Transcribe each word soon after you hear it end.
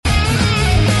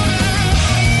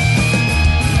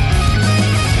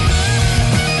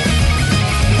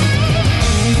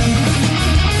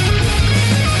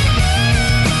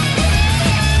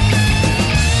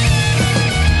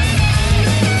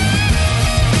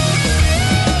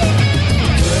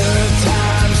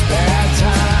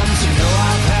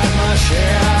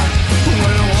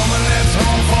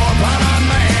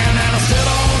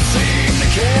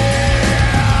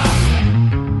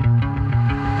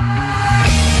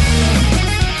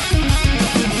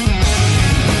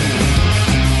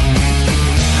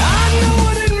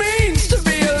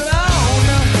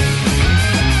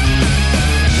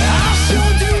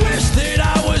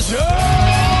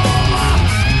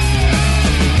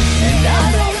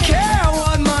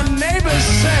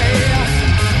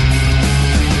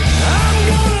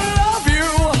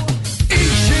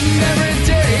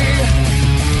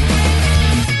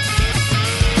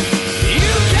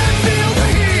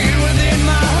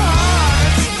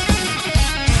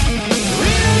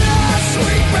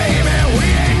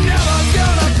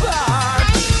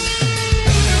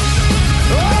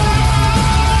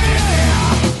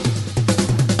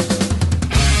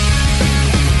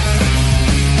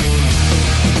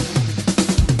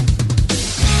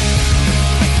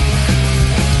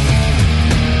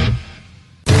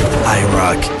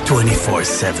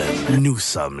IROCK247. Nous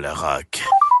sommes le rock.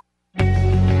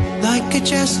 Like a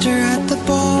jester at the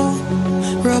ball,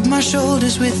 rub my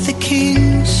shoulders with the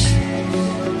kings.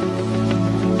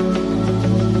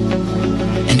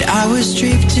 And I was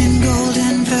draped in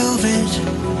golden velvet,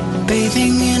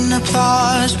 bathing in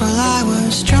applause while I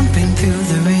was jumping through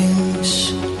the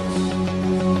rings.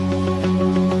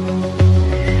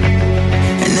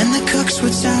 And then the cooks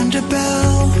would sound a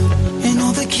bell, and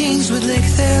all the kings would lick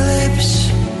their lips.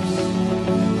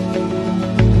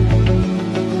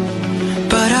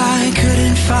 But I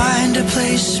couldn't find a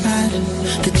placemat.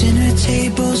 The dinner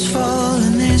table's full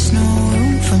and there's no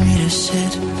room for me to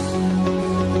sit.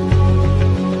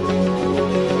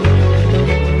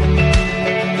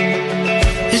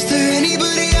 Is there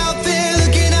anybody out there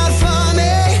looking out for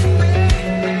me?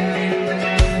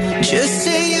 Just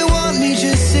say you want me,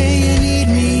 just say you need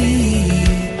me.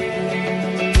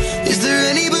 Is there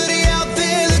anybody out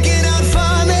there looking out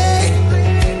for me?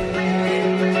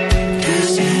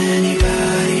 Does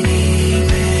anybody need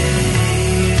me?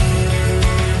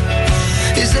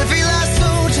 Is every last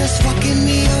soul just fucking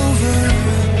me over?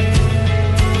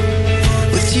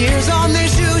 With tears on their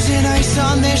shoes and ice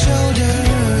on their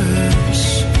shoulders.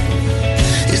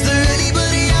 Is there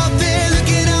anybody out there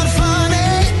looking out for me?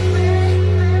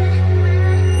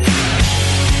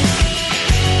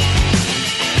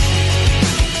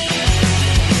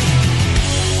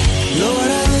 Lord,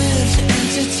 I live to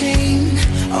entertain.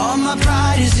 All my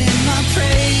pride is in my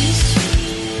praise.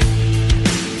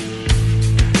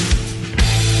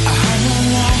 I hum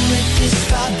along with this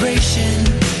vibration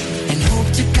and hope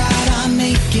to God I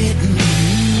make it.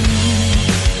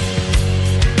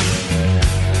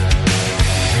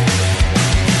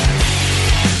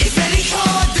 If any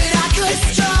chord that I could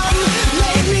strum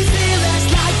made me feel less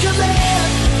like a man,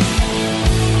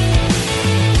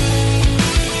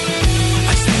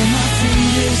 I'd snap my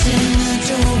fingers in the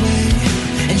doorway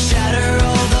and shatter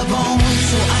all the bones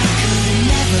so I could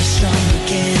never strum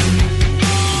again.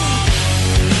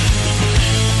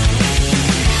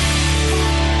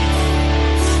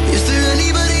 Is there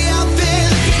anybody out there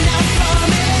looking out for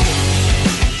me?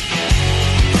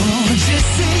 Oh, just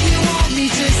say you want me,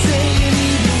 just say you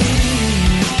need me.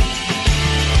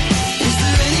 Is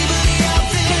there anybody out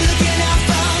there looking out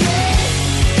for me?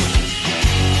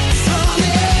 For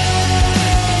me.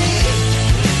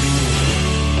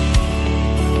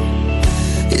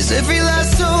 Is every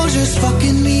last soul just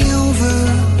fucking me over?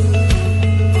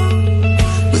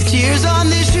 With tears on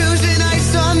their shoes and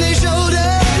ice on their shoulders.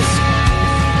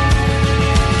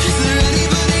 Is there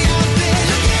anybody out there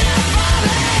looking out for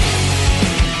me?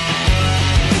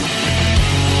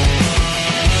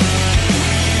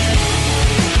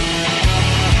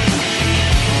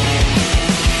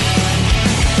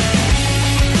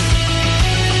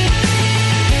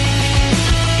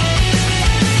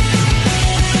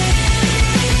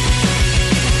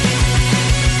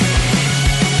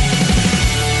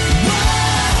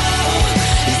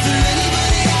 Is there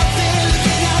anybody out there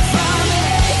looking out for me?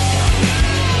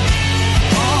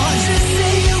 Oh, just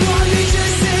say you want me,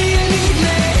 just say you need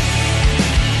me.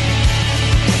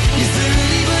 Is there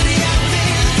anybody out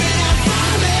there looking out for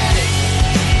me?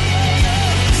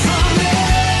 For me.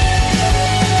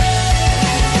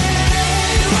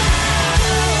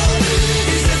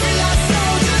 Is every last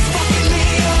soul just fucking me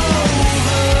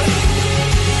over?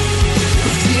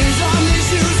 With tears on their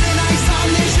shoes and ice on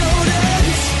their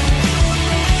shoulders.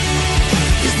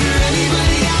 Is there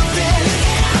anybody out there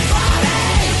looking out for me?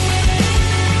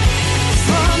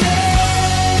 For me.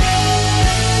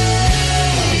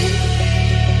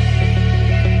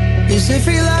 Is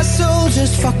every last soul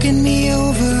just fucking me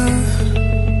over?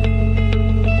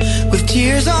 With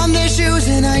tears on their shoes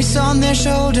and ice on their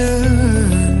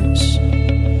shoulders.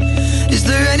 Is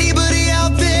there anybody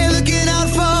out there looking out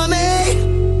for me?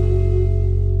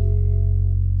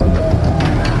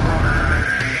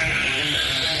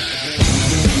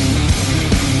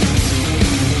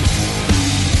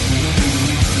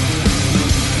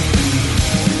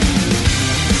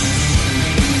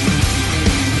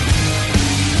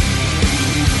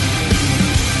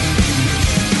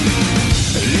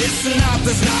 Listen up,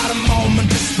 there's not a moment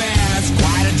to spare. It's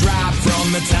quite a drop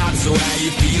from the top, so how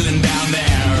you feeling down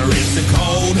there? It's a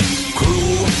cold,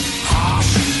 cruel,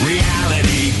 harsh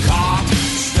reality. Caught,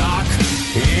 stuck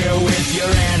here with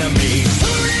your enemies.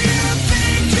 Who do you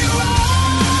think you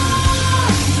are?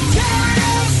 Tearing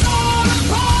us all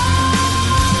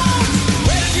apart.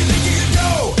 Where did you think you could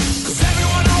go? 'Cause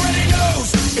everyone already knows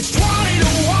it's 20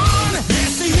 to 1.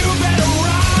 Yes, so you better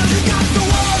run. You got the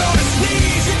world on its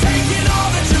knees. You're taking all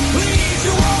that you please.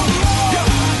 You want more,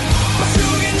 but you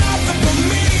get nothing from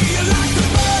me. You're like the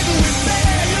burden we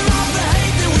bear.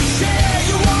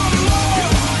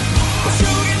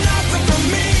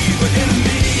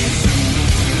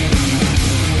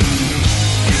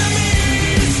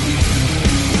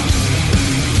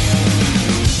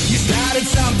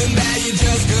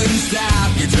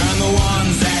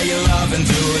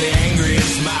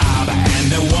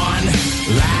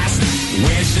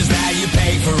 suspicious that you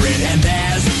pay for it, and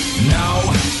there's no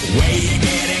way you're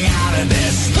getting out of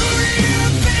this. Who do you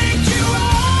think you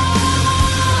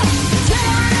are?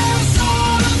 Tearing us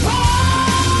all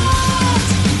apart.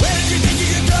 Where did you think you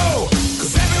could go?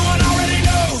 'Cause everyone already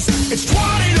knows it's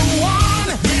 20 to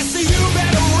 1. Yes, so you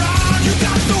better run. You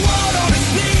got the world on its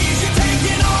knees. You're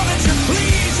taking all that you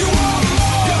please. You want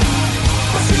more,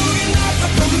 but you get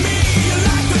nothing from me. You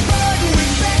like the burden we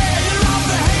bear. You love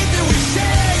the hate that we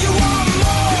share. You want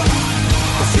more,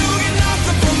 but you get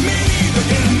nothing from me. The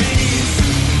enemies,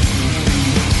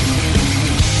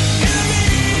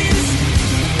 enemies,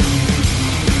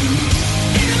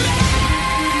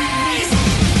 enemies.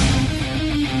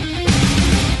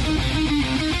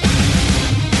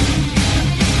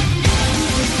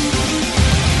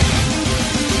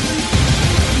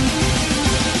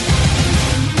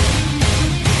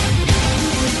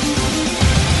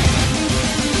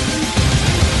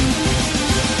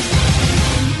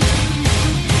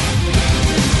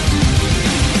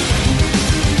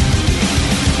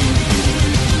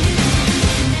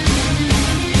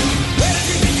 Where did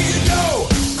you think you could go?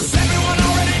 'Cause everyone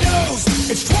already knows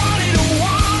it's 20 to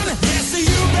 1. Yes, so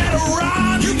you better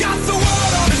run. You got the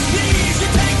world on its knees.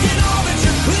 You're taking all that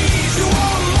you please. You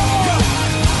want more,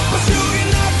 but you get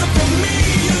nothing from me.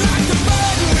 You like the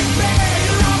burden we bear.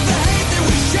 You love the hate that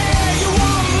we share. You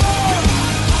want more,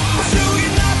 but you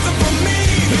get nothing from me.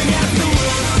 You got the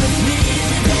world on its knees.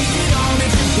 You're taking all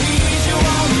that you please. You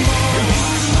want more,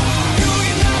 you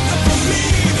get nothing from me.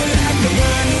 You like the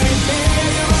burden we bear.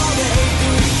 You love the hate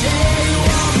that we share. You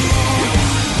want more,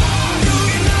 you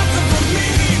get nothing from me.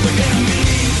 But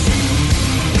enemies,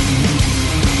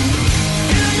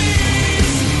 enemies,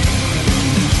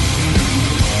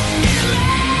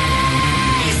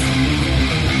 enemies.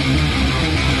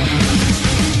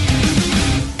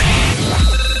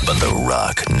 But the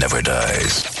rock never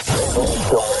dies.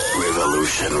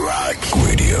 Revolution Rock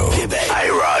Radio. Québec.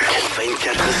 IROCK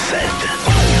 247.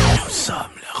 Nous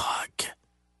sommes le rock.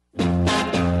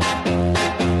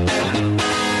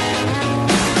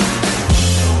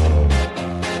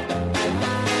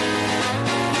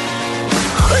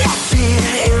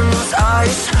 In those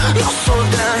eyes, you're so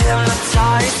damn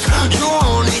hypnotized. You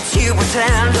only to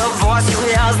pretend the voice you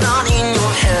hear's not in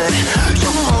your head.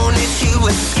 You only to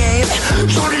escape.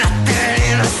 You're nothing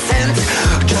innocent.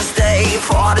 Just stay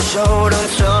for the show,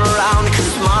 don't turn around,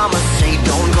 'cause mama say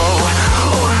don't go.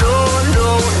 Oh no, no,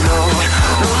 no.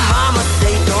 No, mama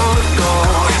say don't go.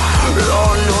 No,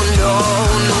 no, no.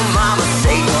 No, mama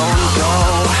say don't go.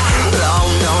 No,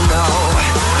 no, no.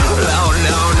 No,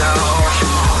 no, no.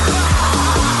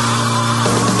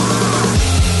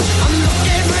 I'm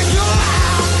looking for you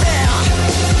out there.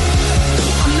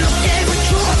 I'm looking for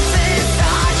truth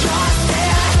inside your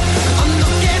head. I'm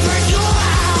looking for you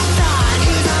outside,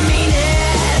 'cause I mean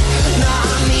it. No,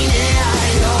 I mean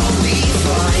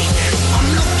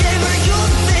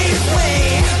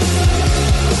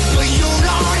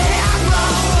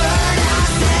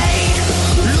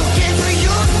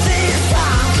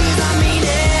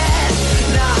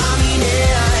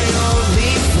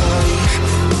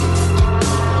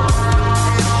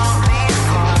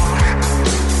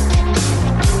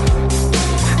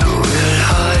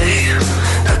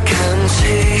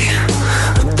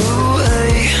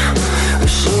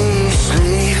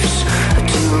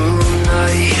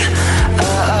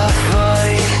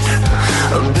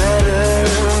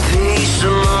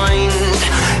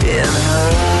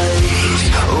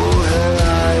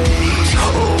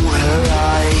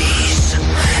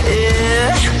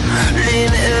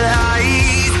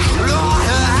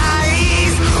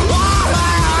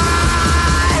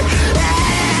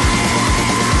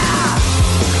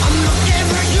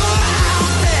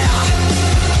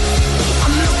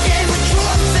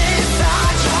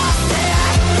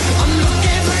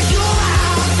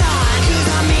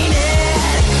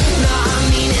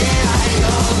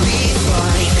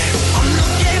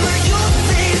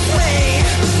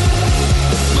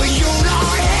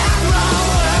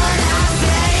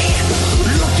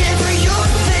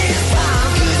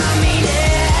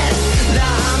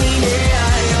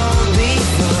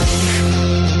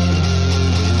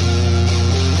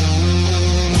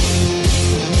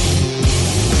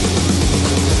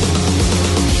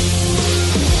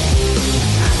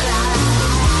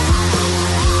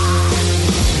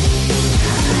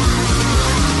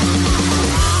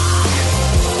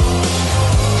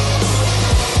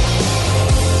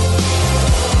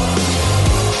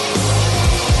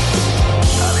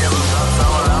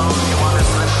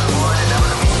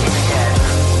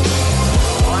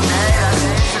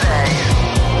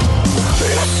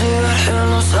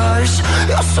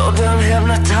so damn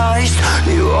hypnotized.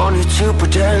 You all need to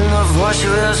pretend the voice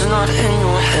you hear is not in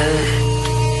your head.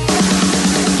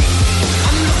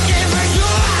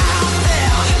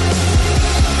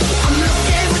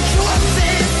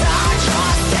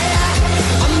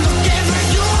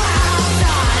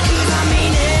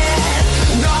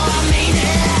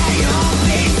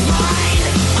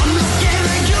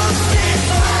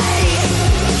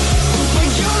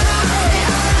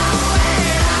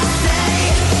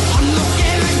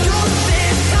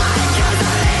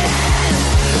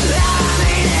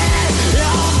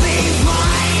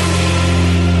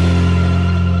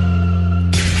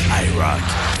 IROCK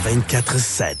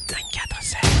 24/7.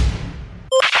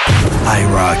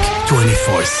 IROCK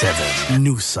 24/7.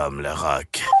 Nous sommes le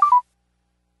rock.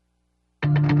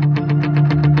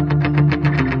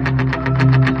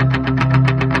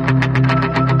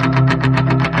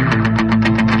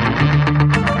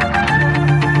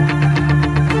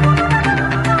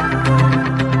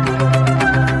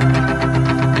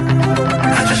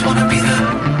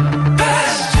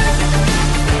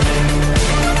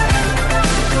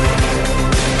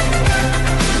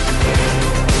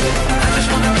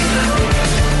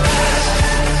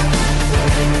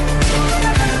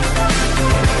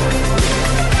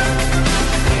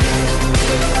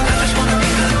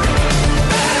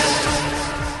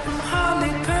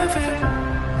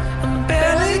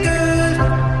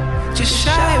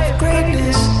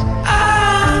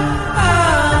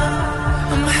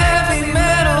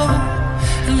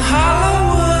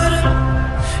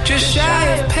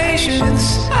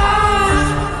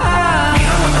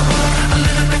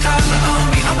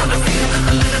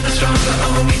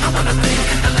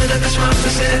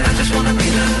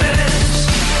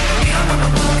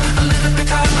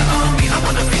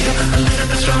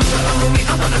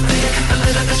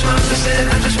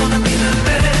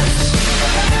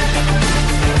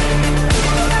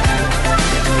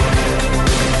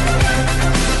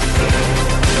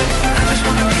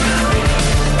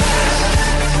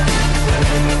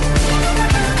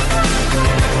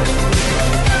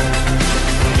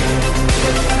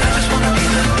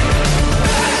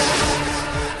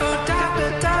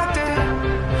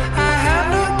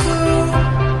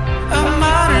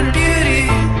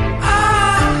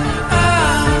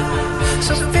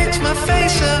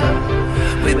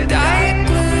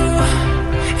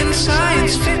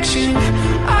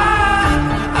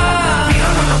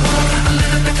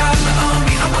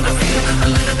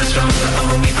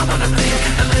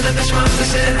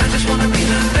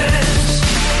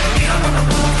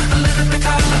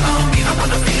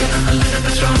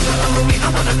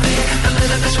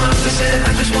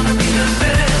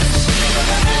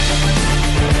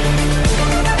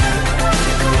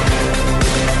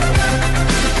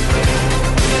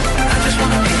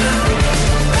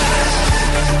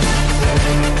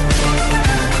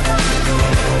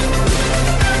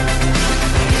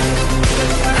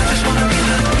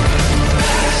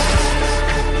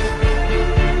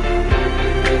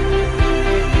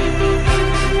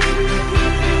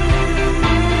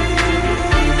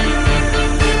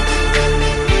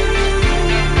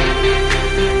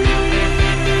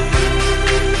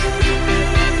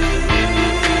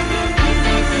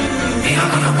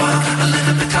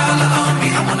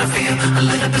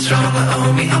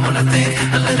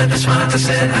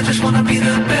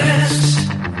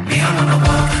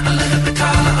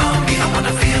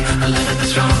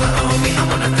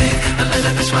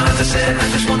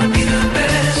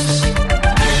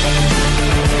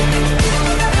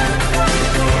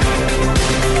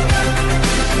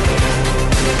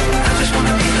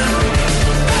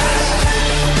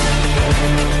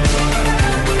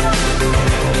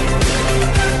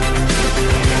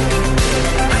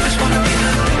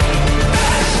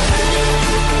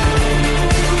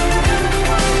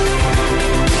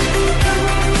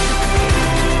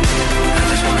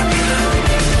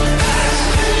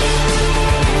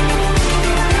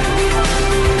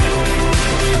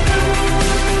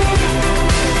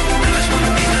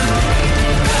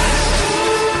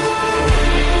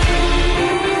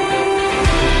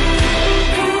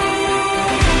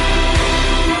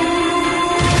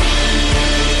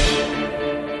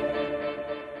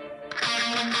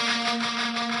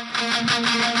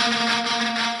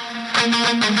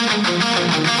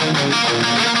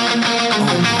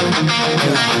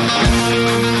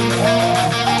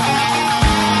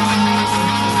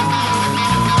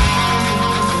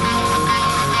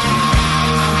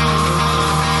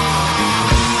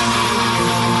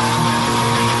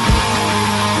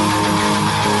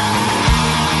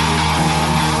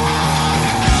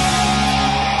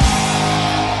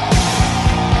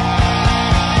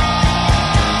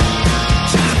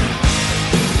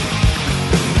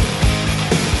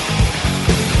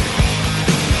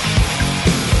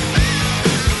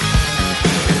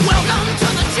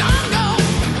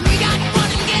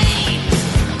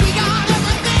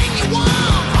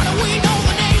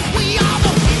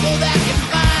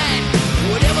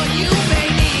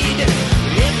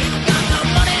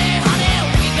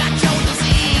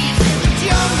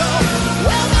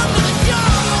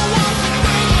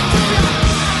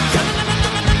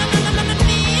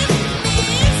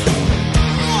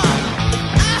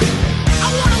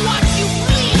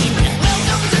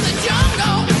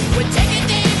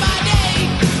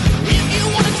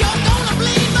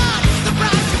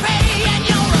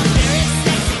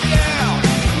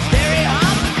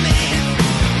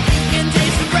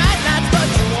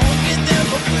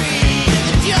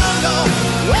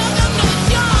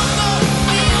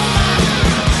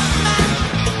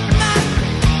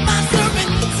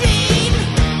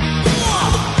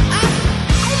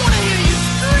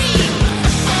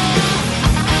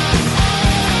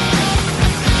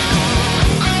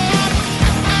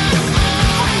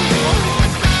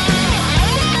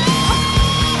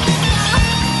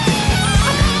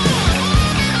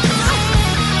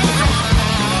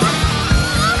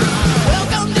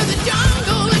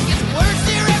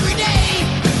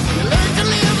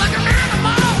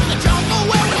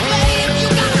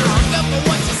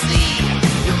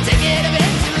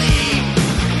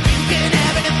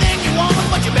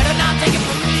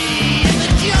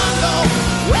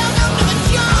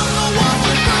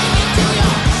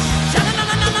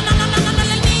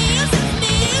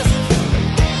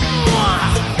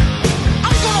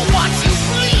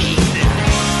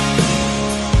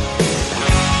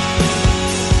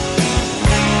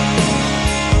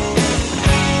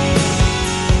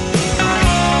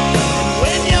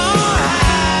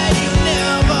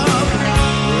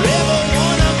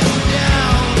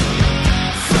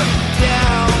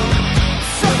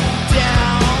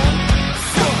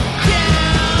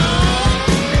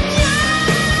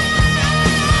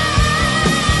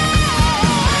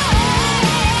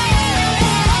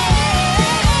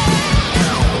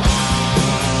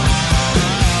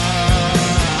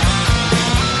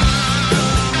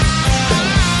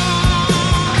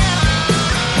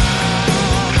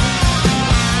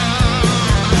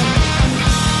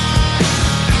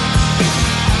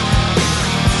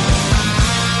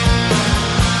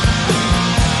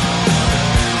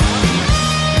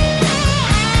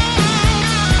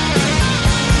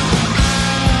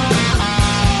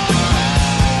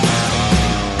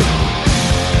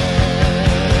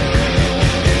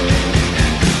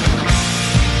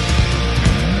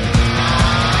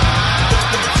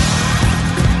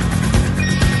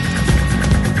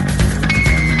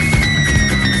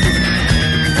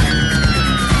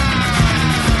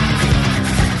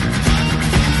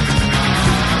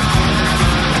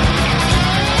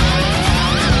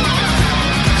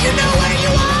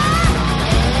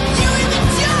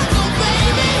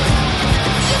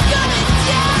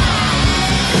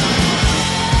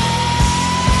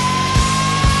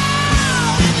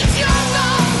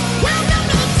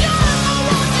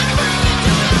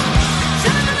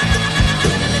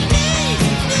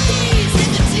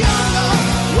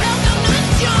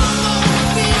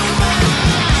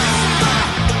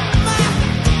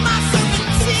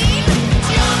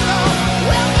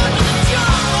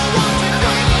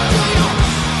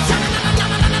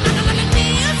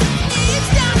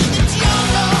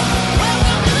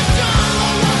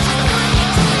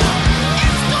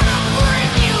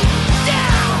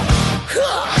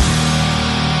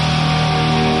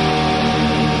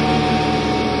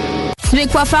 Tu es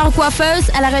coiffeur ou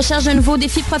coiffeuse à la recherche d'un nouveau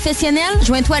défi professionnel?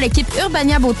 Joins-toi à l'équipe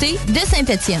Urbania Beauté de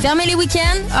Saint-Étienne. Fermez les week-ends,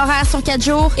 horaires sur 4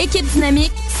 jours, équipe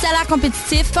dynamique, salaire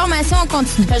compétitif, formation en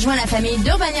continu. Rejoins la famille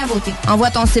d'Urbania Beauté. Envoie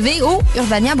ton CV au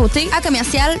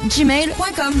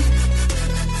urbaniabeauté@gmail.com.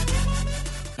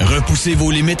 Repoussez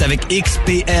vos limites avec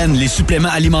XPN, les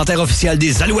suppléments alimentaires officiels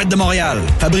des Alouettes de Montréal.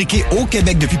 Fabriqués au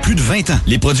Québec depuis plus de 20 ans,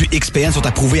 les produits XPN sont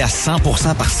approuvés à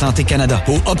 100% par Santé Canada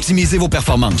pour optimiser vos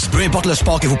performances. Peu importe le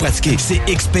sport que vous pratiquez, c'est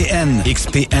XPN.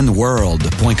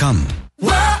 XPNWorld.com.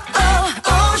 Wow, oh,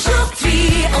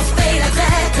 aujourd'hui, on se fait la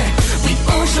fête. Oui,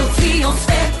 aujourd'hui, on se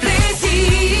fait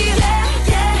plaisir.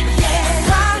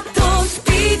 Stratos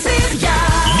Pizzeria.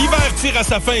 L'hiver tire à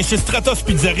sa fin et chez Stratos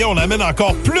Pizzeria, on amène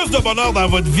encore plus de bonheur dans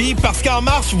votre vie parce qu'en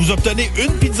mars, vous obtenez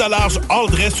une pizza large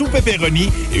all dress ou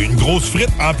pepperoni et une grosse frite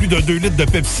en plus de 2 litres de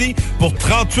Pepsi pour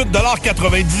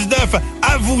 38,99 $.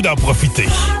 À vous d'en profiter.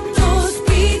 Stratos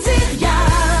Pizzeria,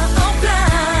 en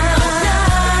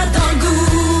plein dans le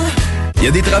goût. Il y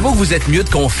a des travaux que vous êtes mieux de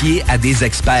confier à des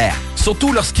experts,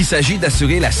 surtout lorsqu'il s'agit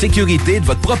d'assurer la sécurité de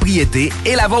votre propriété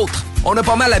et la vôtre. On a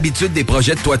pas mal l'habitude des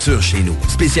projets de toiture chez nous.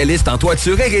 Spécialiste en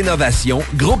toiture et rénovation,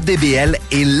 Groupe DBL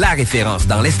est la référence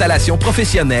dans l'installation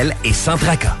professionnelle et sans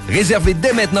tracas. Réservez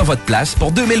dès maintenant votre place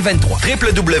pour 2023.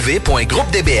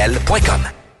 www.groupedbl.com.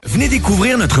 Venez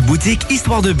découvrir notre boutique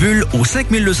Histoire de Bulle au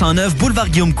 5209 Boulevard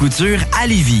Guillaume Couture à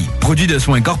Lévis. Produit de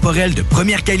soins corporels de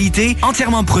première qualité,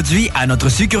 entièrement produit à notre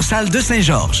succursale de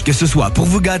Saint-Georges. Que ce soit pour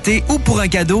vous gâter ou pour un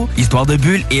cadeau, Histoire de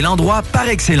Bulle est l'endroit par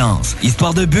excellence.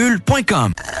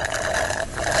 Histoiredebulle.com.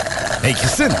 Hey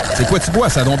Christine, c'est quoi tu bois?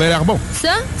 Ça a donc bien l'air bon.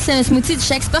 Ça, c'est un smoothie du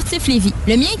Chèque Sportif Lévis.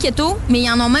 Le mien est keto, mais il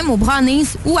y en a même au brownies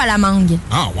ou à la mangue.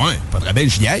 Ah ouais, pas de rabais,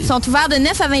 j'y aille. Ils sont ouverts de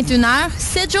 9 à 21 heures,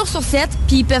 7 jours sur 7,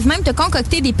 puis ils peuvent même te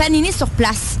concocter des paninis sur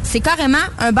place. C'est carrément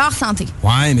un bar santé.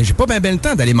 Ouais, mais j'ai pas bien le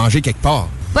temps d'aller manger quelque part.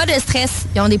 Pas de stress.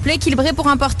 Ils ont des plats équilibrés pour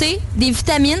emporter, des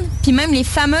vitamines, puis même les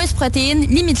fameuses protéines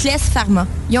Limitless Pharma.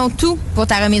 Ils ont tout pour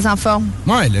ta remise en forme.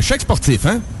 Ouais, le Chèque Sportif,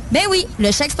 hein? Ben oui,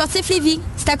 le Chèque Sportif Lévis.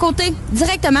 C'est à côté,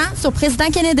 directement sur Président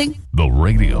Kennedy. The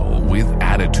radio with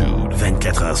attitude.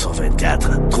 24 heures sur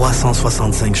 24,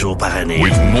 365 jours par année.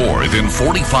 With more than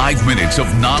 45 minutes of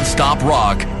non-stop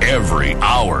rock every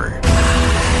hour.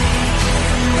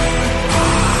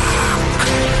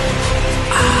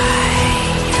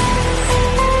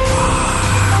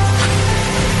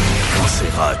 Quand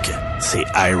c'est rock, c'est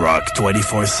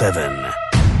IROCK247.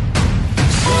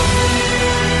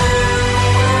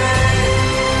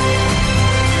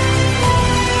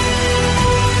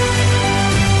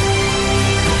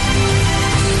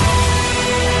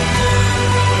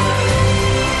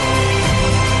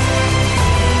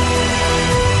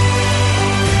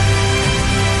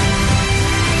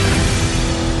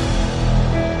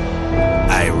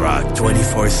 IROCK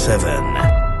 24/7.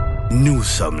 Nous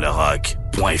sommes le rock.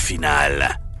 Point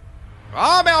final.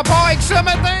 Ah, ben on part avec ça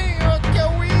matin! Ok,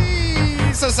 oui!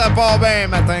 Ça part bien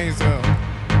matin, ça.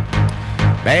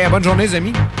 Ben, bonne journée, les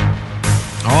amis.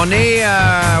 On est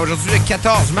aujourd'hui le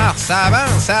 14 mars. Ça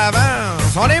avance, ça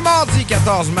avance. On est mardi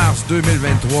 14 mars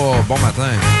 2023. Bon matin.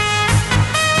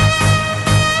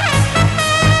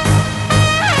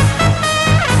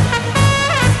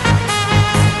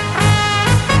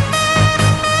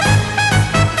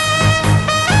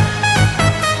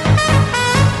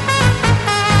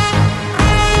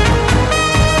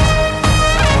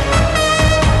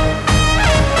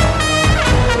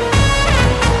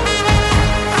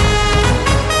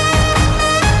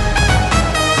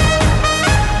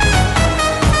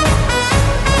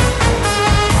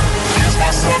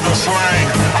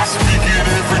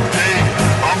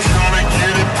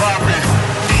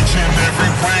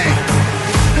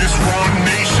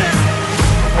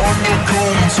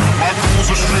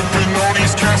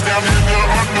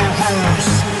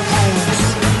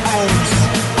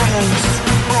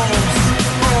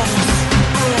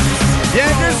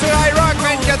 Bienvenue sur IROCK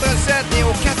 24/7 et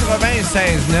au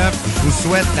 96.9. Je vous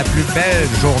souhaite la plus belle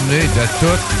journée de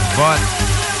toute votre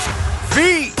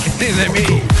vie, les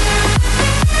amis.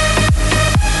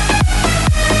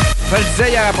 Je le disais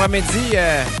hier après-midi,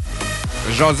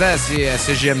 j'osais à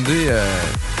CGMD,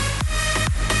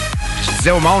 je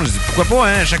disais au monde, je dis pourquoi pas,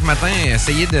 hein, chaque matin,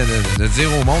 essayer de dire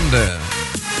au monde de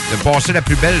passer la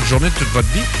plus belle journée de toute votre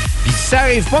vie. Puis si ça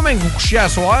arrive pas, même que vous couchiez à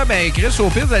soir, ben Chris, au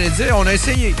pire, vous allez dire, on a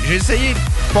essayé. J'ai essayé de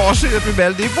passer la plus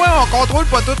belle. Des fois, on contrôle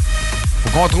pas tout.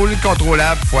 Faut contrôler le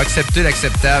contrôlable, faut accepter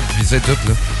l'acceptable, puis c'est tout,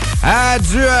 là.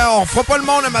 On fera pas le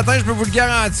monde le matin, je peux vous le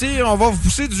garantir. On va vous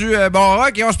pousser du bon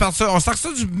rock et on start ça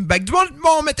du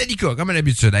bon Metallica, comme à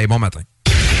l'habitude. Allez, bon matin.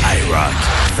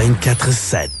 IROCK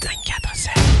 24/7. 24/7.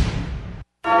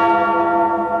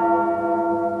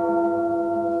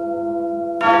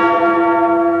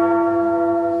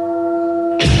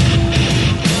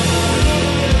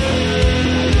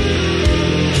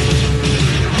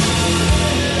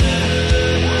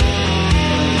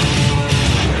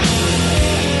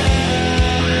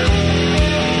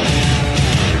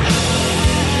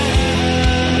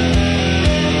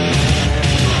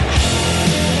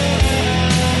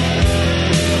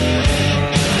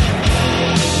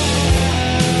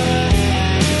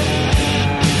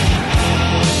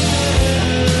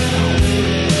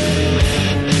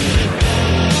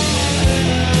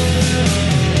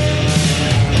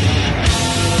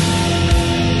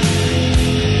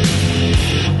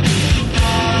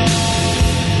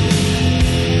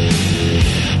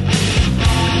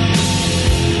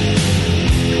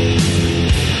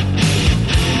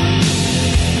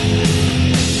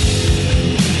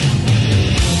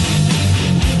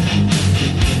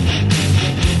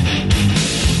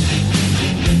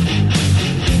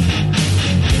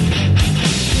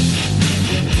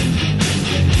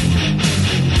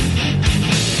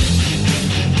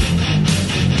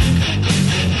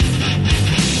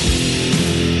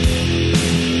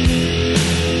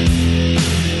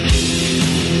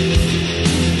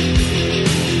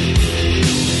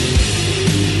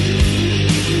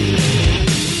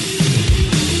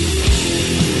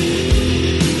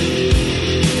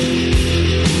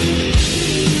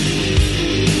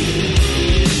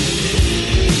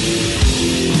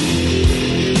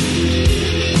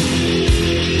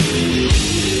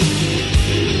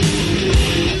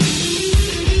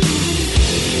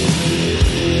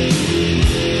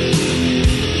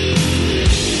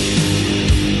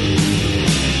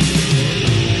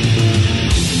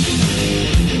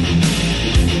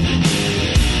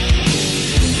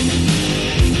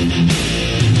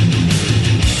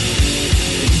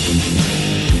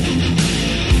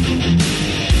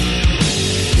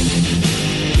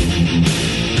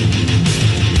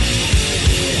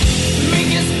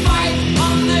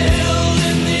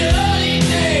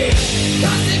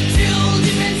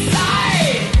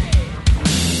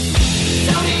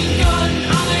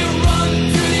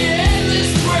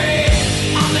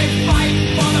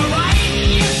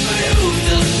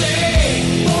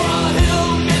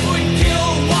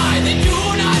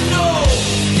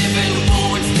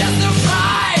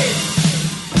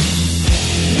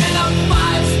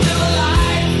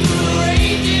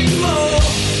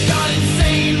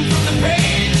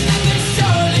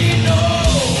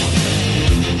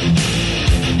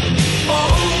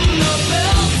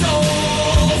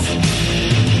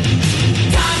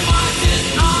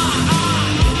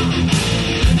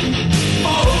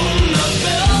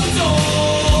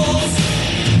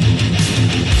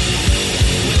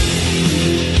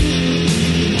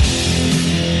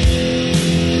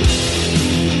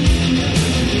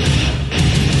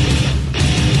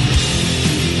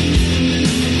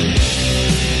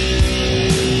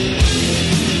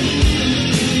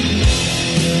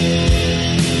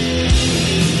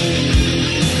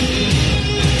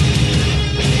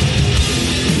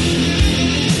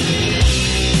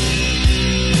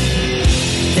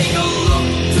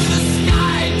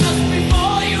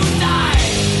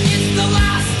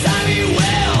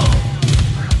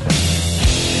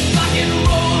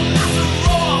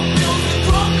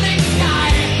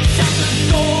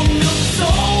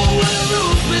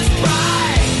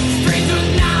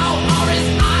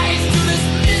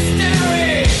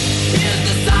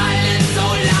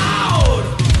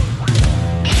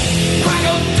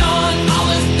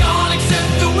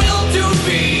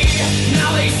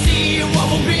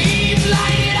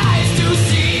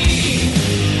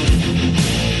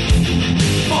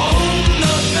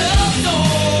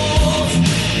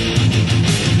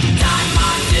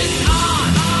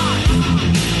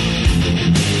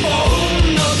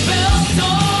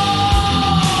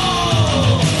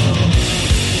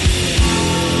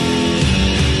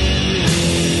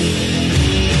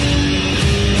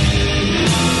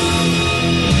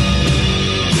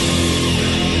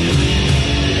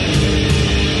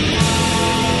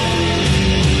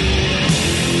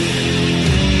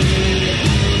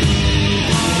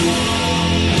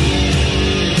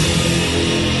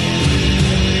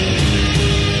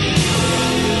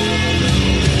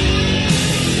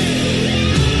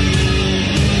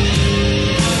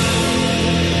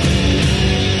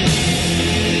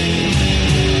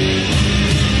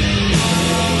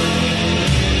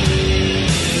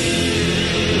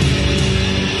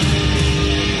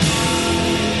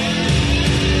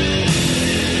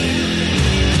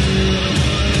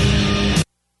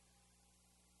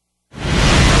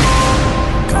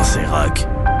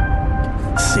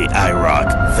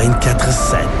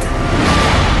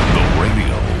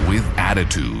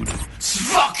 attitude. So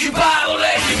fuck your Bible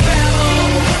and your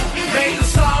Bible. Make the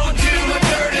song to a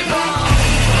dirty ball.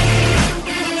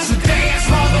 So dance,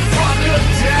 motherfucker,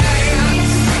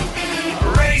 dance.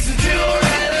 Race into a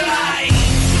red light.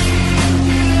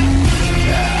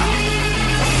 Yeah.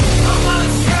 I'm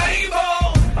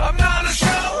unstable. I'm not a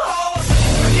show horse.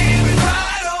 I can't be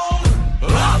bridled.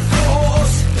 Of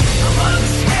course, I'm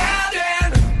unscared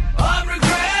and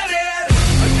unregretted.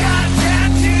 I got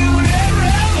tattooed and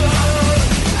rebel.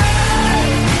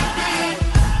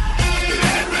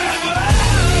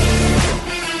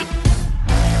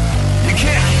 You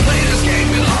can't play this game,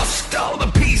 you lost all the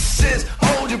pieces.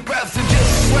 Hold your breath and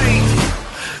just wait.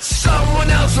 Someone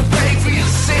else will pay for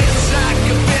your sins.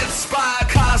 Like a Vince by a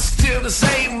costume to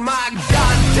save my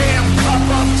goddamn cup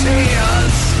of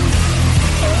tears.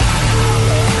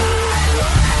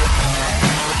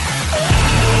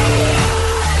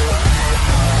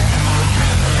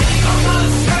 I'm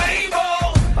unstable,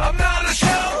 I'm not a show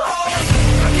horse.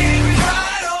 I can't be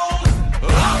bridled,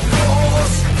 of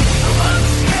course. I'm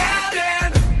unscared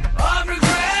and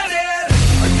unregretted.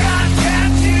 I got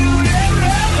tattooed and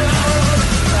rebel.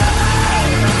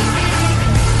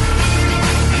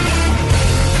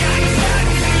 Got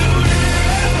tattooed and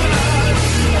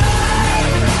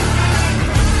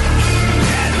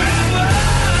rebel.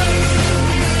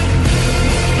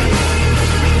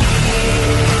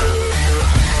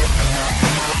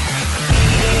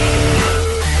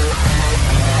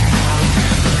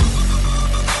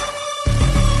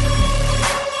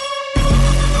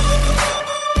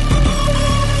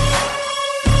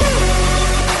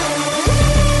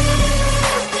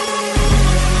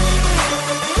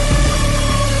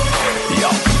 Your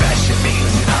confession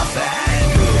means nothing.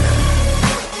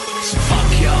 So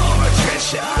fuck your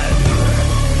attrition.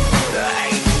 There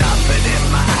ain't nothing in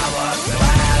my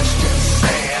hourglass. Just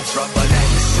sands from the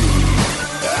Dead Sea.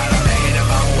 I don't need a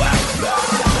weapon.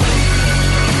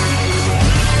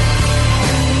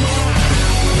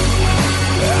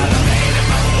 I don't need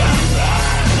a weapon.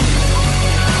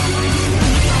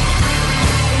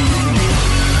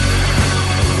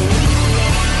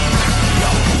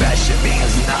 Your confession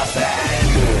means nothing.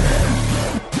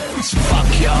 So fuck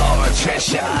your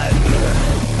attrition.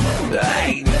 There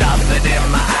ain't nothing in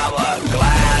my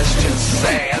hourglass. Just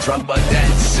sands from the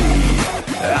Dead Sea.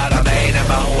 I don't need a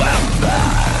weapon.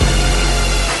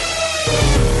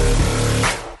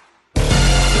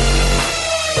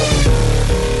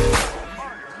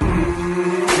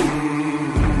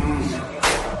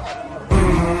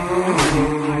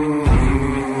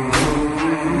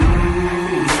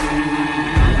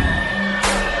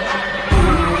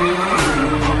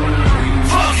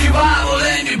 Fuck your Bible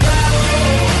and your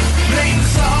Bible. Make the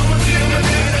song to a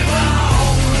dirty ball.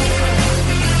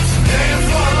 Dance,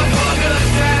 motherfucker,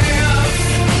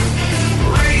 dance.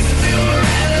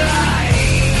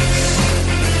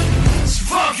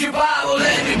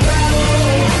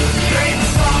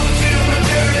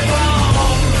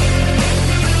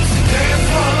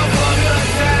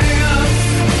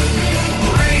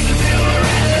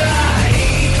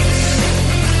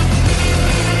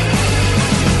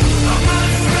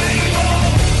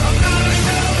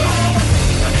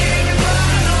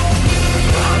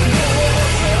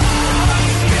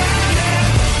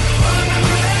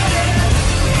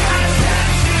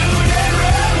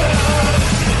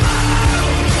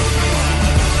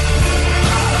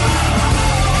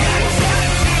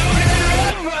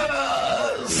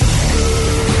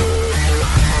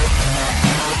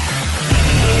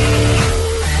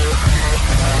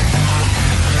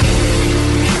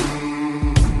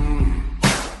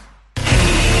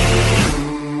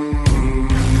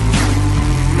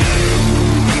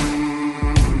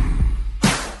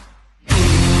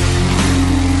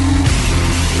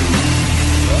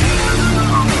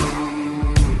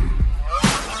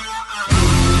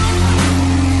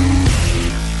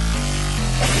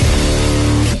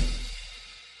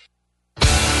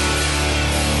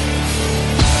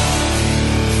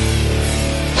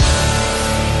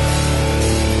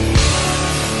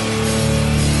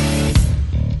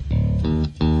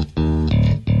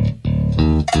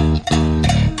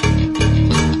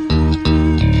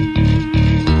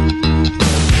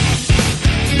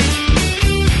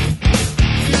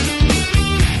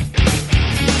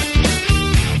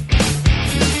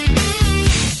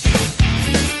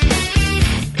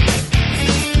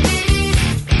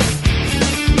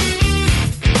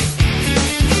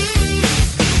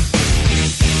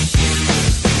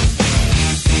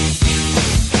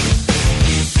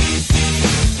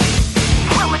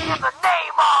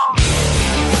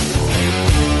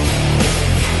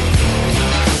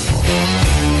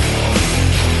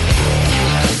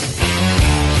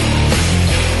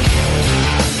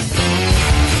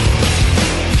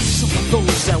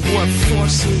 work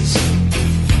forces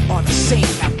are the same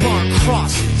that burn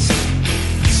crosses.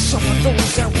 Some of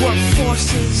those that work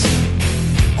forces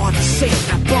are the same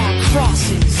that burn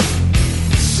crosses.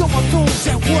 Some of those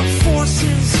that work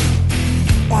forces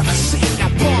are the same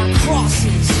that burn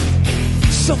crosses.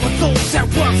 Some of those that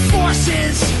work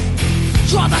forces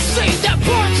are the same that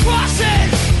burn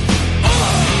crosses.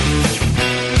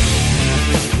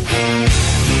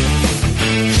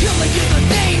 Killing in the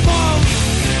name of.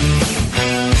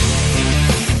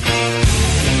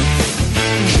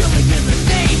 Killing in the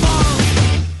name of.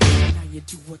 Now you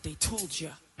do what they told ya.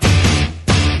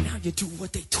 Now you do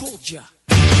what they told ya.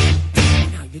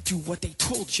 Now you do what they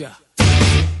told ya.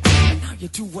 Now you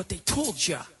do what they told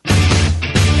ya.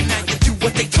 And now you do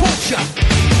what they told ya.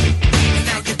 And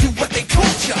now you do what they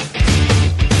told ya.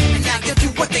 And now you do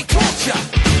what they told ya.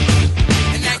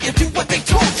 And now you do what they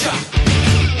told ya.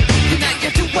 And now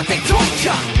you do what they told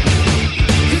ya.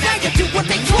 And now you do what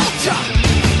they told ya.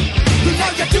 And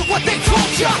now you do what they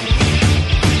told ya.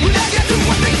 And now you do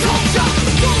what they told ya.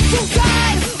 Those who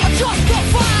died are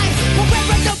justified for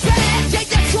wearing the badge and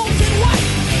your chosen white.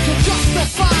 You're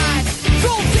justified.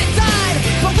 Those that died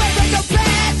for wearing the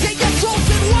badge and your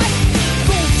chosen white.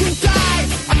 Those who died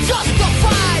are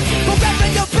justified for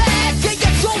wearing the badge and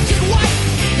your chosen white.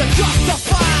 You're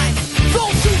justified.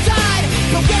 Those who died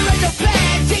for wearing the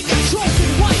badge and your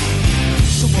chosen white.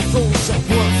 Some of those that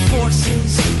work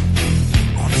forces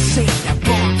are the same that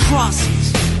burn crosses.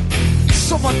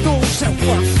 Some of those that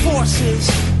work forces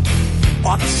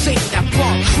are the same that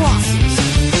burn crosses.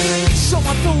 Some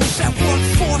of those that work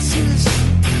forces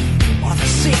are the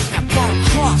same that burn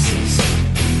crosses.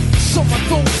 Some of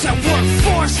those that work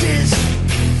forces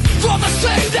are the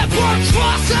same that burn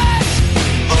crosses.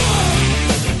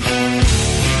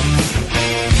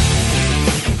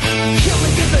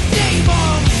 Killing in the name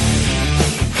of.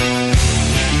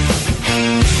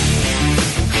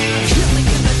 Killing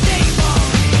in the name of.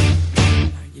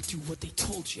 Now you do what they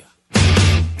told ya.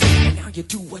 And now you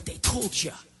do what they told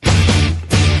ya.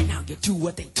 And now you do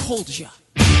what they told ya.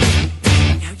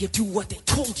 And now you do what they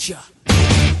told ya.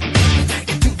 And now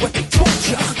you do what they told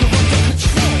ya. You're under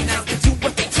control. And now you do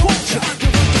what they told ya.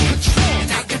 You're under control. And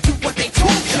now you do what they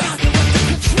told ya. You're under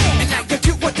control. And now you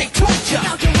do what they told ya.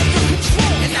 Now you're under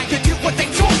control. And now you do what they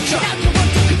told ya. Now you're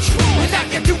under control. And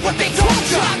now you do what they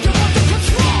told ya. You're under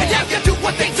control. And now you do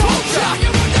what they told ya.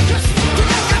 You're under control. And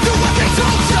now you do what they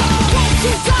told ya. Those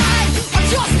who died are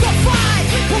justified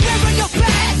for wearing your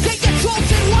badge and your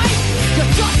chosen white.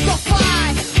 You're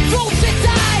justified. Those that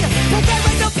died for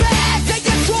wearing the badge and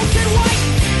your chosen white.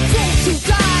 Those who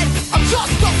died are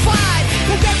justified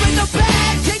for wearing the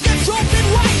badge and your chosen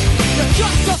white. You're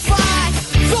justified.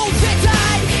 Those that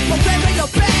died for wearing the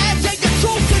badge and your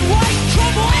chosen white.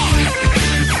 Come on.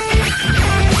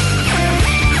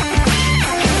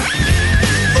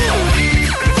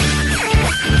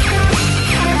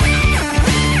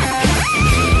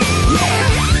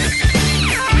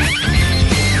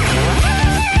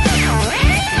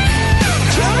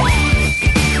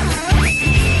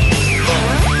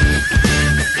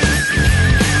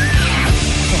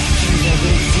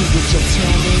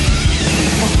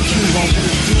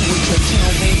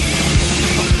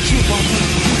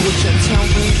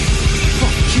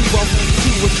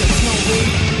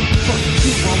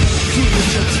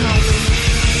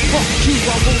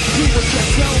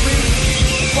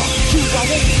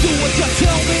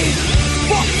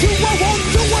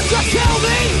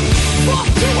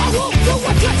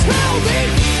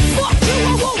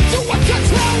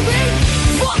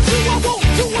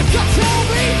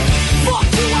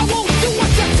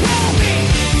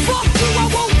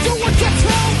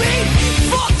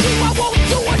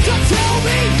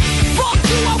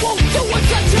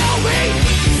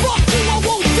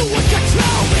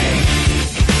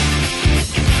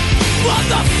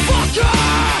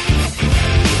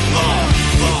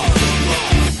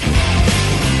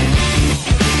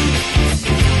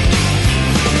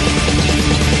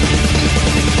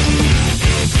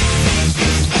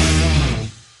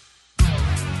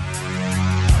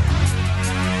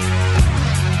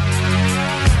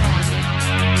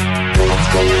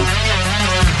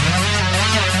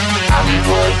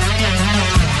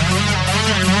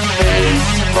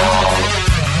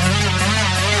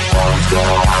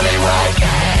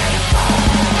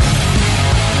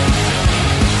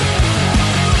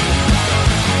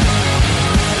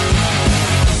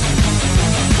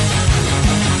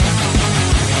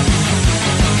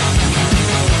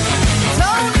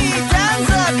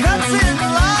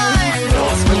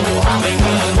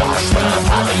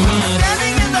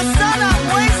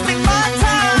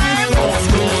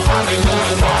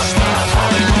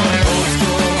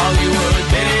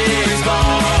 Hollywood, baby.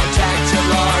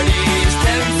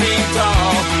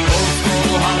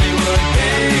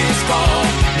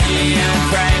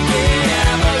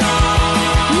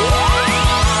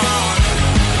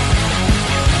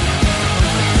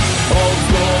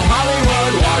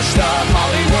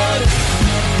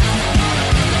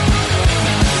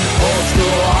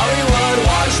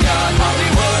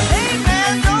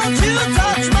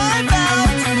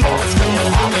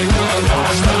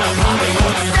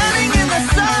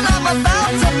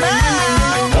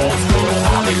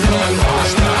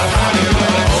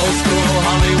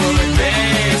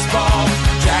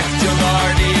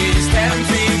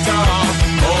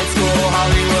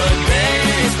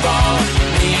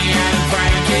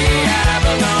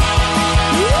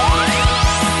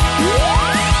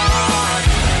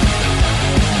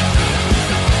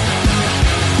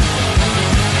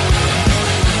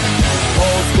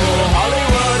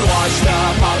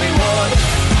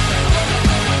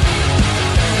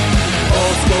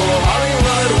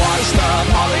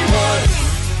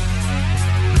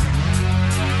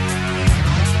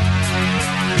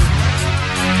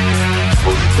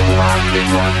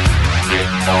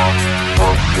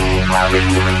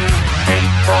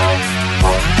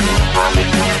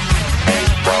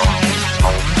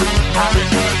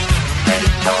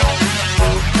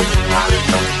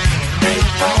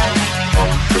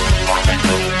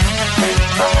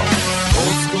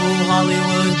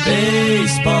 Hollywood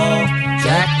baseball.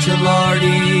 Jack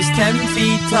Gilardi's 10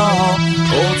 feet tall.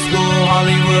 Old school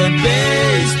Hollywood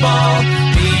baseball.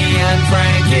 Me and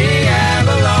Frankie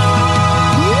Avalon.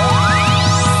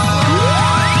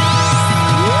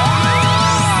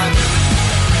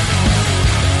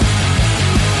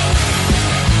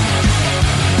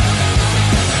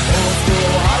 Old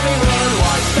school Hollywood,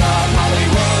 washed up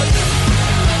Hollywood.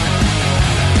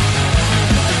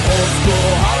 Old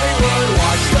school Hollywood,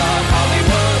 washed up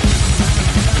Hollywood.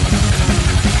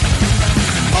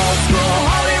 Old school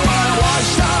Hollywood,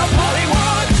 washed up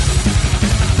Hollywood.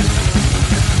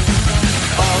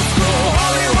 Old school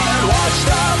Hollywood, washed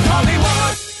up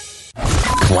Hollywood.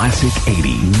 Classic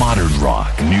 80, modern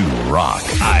rock, new rock.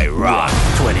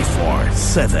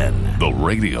 IROCK247. The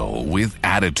radio with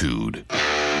attitude.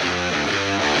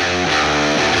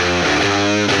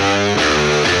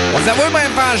 On vous avoue, ben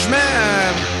franchement,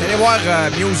 allez voir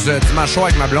Muse dimanche soir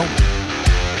avec ma blonde.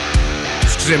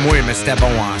 Excusez-moi, mais c'était bon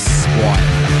en soir.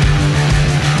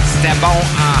 C'était bon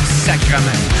en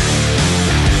sacrement.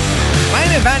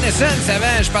 Même Evanescence,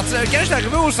 avant, je suis parti, quand je suis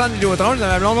arrivé au centre Vidéotron, je disais à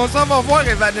ma blonde, on s'en va voir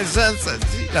Evanescence, ça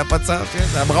dit, ça n'a pas de sens,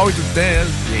 ça braille tout le temps, elle.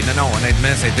 Et non,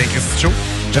 honnêtement, c'était un Christy Show.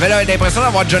 J'avais l'impression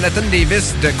d'avoir Jonathan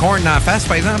Davis de Korn en face,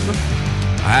 par exemple.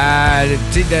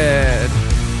 Tu sais, de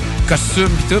costume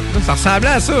pis tout. Là. Ça ressemblait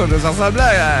à ça. Là. Ça ressemblait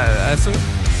à ça.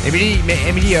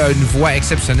 Emily a une voix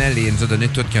exceptionnelle et elle nous a donné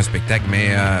tout qu'un spectacle.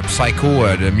 Mais Psycho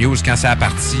de Muse, quand ça a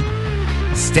parti,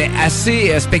 c'était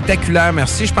assez spectaculaire,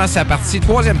 merci. Je pense que ça a parti.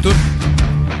 Troisième tour.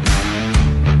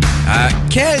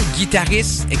 Quel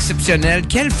guitariste exceptionnel.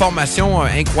 Quelle formation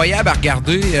incroyable à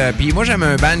regarder. Puis moi, j'aime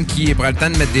un band qui prend le temps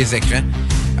de mettre des écrans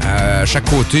à chaque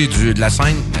côté de la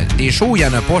scène. Des shows, il n'y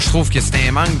en a pas. Je trouve que c'était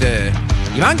un manque de...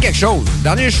 Il manque quelque chose.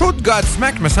 Dernier show de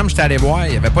Godsmack, me semble que j'étais allé voir,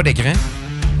 il n'y avait pas d'écran.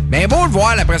 Mais beau de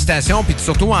voir la prestation puis de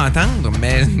surtout entendre,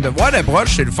 mais de voir le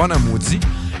proche, c'est le fun à maudit.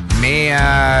 Mais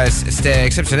c'était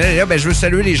exceptionnel. Et là, je veux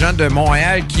saluer les gens de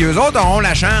Montréal qui, eux autres, auront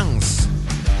la chance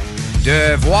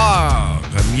de voir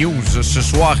Muse ce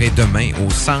soir et demain au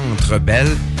Centre Bell.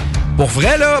 Pour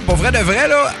vrai, de vrai,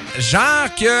 genre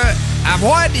que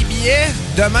avoir des billets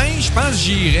demain, je pense que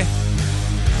j'irai.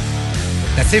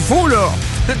 C'est fou, là.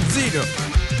 Dis, là.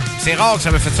 C'est rare que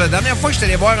ça me fait ça. La dernière fois que j'étais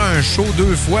allé voir un show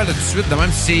 2 fois, là, tout de suite, de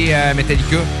même si c'est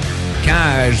Metallica,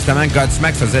 quand, justement,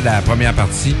 Godsmack faisait la première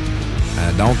partie.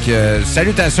 Donc,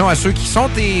 salutations à ceux qui sont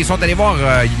allés voir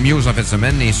Muse en fin de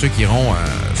semaine et ceux qui iront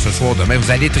ce soir demain.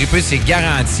 Vous allez triper, c'est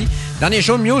garanti. Dernier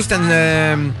show de Muse, c'était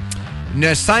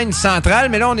une scène centrale,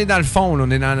 mais là, on est dans le fond. Là.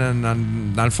 On est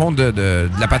dans le fond de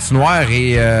la patinoire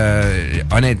et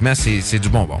honnêtement, c'est du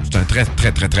bonbon. C'est un très,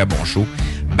 très, très, très bon show.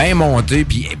 Bien monté,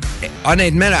 puis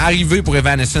honnêtement, là, arrivé pour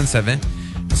Evanescence avant,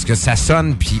 parce que ça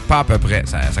sonne, puis pas à peu près.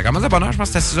 Ça commence à bonne heure, je pense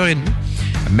que c'est à 6h30.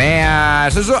 Mais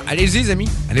c'est ça, allez-y, les amis,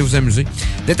 allez vous amuser.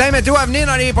 Détail météo à venir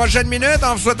dans les prochaines minutes,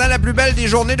 en vous souhaitant la plus belle des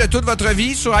journées de toute votre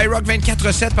vie sur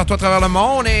IROCK247 partout à travers le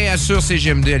monde et sur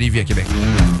CGMD à Lévis, à Québec.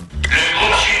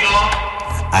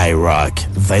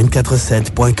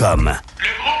 IROCK247.com. Le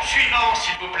groupe suivant,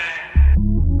 s'il vous plaît.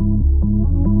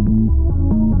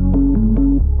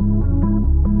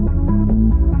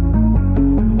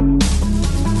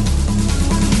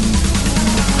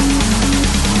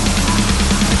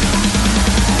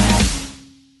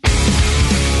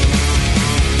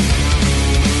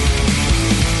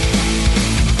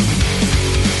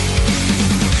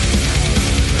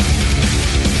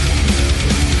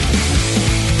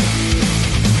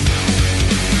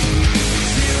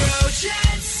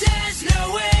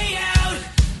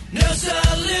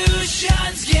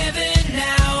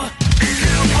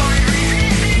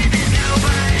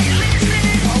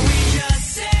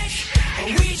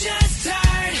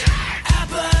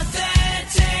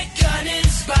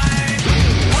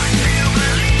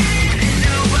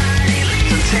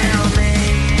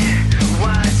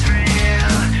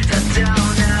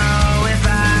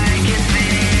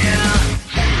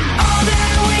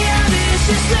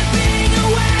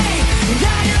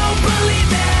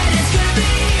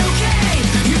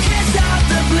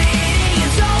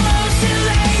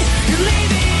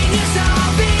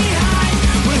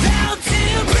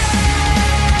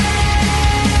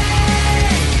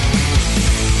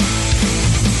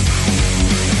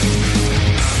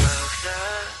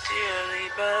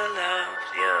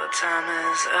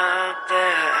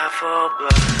 for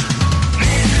blood.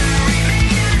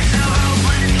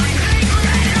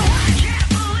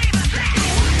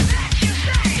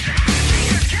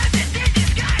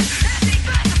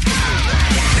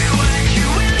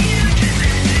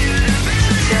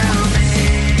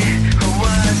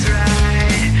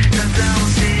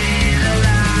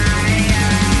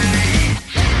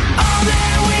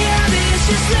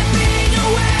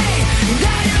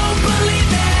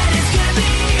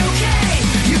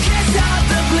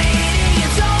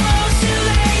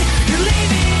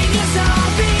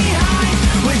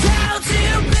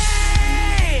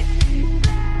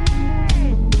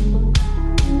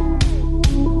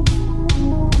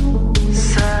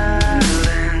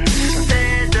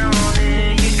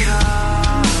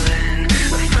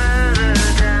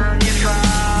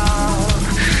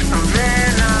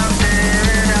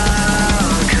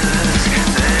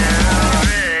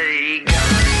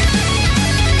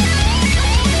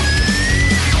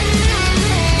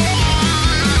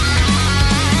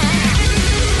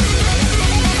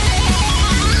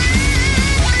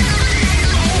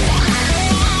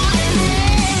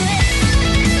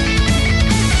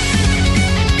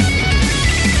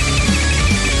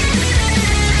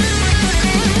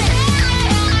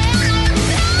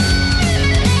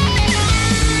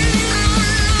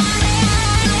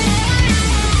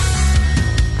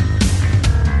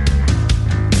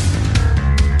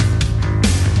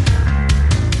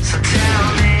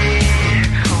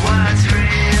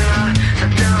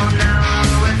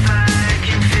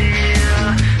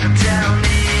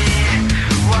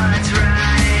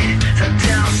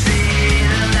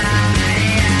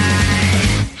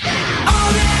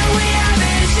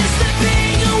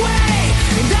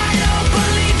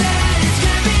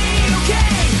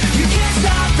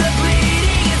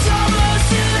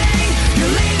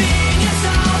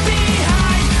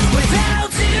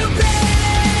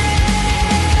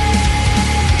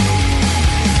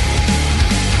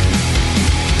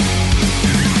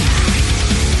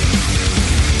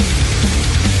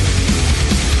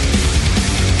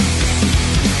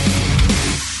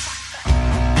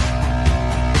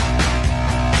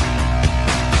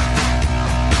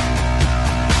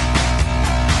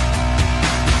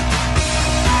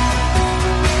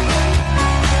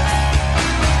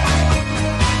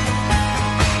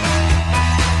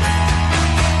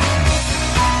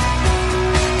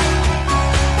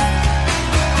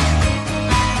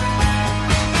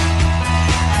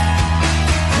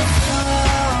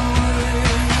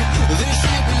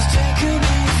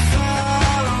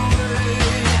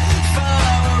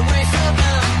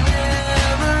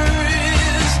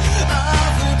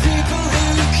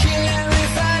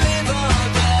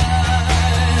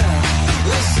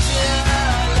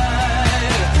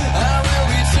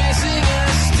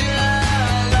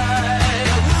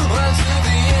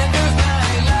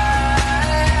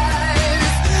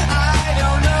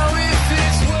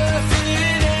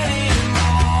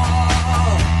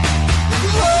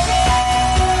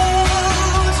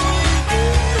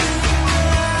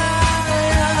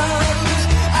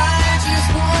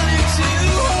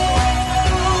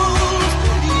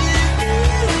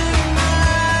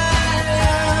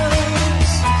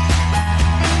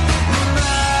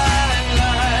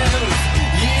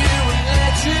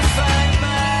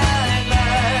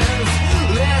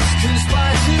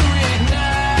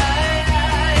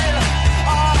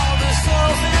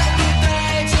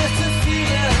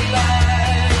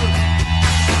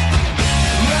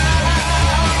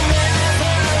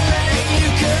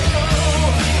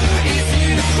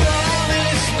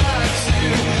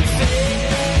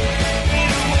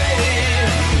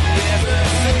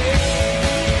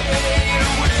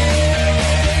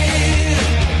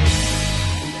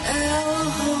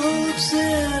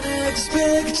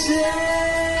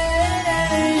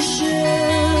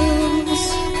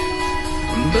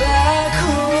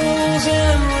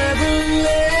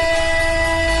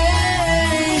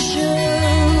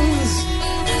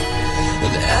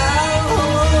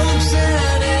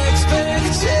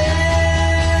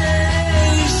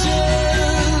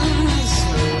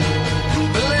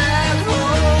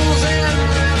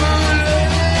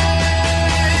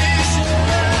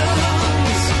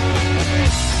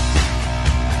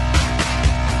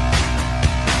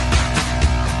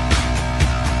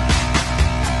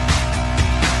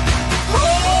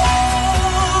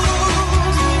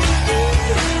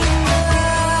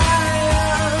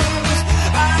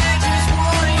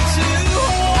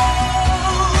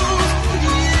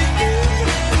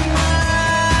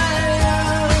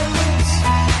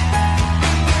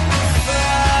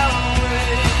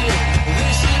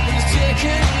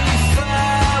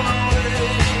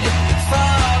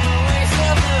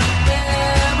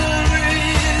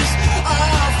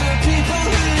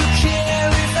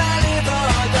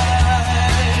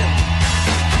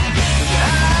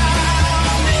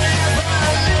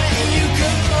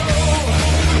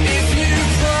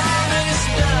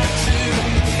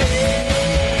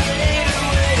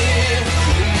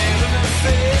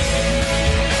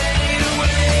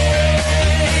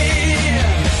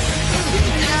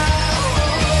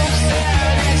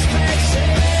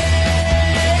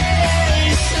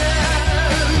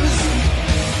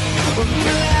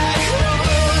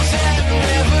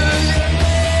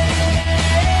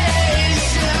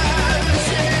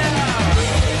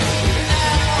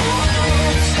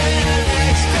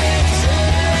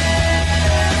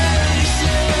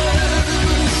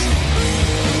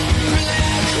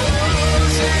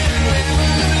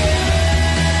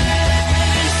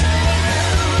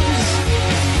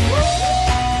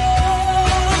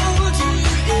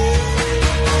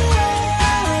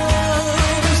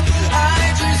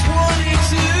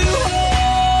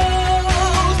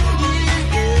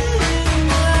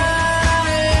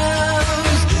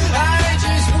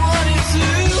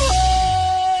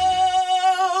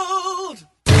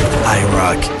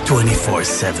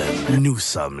 24/7, nous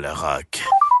sommes le rock.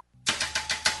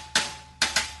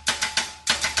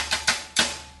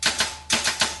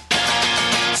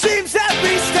 Seems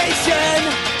every station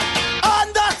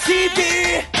on the TV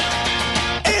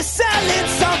is selling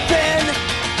something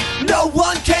no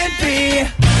one can be.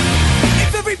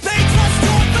 If every page was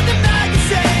torn from the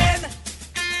magazine,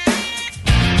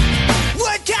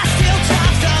 would still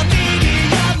drives the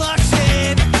media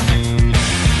machine.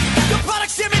 The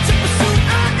product's image and pursuit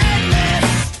are endless.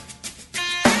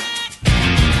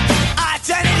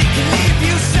 Identity can leave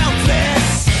you selfless.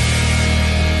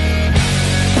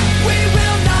 We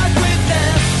will not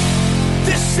witness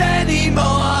this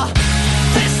anymore.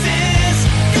 This is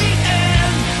the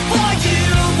end for you,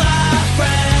 my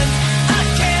friend. I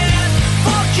can't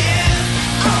forgive,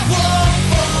 I won't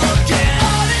forget.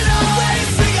 On and always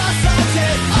sing our songs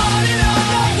and on and on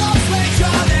the walls we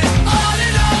drawn and on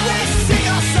and always sing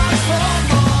our songs for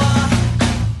more.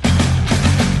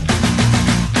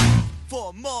 For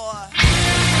more.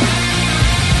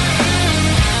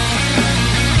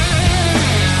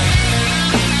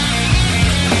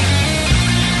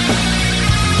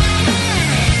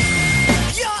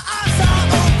 Your eyes are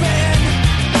open,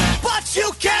 but you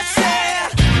can't see.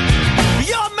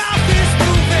 Your mouth is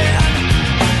moving,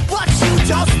 but you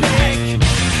don't speak.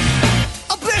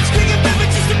 A big string of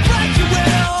images to break your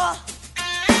will.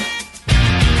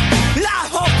 I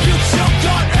hope you choke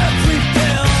on every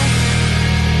pill.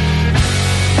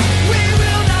 We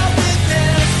will not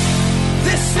witness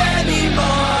this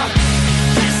anymore.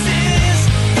 This is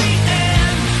the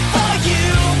end for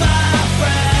you, my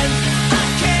friend. I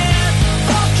can't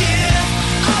forgive,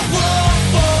 I won't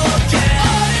forget.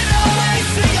 On and always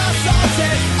sing our songs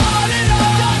and on and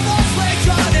on the walls we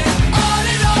drawn and on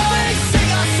and always sing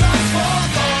our songs for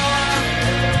more.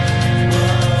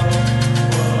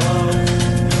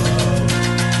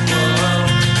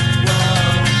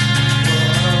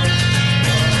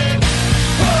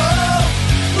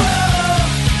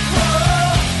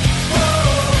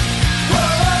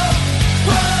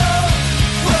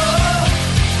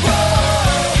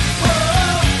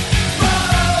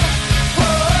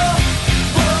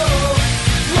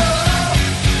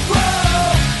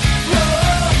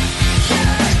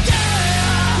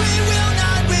 We will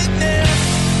not witness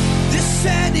this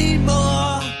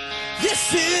anymore. This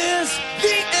is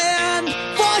the end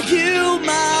for you,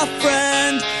 my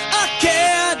friend. I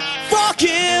can't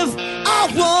forgive, I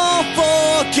won't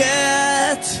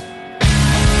forget.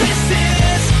 This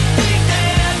is the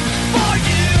end for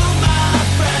you, my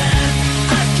friend.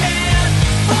 I can't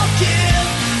forgive,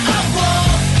 I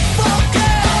won't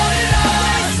forget. On and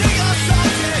always sing our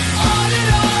songs and on and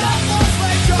on the walls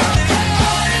we drawn and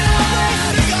on and always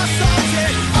sing our songs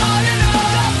and on and on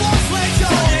the walls we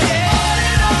drawn and on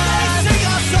and always sing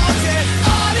our songs and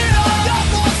on and on the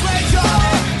walls we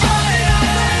drawn and on and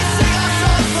always sing our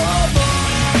songs for more.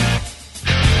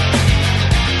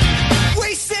 We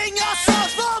sing our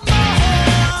songs for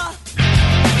more.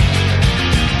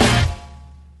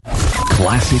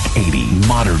 Classic 80,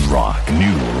 modern rock,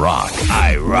 new rock.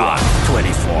 IROCK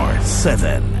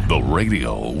 24/7. The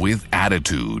radio with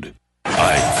attitude.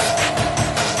 1,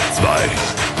 2,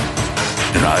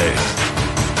 3,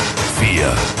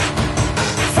 4,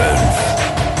 5,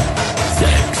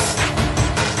 6,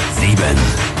 7,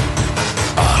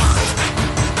 8,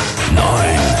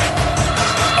 9.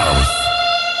 Aus.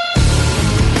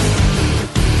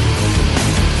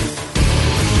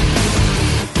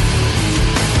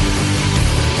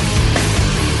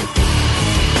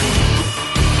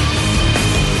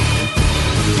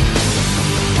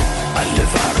 Alle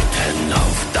warten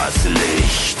auf das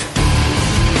Licht.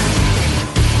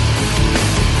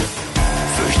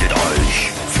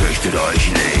 Fürchtet euch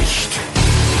nicht.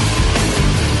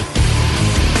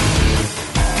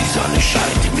 Die Sonne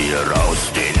scheint mir aus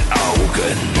den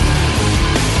Augen.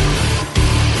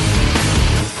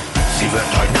 Sie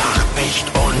wird heute Nacht nicht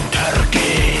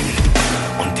untergehen.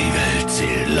 Und die Welt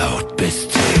zählt laut bis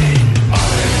 10.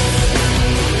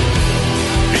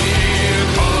 Hier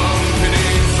kommt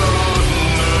die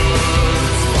Sonne.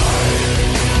 2.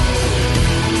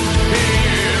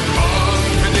 Hier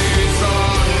kommt die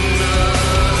Sonne.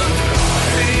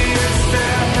 3. Sie ist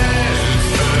der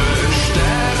hellste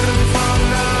Stern von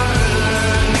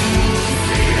allen.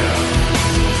 4.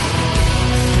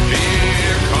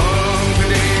 Hier kommt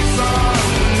die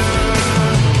Sonne.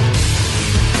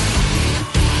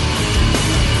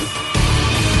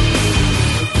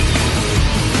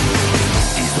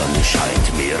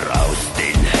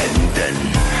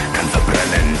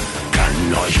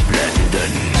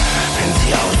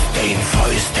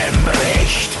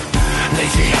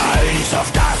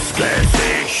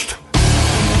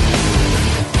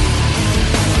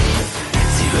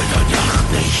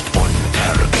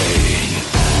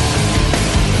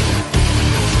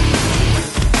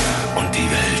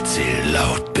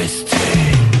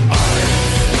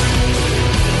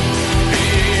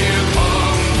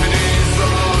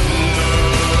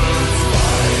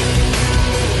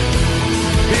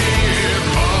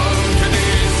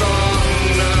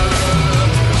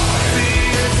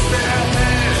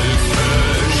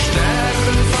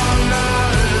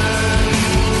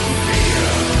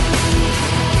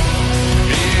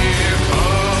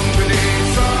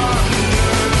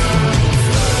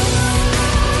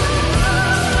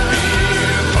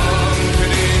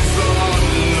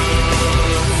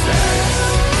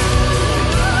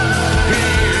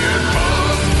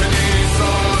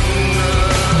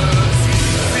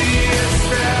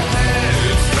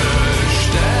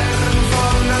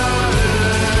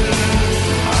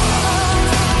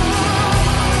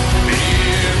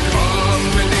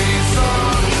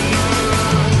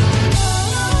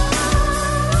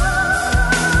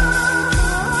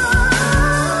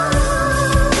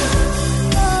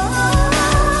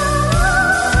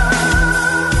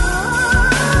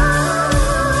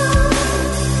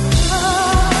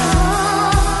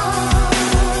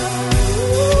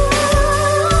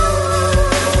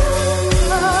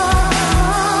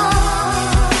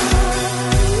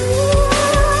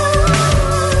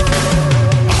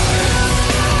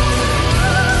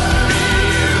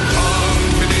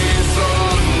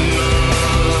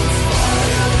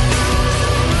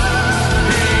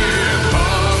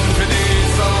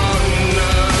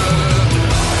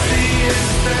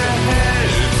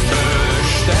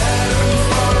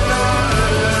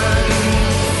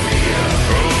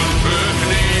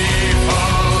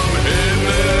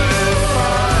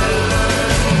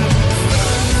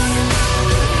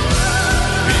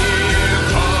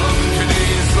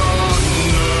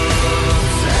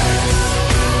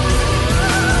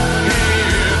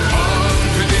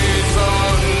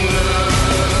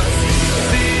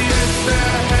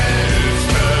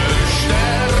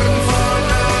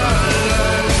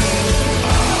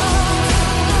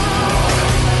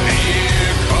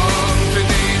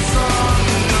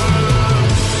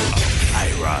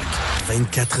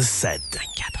 24/7.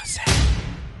 24/7.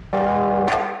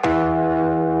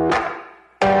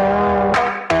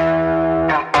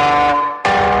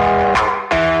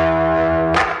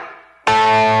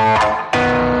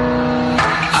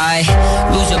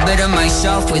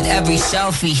 Myself with every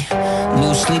selfie.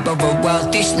 Lose sleep over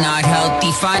wealth, it's not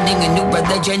healthy. Finding a new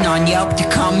religion on Yelp to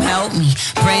come help me.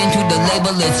 Praying to the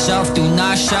label itself, do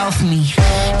not shelf me.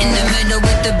 In the middle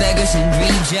with the beggars and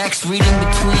rejects. Reading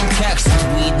between texts,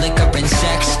 weed, liquor, and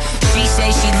sex. She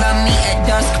says she loved me at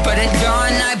dusk, but at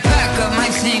dawn I pack up my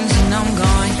things and I'm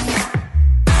gone.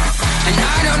 And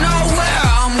I don't know where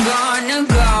I'm gonna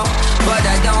go, but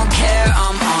I don't care,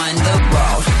 I'm on the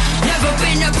road. Never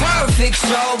been a perfect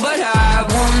soul, but I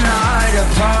will not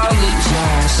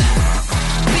apologize.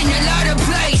 Been a lot of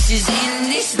places in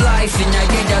this life, and I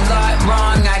did a lot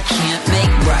wrong I can't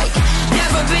make right.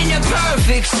 Never been a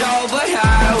perfect soul, but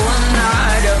I will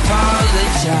not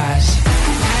apologize.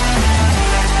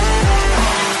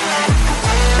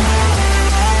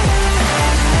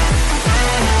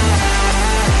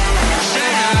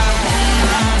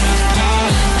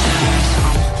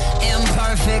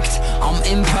 I'm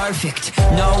imperfect,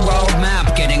 no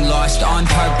roadmap, getting lost on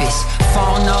purpose.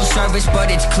 Phone no service,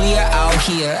 but it's clear out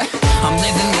here. I'm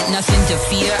living with nothing to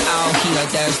fear out here.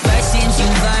 There's lessons you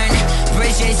learn,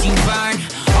 bridges you burn,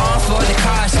 all for the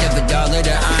cost of $1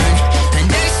 to earn. And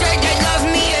they say they love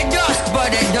me at dusk,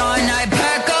 but at dawn I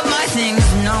pack up my things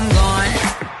and I'm gone.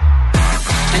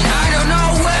 And I don't know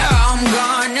where I'm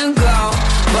gonna go,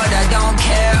 but I don't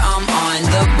care, I'm on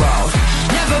the road.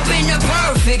 Never been a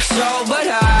perfect soul, but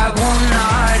I will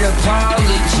not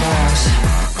apologize.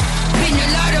 Been a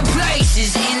lot of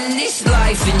places in this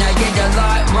life, and I did a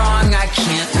lot wrong I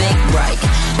can't make right.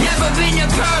 Never been a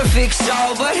perfect soul,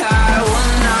 but I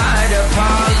will not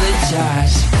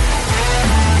apologize.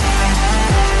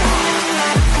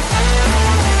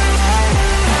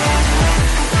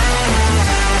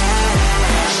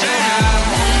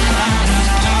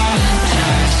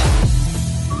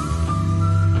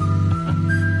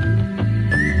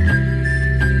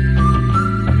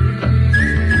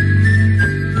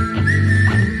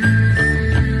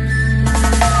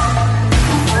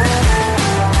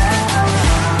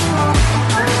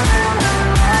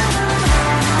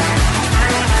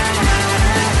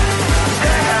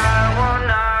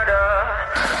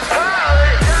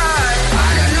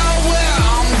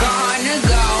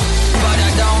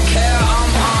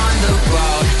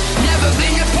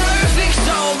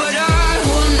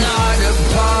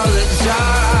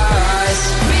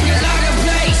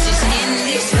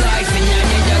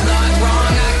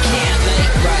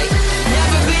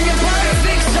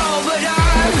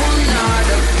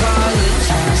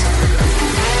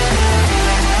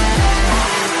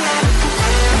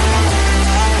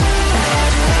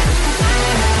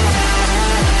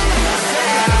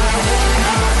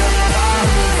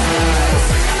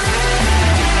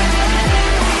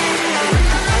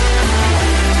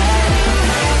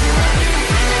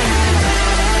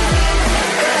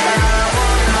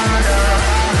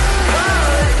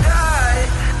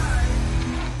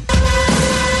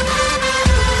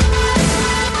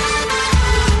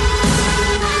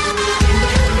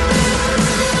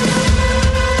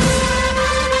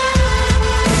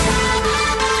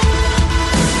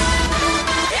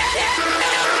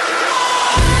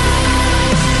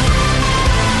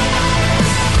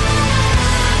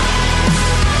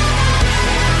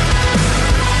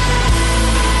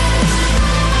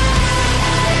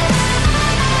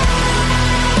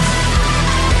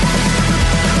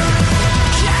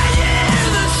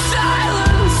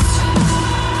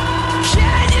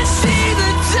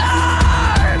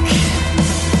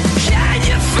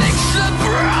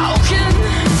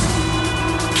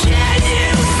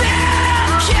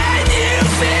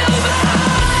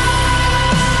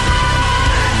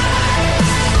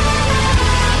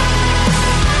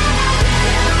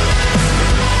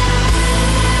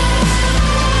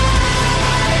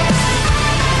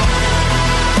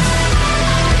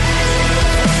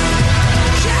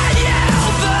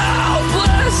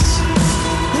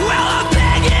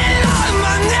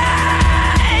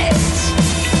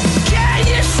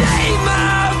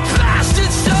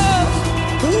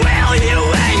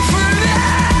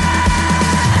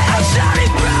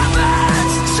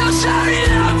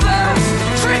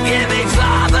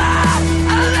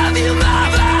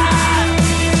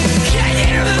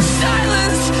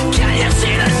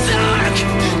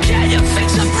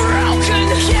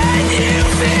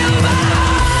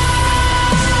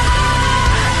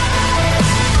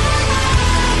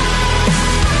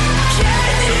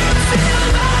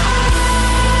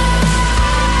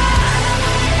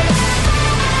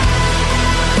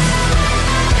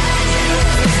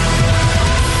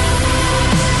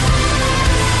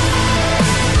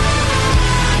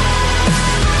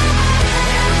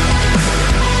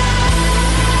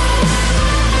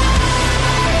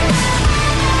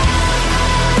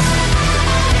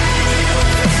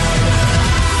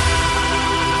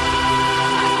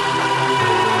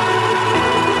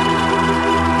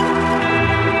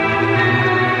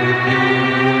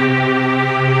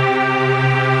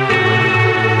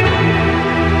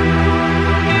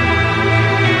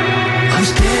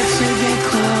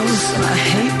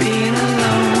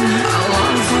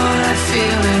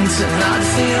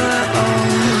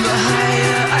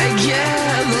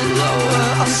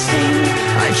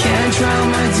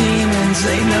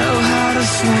 they know how to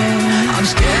swim. I'm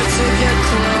scared to get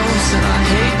close and I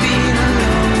hate being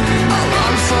alone. I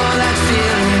long for that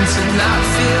feeling to not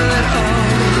feel at all.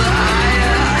 The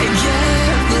higher I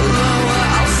get, the lower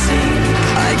I'll sink.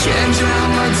 I can't drown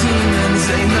my demons,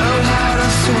 they know how to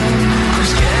swim. I'm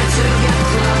scared to get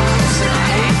close and I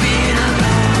hate being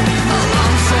alone. I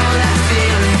long for that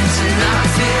feeling to not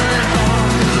feel at all.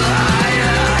 The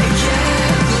higher I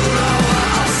get, the lower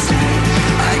I'll sink.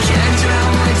 I can't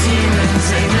drown my demons,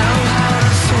 they know how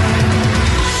to swim.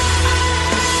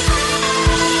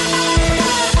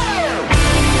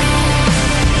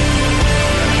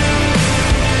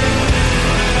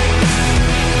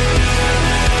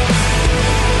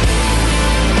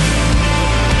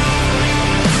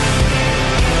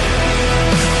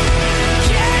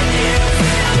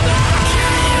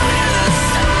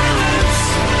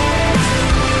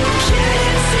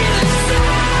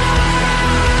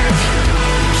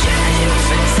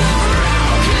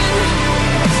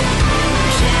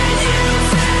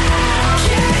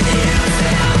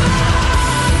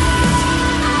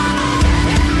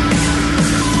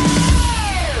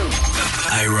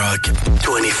 IROCK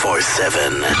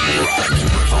 247.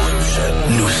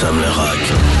 Nous sommes le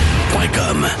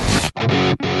rock.com.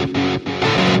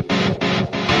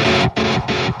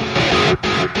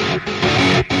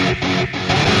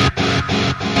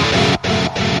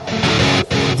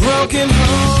 Broken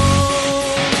home,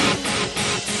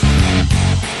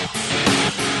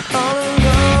 all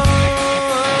alone.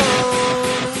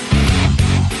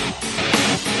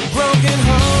 Broken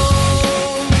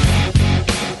home,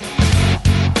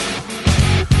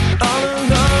 all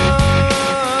alone.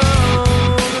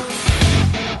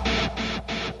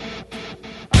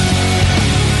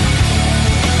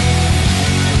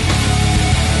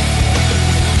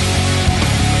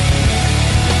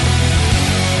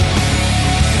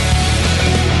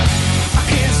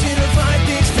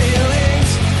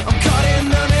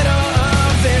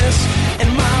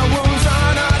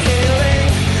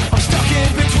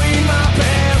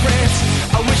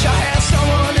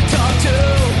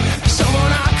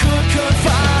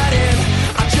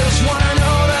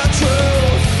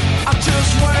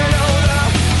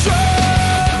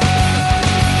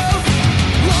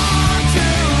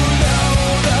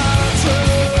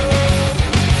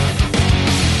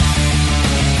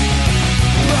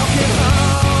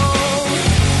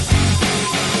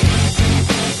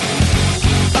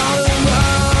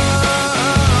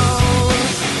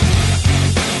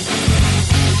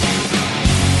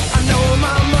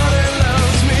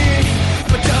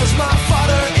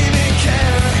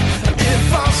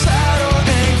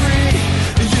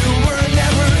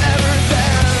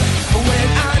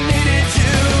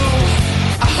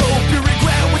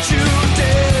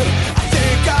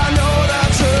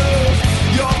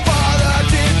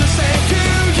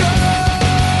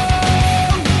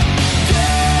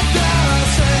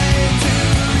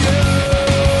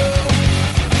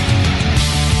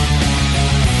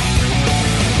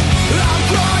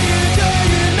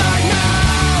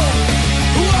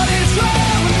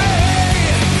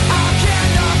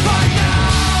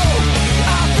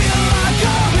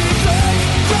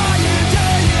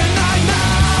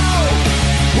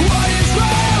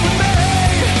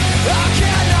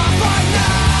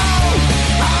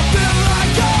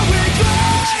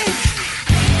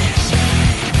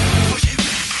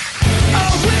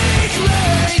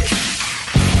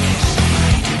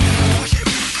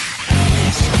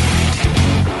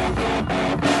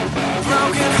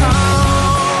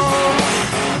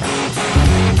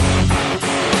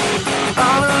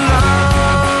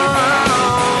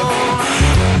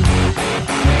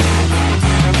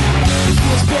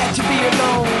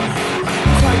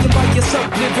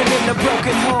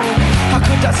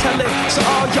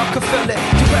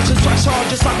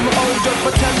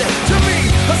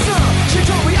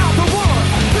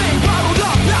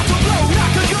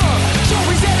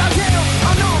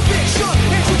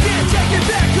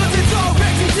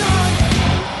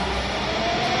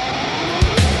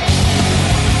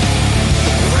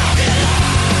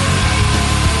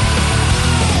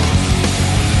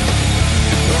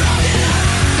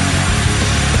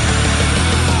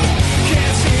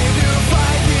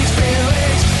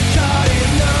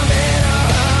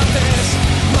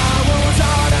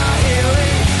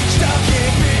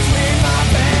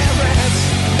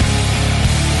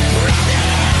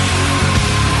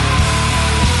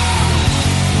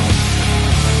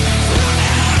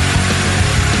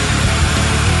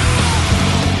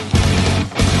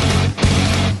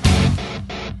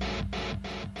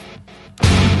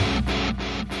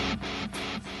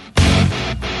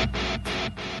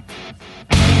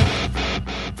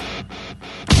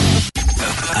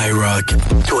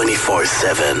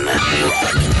 IROCK247.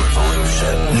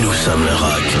 Nous sommes le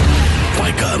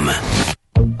rock.com.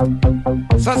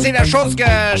 Ça, c'est la chose que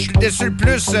je suis déçu le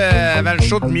plus avant le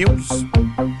show de Muse.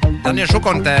 Dernier show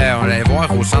qu'on allait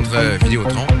voir au centre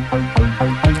Vidéotron.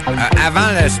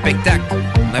 Avant le spectacle,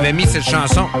 on avait mis cette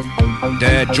chanson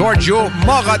de Giorgio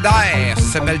Moroder.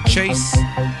 Ça s'appelle Chase.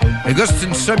 Le gars, c'est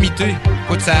une sommité.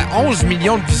 Écoute, ça a 11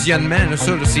 millions de visionnements.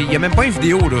 Il n'y a même pas une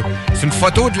vidéo. Là. C'est une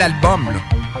photo de l'album. Là.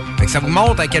 Fait que ça vous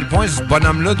montre à quel point ce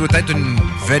bonhomme-là doit être une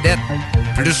vedette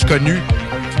plus connue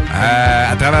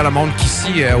à travers le monde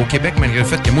qu'ici, au Québec, malgré le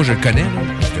fait que moi, je le connais. Là,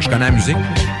 parce que je connais la musique.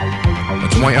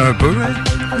 Du moins un peu. Hein?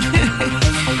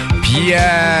 Puis,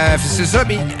 c'est ça.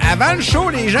 Mais avant le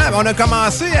show, les gens, on a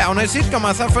essayé de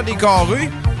commencer à faire des carrés,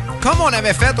 comme on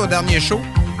avait fait au dernier show.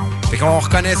 Fait qu'on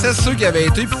reconnaissait ceux qui avaient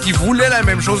été puis qui voulaient la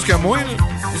même chose que moi, là,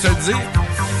 faut se le dire.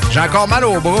 J'ai encore mal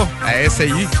au bras à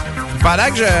essayer. Pendant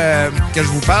que je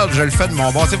vous parle, je le fais de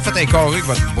mon bras. Vous faites un carré avec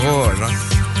votre bras, genre.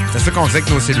 C'est ça qu'on faisait avec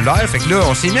nos cellulaires. Fait que là,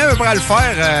 on s'est mis à peu près à le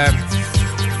faire.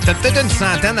 Peut-être une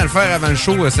centaine à le faire avant le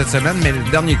show cette semaine, mais le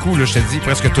dernier coup, là, je te dis,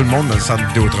 presque tout le monde dans le centre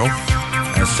Vidéotron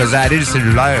se faisait aller le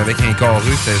cellulaire avec un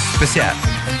carré. C'était spécial.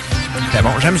 C'était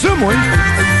bon. J'aime ça, moi.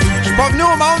 Je suis pas venu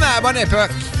au monde à la bonne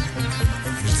époque.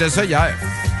 Je disais ça hier.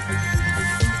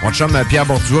 Mon chum Pierre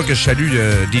Borduas, que je salue,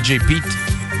 DJ Pete,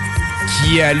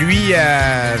 qui, lui,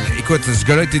 écoute, ce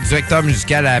gars-là a été directeur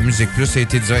musical à Musique Plus, a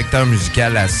été directeur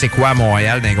musical à C'est quoi à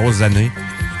Montréal dans les grosses années.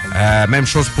 Même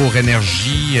chose pour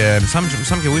Énergie. Il me semble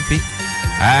que oui, Pete.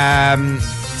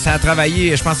 Ça a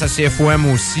travaillé, je pense, à CFOM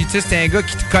aussi. Tu sais, c'est un gars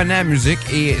qui te connaît la musique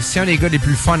et c'est un des gars les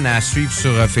plus fun à suivre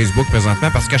sur Facebook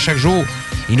présentement parce qu'à chaque jour,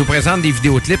 il nous présente des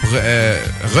vidéoclips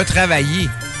retravaillés.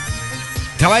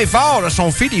 Il travaille fort, là,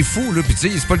 son fils est fou, là, puis tu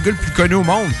sais, c'est pas le gars le plus connu au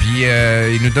monde, puis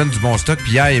il nous donne du bon stock,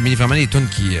 puis hier, il a mis vraiment des tunes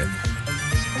qui...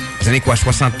 des années quoi,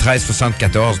 73,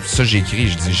 74, puis ça, j'ai écrit,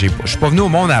 je dis, je suis pas venu au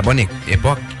monde à la bonne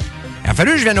époque. Il a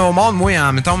fallu que je vienne au monde, moi,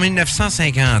 en, mettons,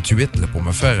 1958, là, pour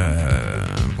me faire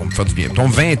du bien. Mettons,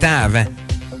 20 ans avant.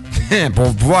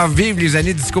 Pour pouvoir vivre les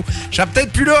années disco. Je serais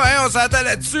peut-être plus là, hein, on s'entend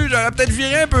là-dessus. J'aurais peut-être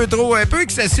viré un peu trop, un peu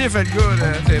excessif, le gars, là.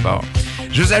 C'est bon.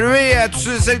 Je veux saluer tous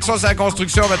ceux et celles qui sont sur la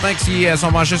construction maintenant, qui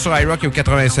sont branchés sur IROCK et au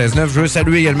 96.9. Je veux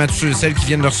saluer également tous ceux et celles qui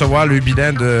viennent de recevoir le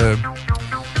bilan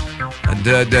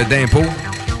d'impôts.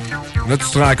 Là, tu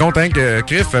te rends compte, hein, que,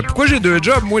 Criff, pourquoi j'ai 2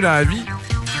 jobs, moi, dans la vie?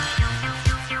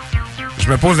 Je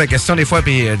me pose la question des fois,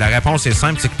 puis la réponse est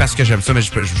simple, c'est que parce que j'aime ça, mais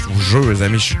je vous jure, les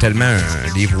amis, je suis tellement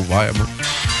un livre ouvert, moi.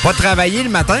 Pas travailler le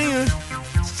matin, hein?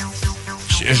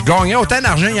 Je gagnerais autant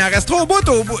d'argent. Il en resterait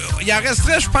il en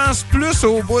resterait, je pense, plus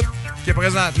au bout que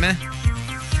présentement.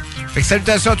 Fait que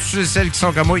salutations à tous ceux et celles qui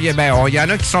sont comme moi. Il y en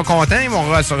a qui sont contents, ils vont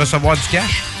recevoir du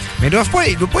cash. Mais ils doivent pas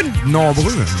être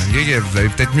nombreux, malgré que vous avez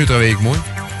peut-être mieux travaillé que moi.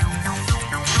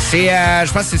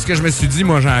 Je pense que c'est ce que je me suis dit,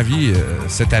 moi, janvier,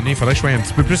 cette année. Il faudrait que je sois un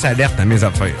petit peu plus alerte à mes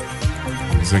affaires.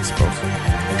 C'est ça qui se passe.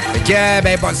 Fait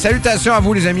que, bon, salutations à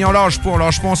vous, les amis. On lâche pas,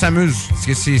 on s'amuse. Parce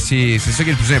que c'est ça qui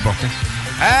est le plus important.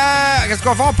 Qu'est-ce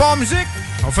qu'on fait? On part en musique?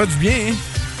 On fait du bien, hein?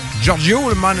 Giorgio,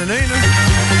 le moment donné, là.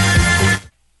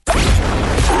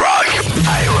 Rock,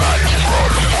 IROCK,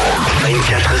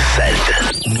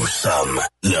 24/7. Nous sommes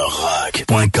le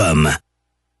rock.com.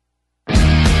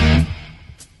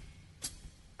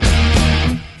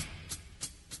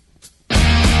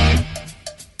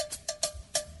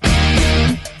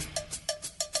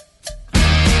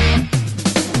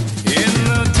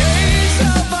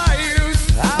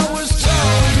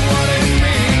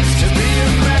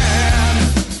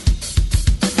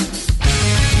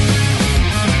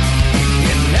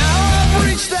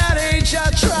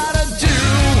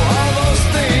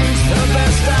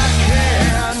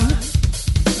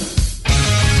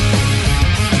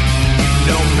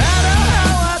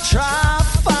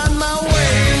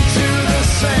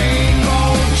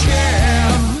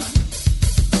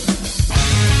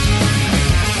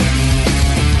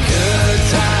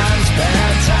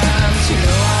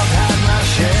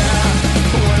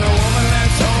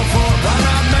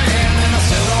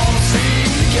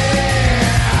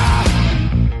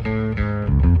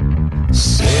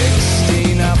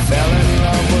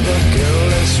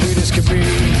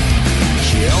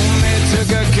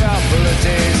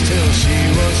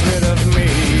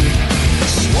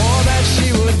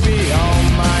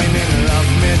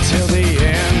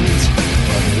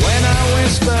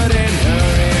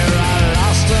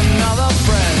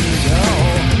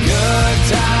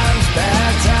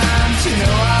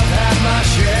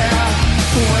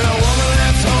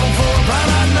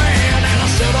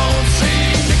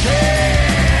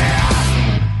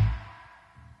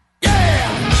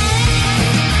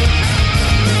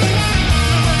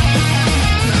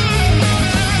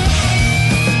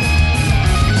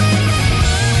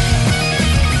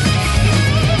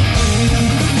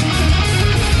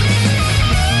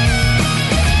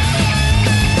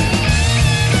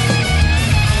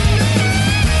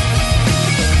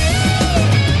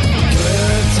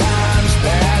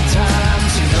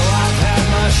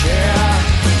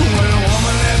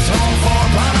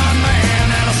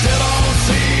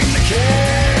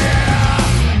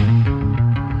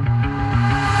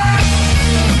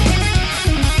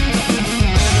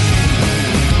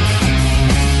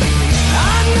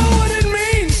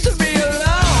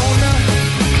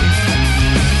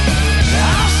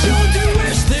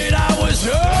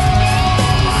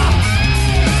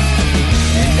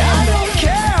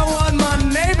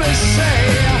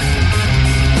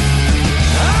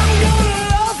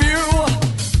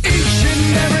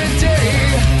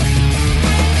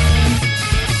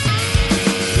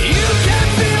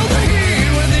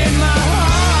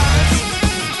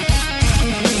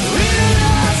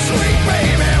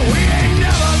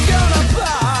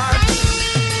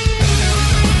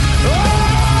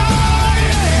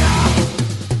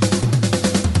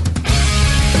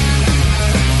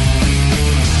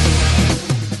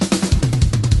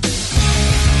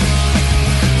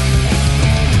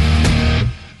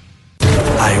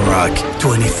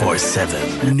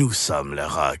 IROCK247. Nous sommes le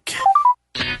rock.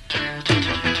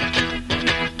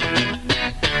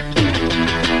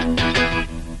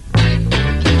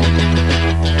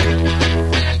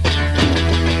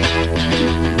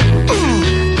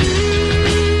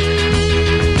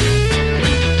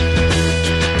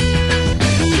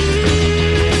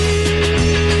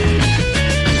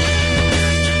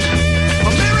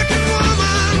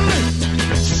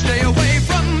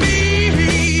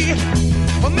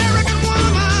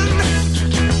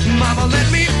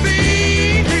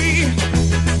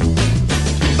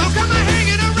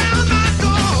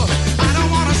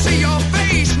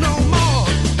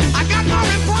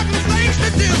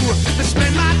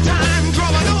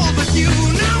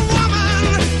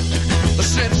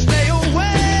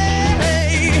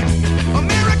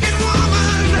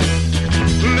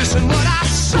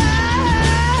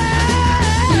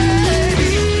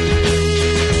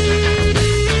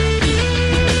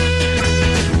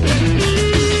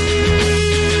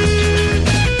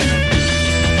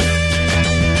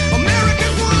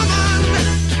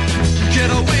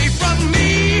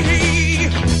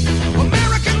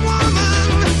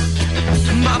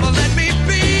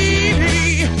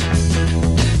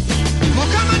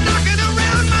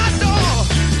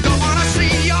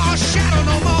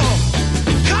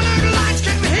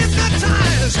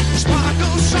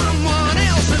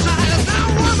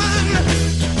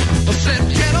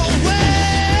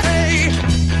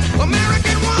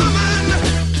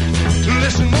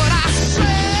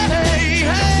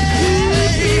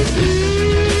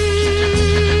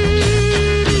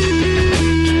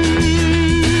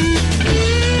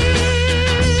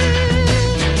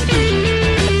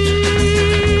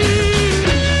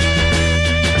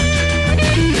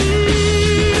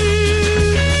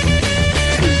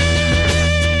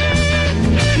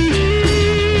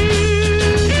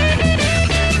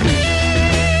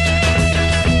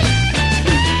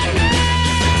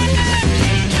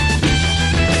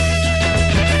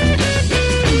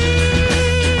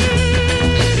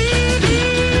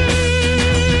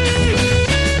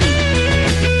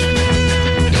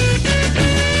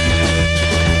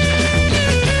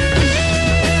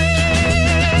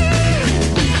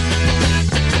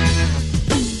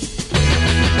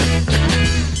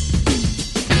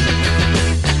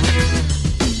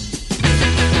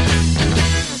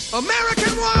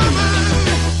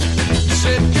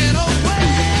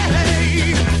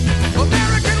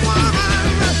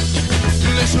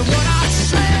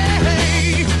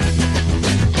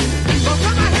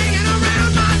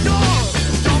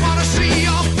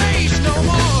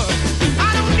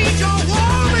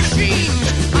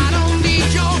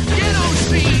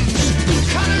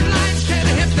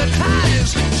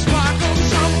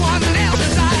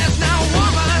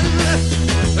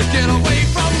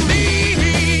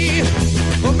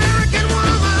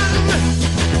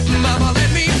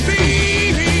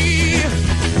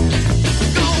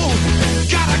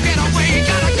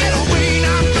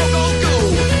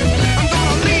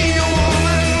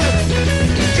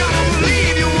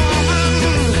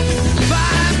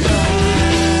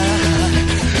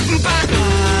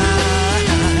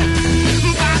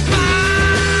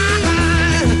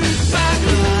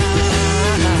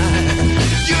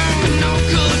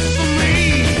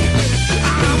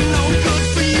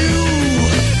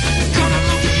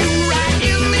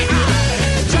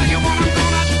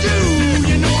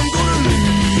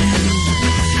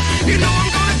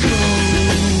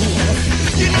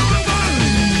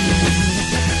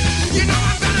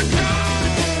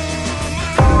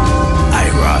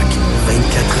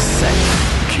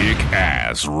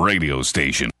 Kick-ass radio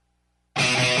station.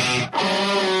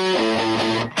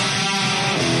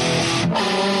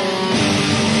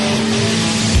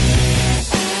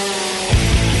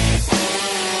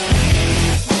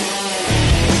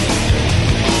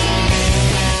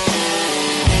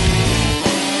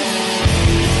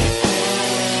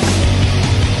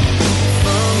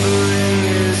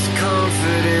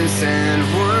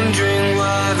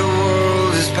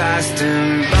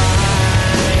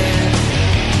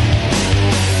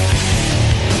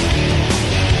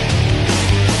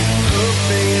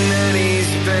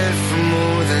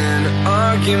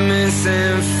 Arguments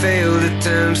and failed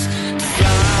attempts to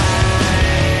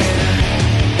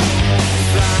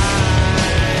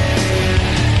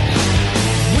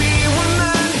We were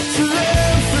meant to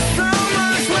live for so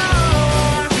much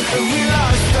more, and we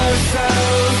lost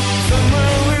ourselves.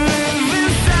 Somewhere we live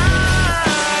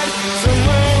inside,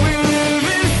 somewhere we live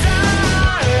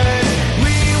inside.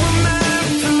 We were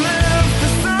meant to live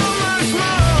for so much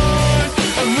more,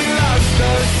 and we lost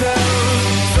ourselves.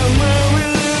 Somewhere we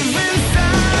live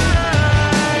inside.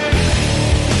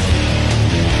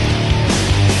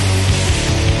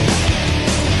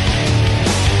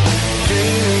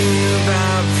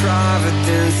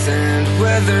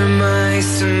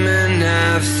 some men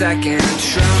have second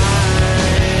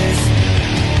tries.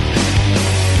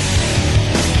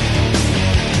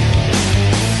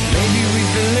 Maybe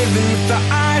we've been living with our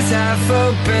eyes half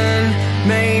open.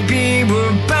 Maybe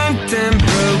we're bent and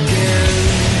broken.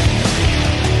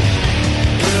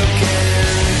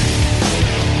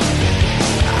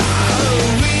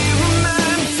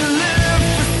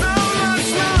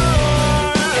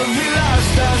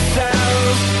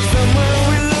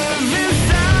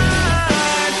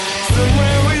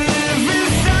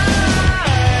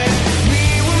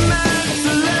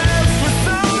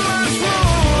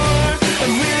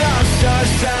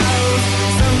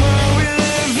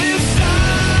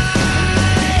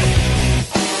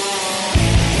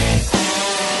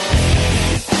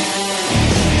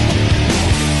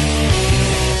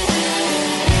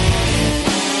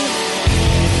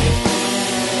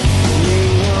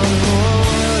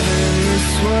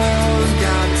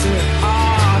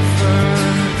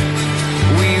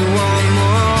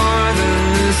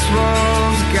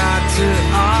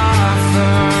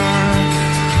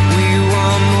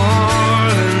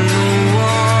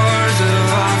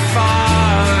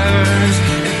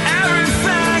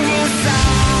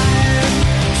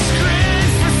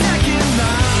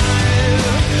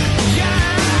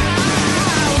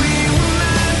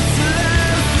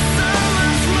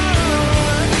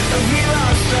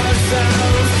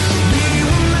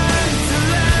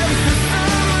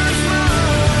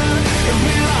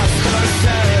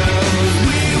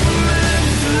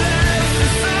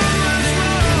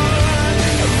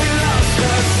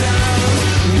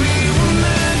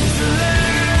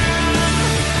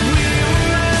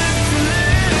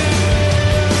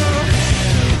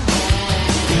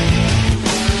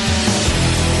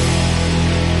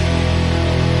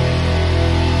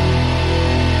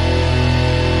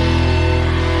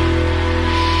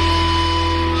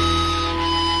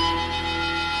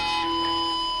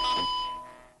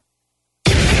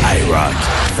 IROCK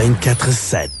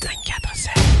 24/7.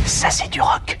 24/7. Ça, c'est du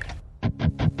rock.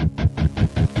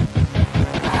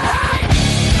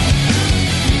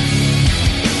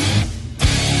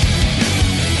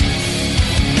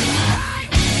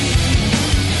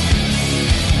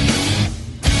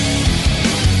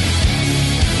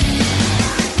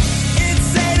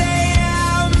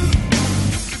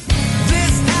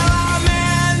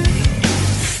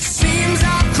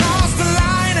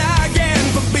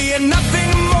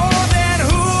 Nothing more than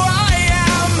who I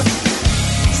am.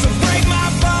 So break my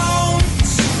bones.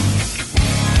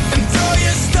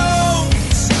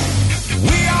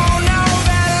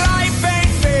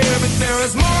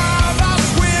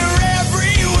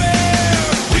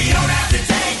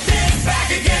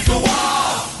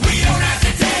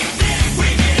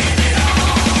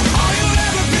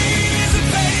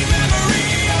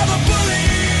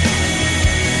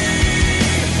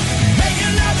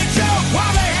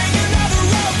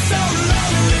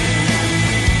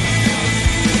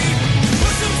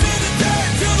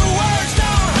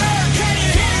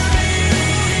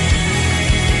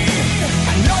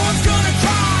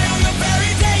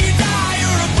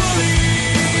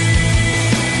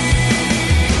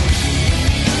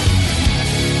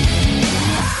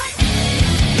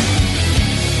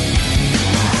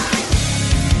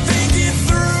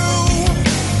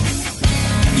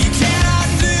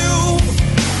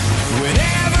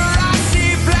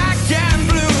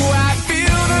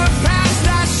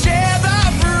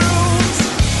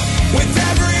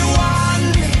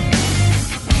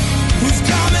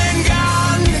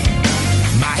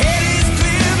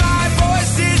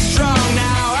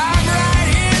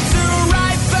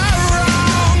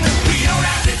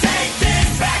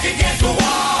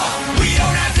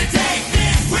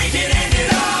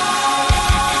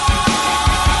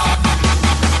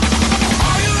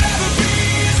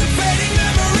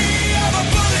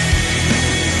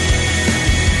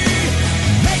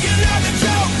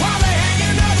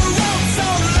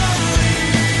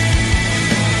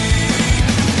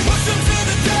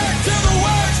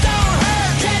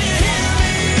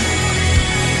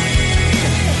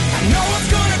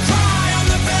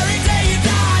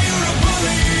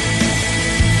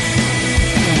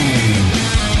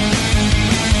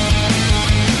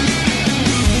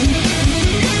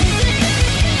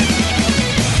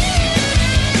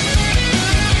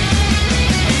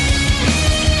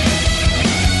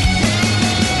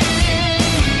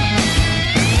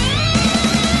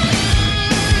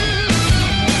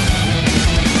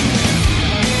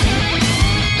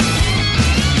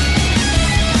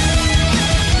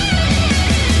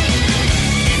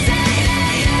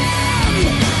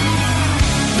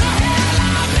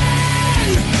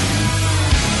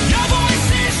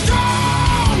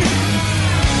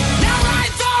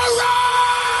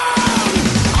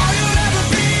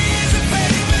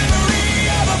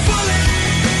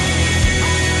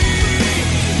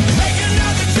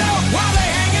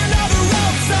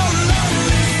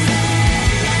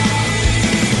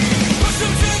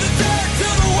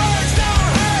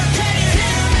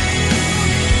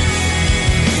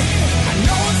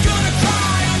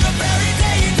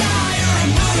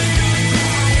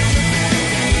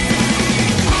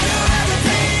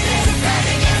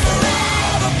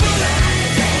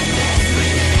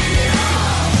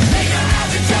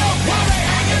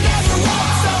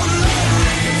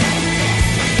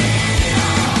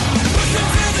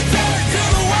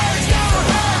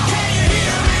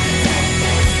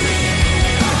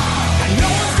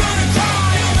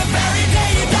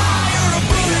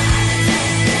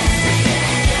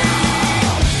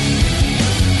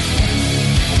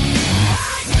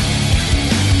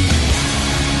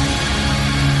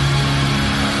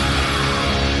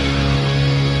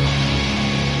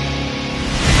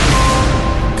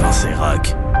 c'est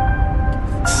rock.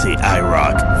 C'est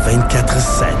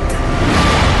IROCK247.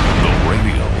 The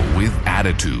radio with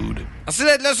attitude. Merci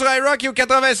d'être là sur IROC au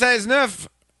 96.9.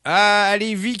 À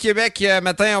Lévis, Québec,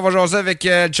 matin, on va jaser avec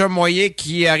le chum Moyer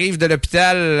qui arrive de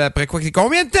l'hôpital après quoi?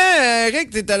 Combien de temps, Eric,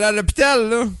 t'es allé à l'hôpital,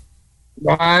 là?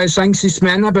 Ouais, 5-6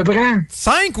 semaines à peu près.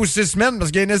 5 ou 6 semaines?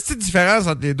 Parce qu'il y a une petite différence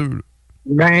entre les deux, là.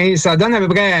 Ben, ça donne à peu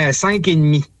près 5 et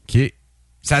demi. OK.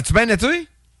 Ça a-tu bien été?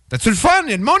 T'as-tu le fun?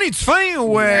 Le monde est-tu fin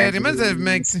ou...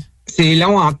 C'est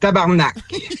long en tabarnak.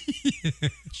 Je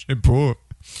sais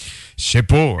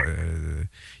pas.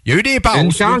 Il y a eu des pauses.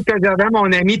 Une chance que j'avais mon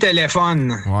ami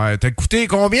téléphone. Ouais, t'as écouté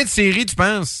combien de séries, tu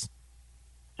penses?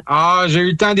 Ah, j'ai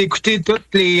eu le temps d'écouter toutes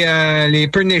les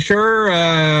Punisher,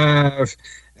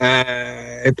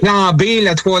 Plan B,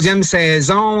 la 3e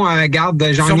saison. Garde,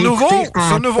 j'en ai Nouveau? écouté.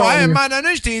 Sur Nouveau. À un moment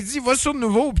donné, je t'ai dit, va sur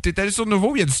Nouveau, puis t'es allé sur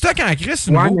Nouveau. Il y a du stock en crise,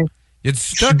 sur Nouveau. Il y a du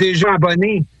stock. Je suis déjà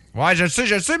abonné. Ouais, je le sais,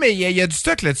 mais il y a du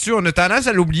stock là-dessus. On a tendance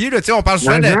à l'oublier. Là. On parle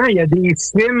souvent il y a des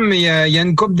films, il y a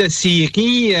une couple de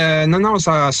séries. Non,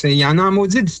 il y en a en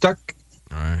maudit du stock.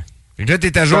 Ouais. Fait que là,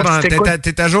 t'es à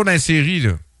jour dans la série,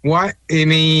 là. Ouais,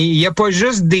 mais il n'y a pas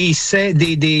juste des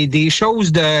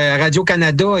choses de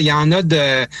Radio-Canada. Il y en a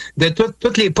de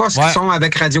tous les postes qui sont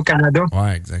avec Radio-Canada.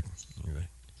 Ouais, exact.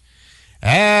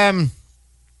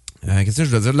 Qu'est-ce que je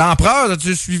veux dire? L'Empereur,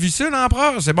 as-tu suivi ça,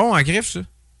 l'Empereur? C'est bon, en griffe, ça?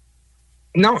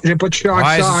 Non, j'ai pas touché à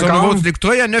ça c'est encore. Nouveau, tu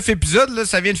l'écouteras, il y a 9 épisodes, là,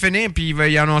 ça vient de finir, puis il va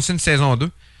y annoncer une saison 2.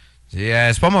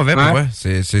 C'est pas mauvais pour moi,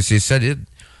 c'est solide.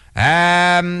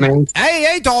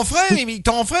 Hey, ton frère, il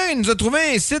nous a trouvé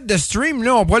un site de stream,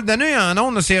 là, on pourrait le donner en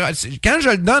ondes. Quand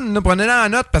je le donne, là, prenez-le en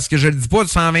note, parce que je le dis pas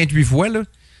 128 fois, là.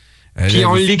 Puis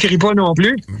on l'écrit pas non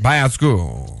plus. Ben, en tout cas...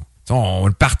 On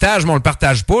le partage, mais on le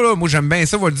partage pas. Là. Moi, j'aime bien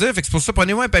ça, vous le dire. Fait que c'est pour ça,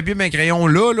 prenez-moi un papier, un crayon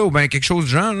là, ou bien quelque chose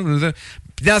du genre. Là.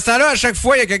 Puis dans ce temps-là, à chaque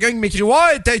fois, il y a quelqu'un qui m'écrit «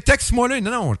 Ouais, texte-moi là. »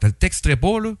 Non, je te le texterai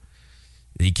pas, là.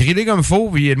 Écris-les comme il faut,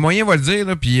 puis le moyen va le dire,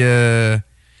 là. Puis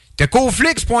t'as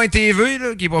coflix.tv,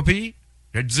 là, qui est pas pire.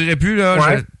 Je le dirai plus, là.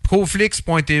 Ouais.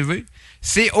 Coflix.tv.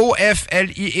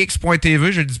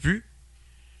 COFLIX.tv, je le dis plus.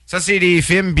 Ça, c'est les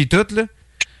films, puis tout, là.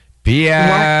 Puis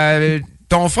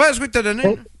ton frère, est-ce que t'as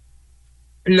donné?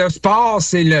 Le sport,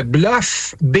 c'est le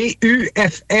Bluff,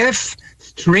 BUFF,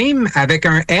 stream avec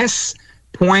un S.SX.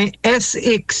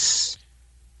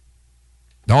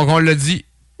 Donc, on l'a dit.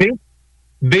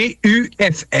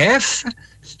 BUFF,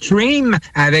 stream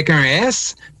avec un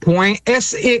S.SX.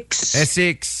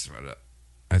 SX, voilà.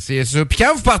 C'est ça. Puis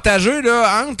quand vous partagez,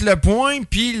 là, entre le point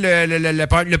puis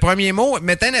le premier mot,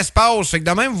 mettez un espace. Fait que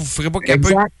de même, vous ne ferez pas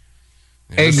caper.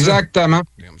 Exactement.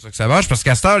 C'est comme ça que ça marche, parce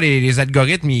qu'à cette heure, les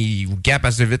algorithmes, ils vous capent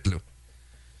assez vite, là.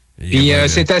 Puis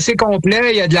c'est assez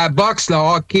complet. Il y a de la boxe, le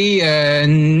hockey,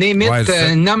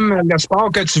 nomme le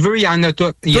sport que tu veux, il y en a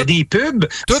tout. Il y a des pubs,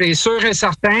 c'est sûr et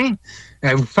certain.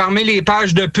 Vous fermez les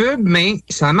pages de pub, mais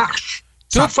ça marche.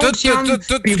 Ça fonctionne.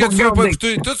 Tout ce que tu veux pas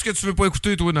écouter. Tout ce que tu veux pas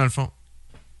écouter, toi, dans le fond.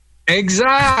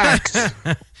 Exact.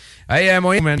 Hey,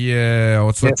 moyen, man.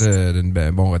 On te souhaite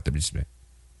un bon rétablissement.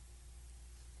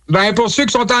 Ben, pour ceux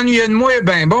qui sont ennuyés de moi,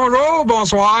 ben, bonjour,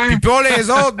 bonsoir. Puis pour les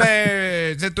autres,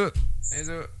 ben, c'est tout.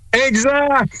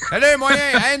 Exact. Allez, moyen.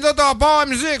 Hey, nous autres, on part en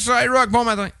musique sur iRock. Bon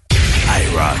matin.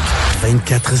 iRock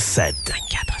 24/7.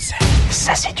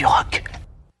 Ça, c'est du rock.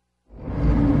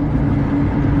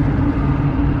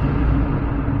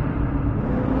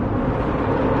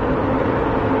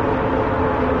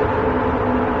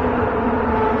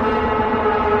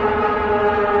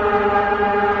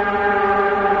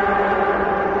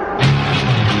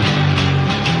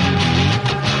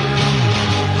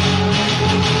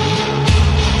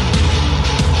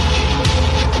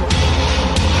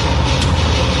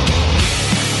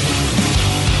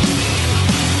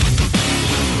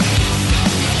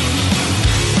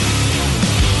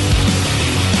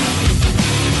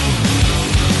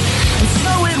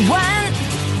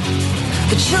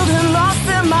 Children lost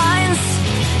their minds,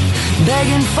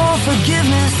 begging for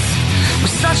forgiveness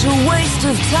was such a waste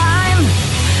of time.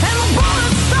 And the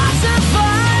bullets start to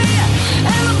fly,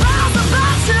 and the bombs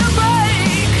about to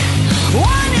break.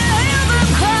 When you hear them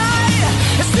cry,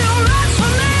 it's too much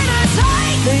for me to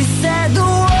take. They said the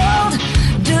world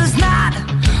does not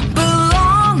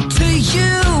belong to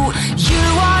you. You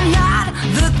are not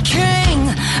the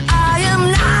king, I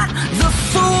am not the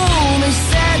fool. They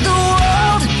said the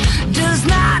world does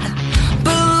not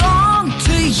belong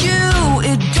to you.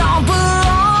 It don't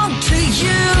belong to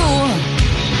you.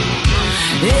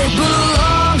 It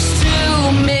belongs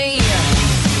to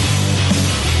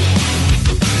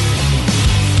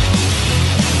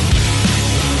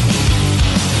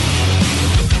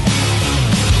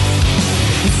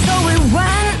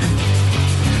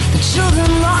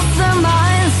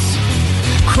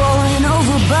falling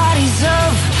over bodies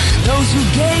of those who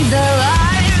gave their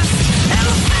lives. And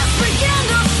the flames begin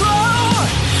to flow,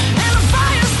 and the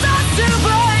fire starts to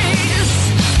blaze.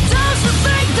 Those who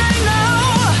think they know,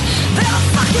 they're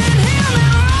fucking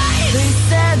human race. They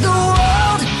said the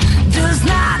world does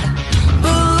not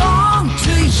belong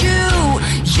to you.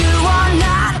 You are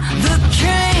not the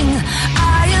king,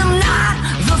 I am not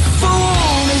the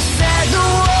fool. They said the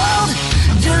world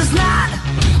does not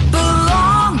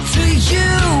belong to you.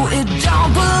 It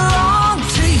don't belong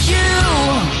to you.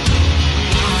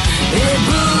 It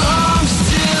belongs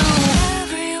to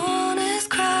everyone is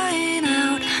crying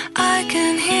out. I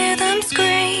can hear them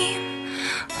scream.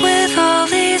 With all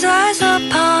these eyes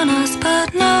upon us, but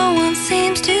no one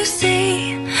seems to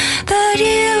see that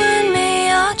you and me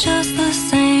are just the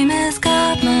same as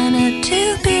God meant it to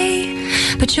be.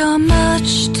 But you're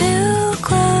much too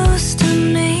close to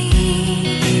me.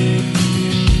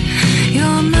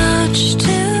 You're much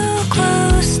too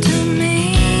close to me.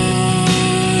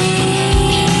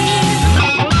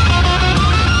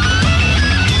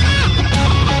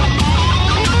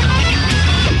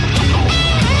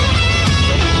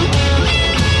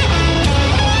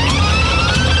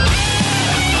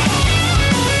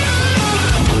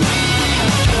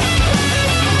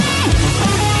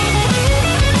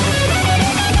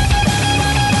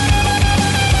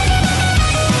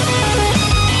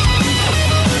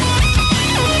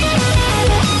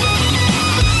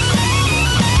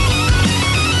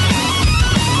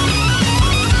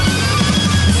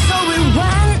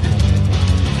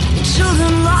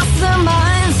 Children lost their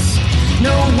minds,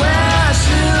 nowhere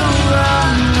to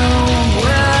run,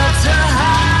 nowhere to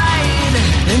hide.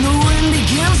 And the wind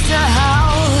begins to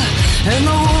howl, and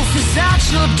the wolf is at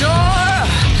your door.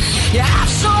 You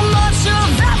have so much of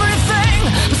everything,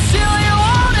 but still you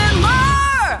wanted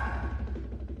more.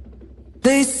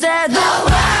 They said the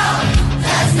world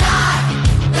does not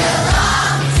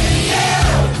belong to you.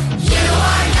 You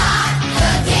are not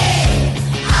the king,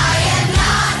 I am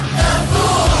not the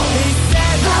fool. They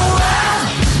said the world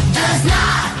does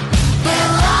not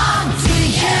belong to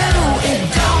you. It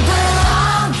don't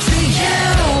belong to you.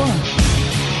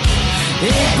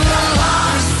 It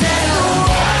belongs to the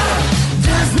world.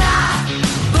 Does not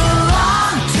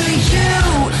belong to you.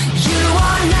 You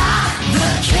are not the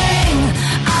king,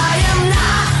 I am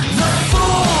not the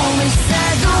fool.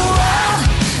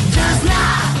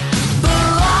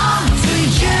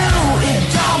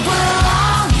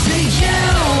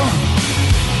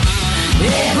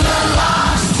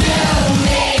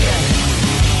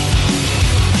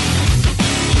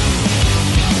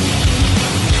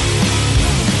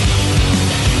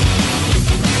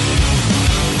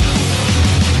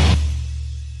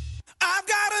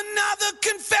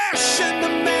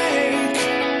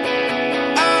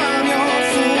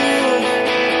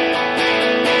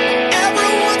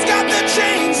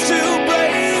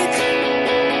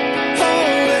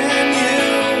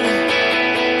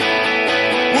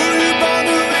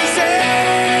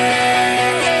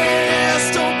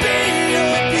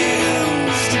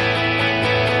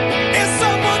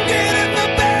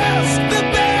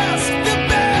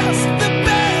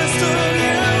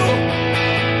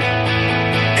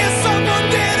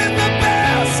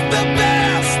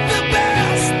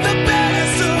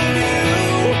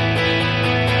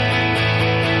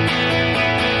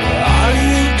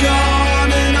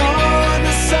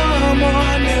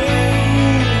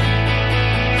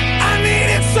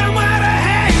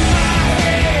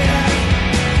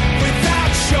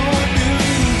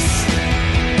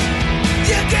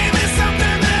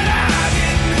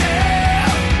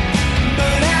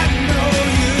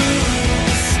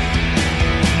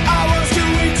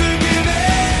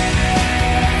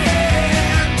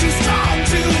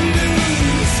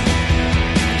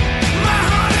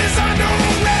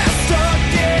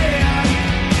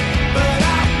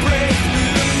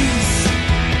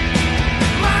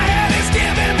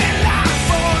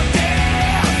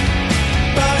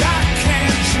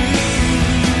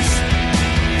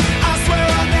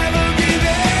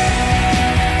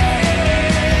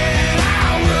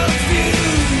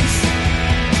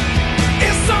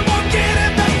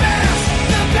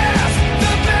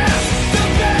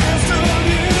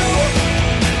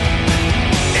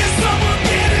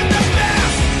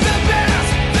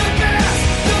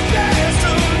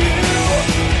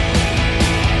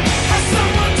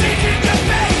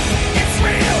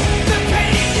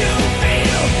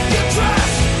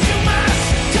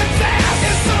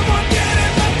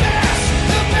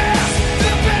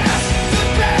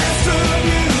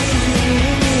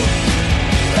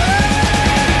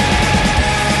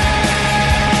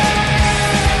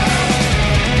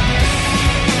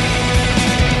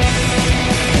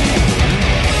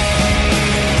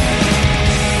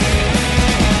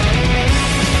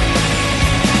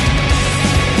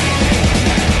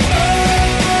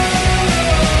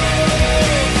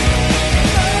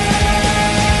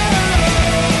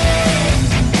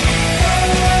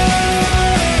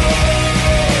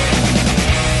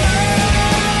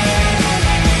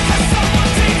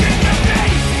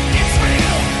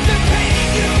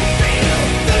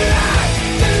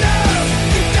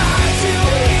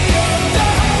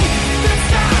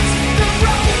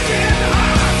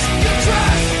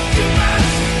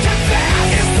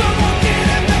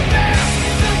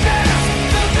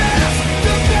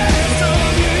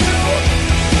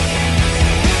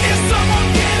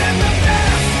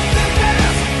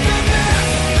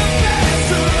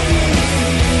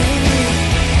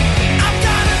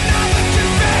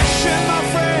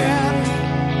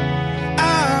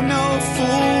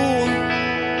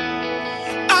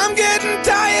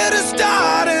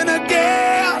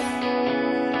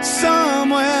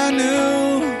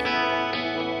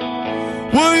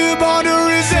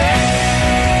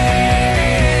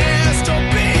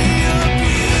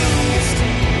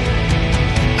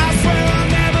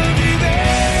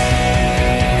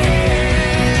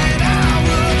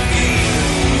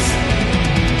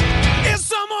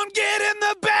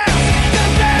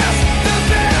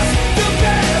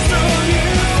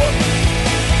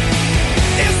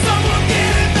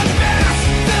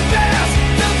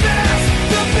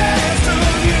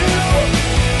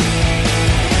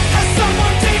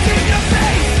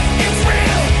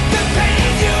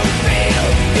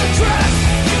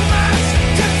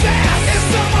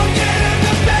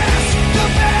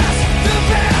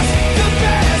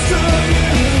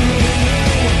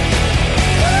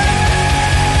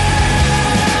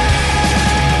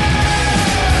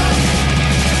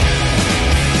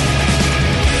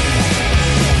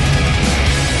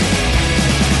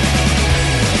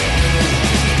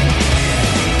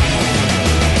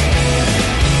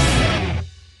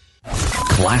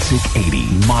 Classic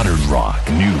 80s. Modern rock.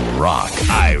 New rock.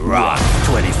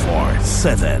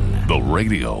 IROCK247. The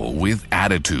radio with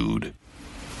attitude.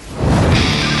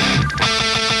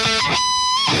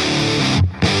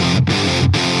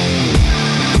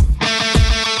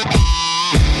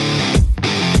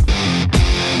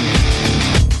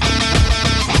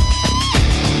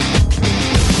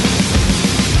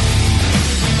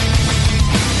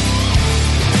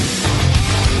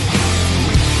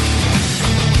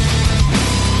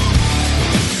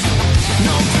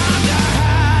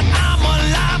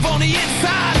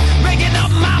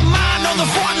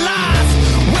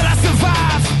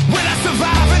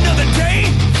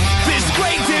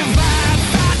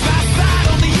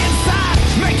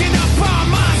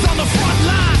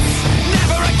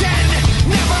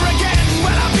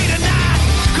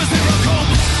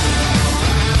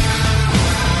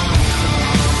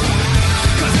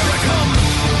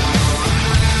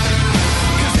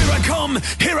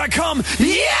 Here I come,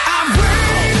 yeah! I've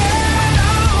waited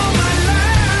all my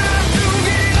life to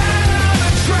get out of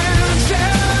the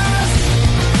trenches.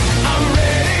 I'm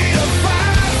ready to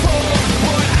fight for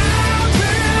what I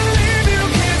believe you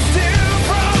can steal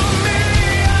from me.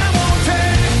 I won't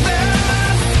take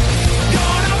this.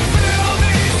 Gonna fill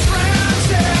these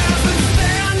trenches and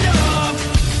stand up.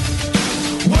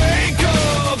 Wake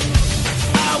up.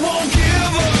 I won't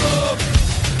give up.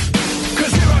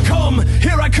 'Cause here I come,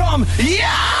 yeah!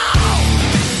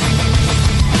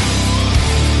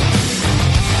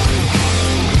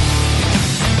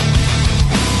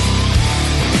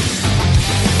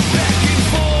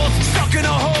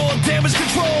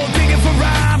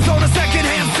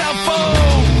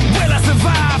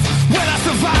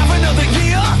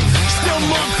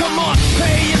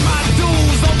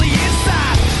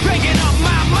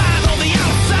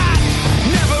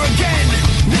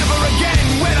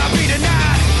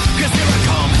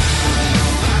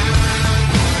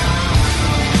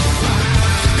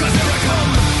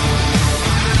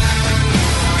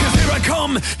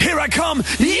 Here I come,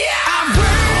 yeah! I've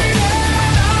waited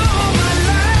all my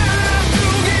life to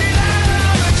get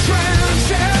out of the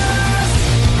trenches.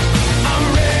 I'm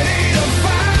ready to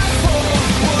fight for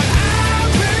what I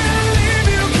believe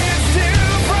you can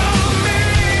steal from me.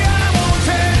 I won't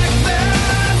take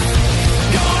this.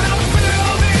 Gonna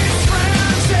fill these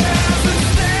trenches and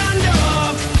stand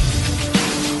up.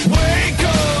 Wake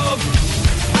up.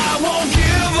 I won't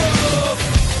give up.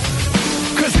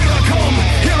 'Cause here I come,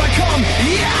 yeah!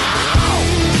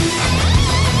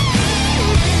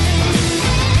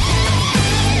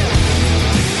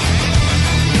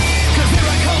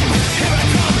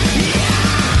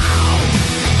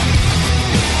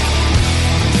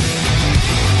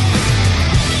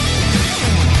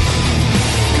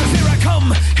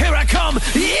 Here I come,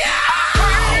 yeah!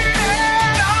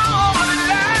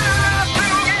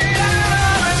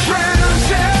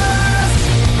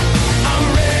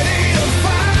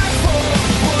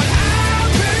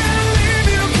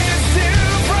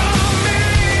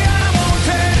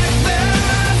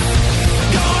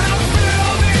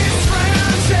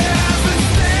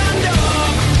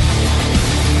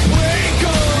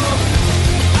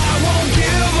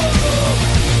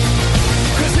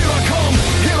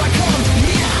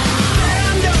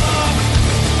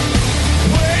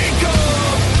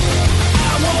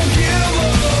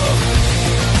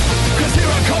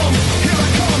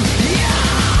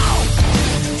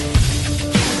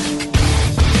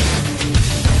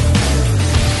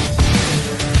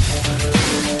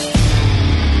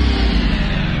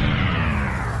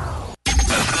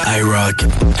 IROCK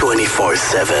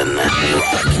 247.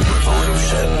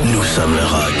 Nous sommes le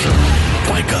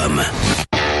rock.com.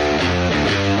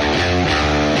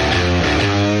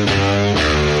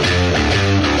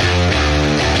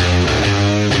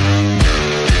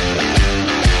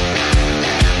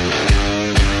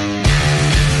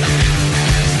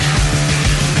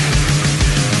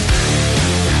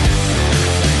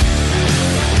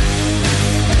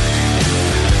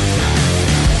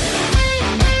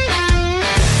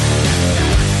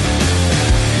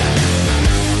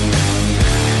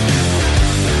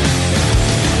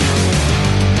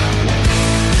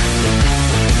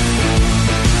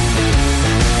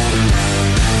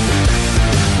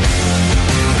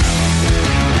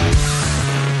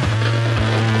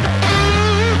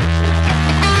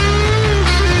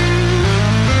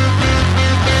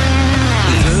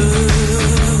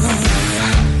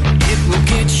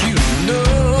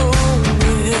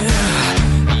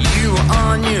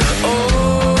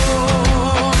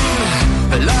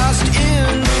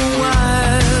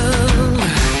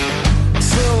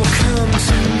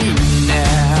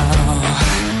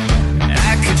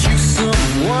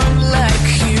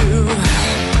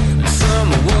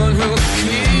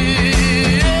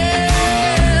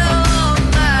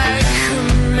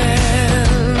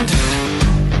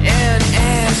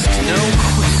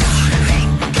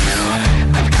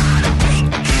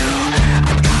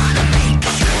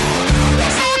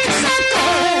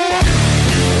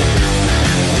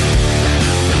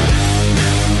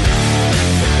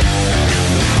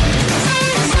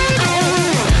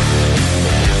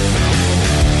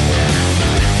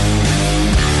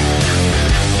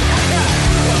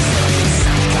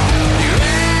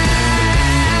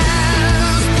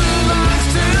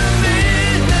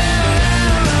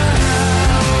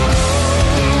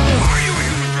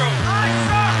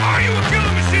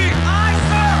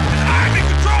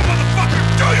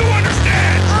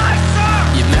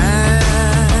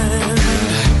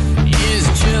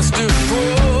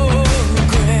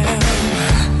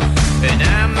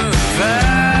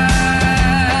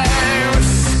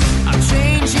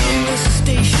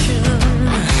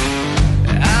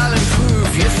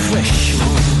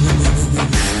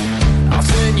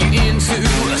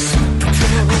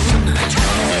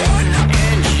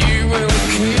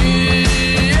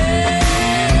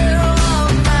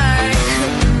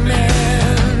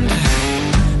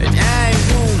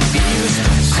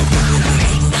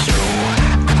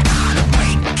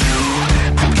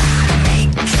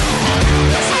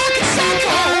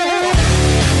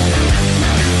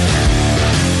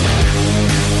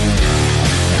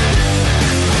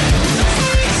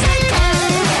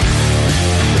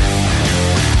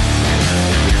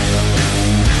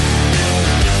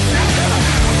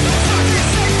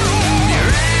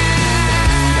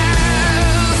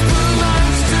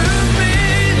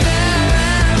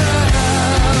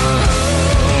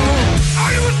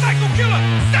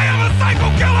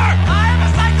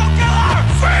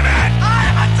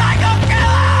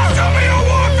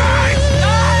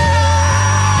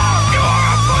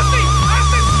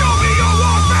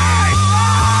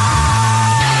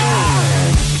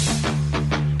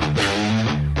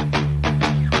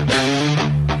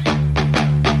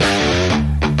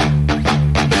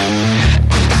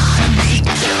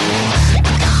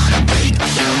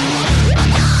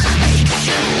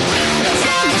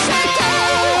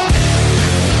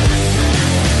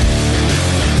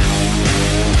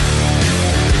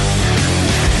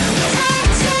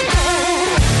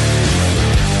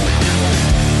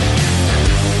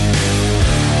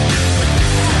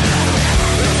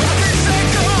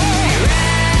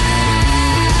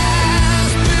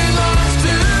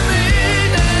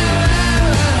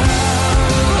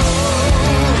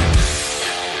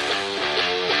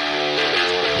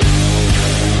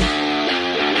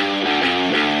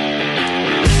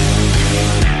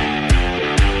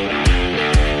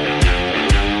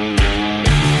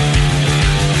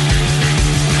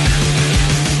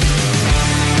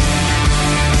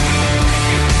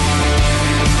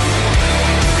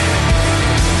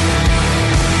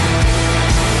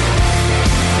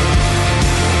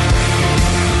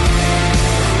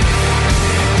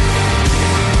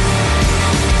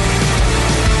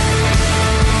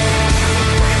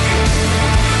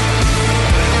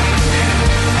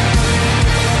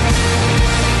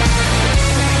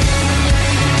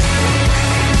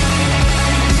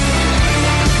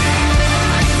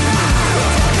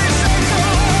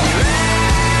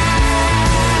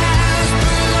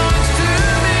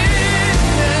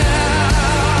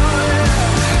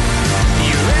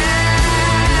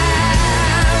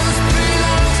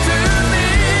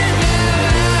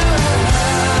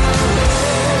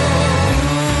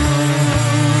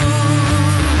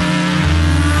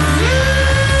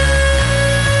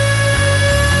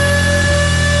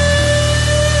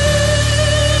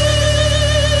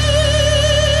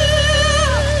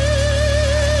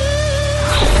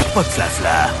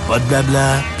 Pas de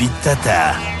blabla, pis de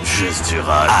tata. Juste du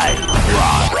rock.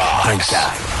 IROCK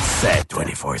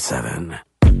 247.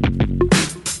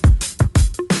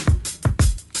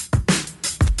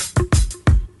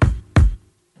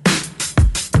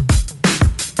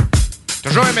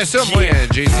 Toujours aimé ça, moi,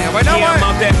 Jay-Z. Ouais, non, yeah, ouais. I'm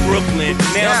out at Brooklyn.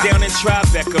 Now I'm down in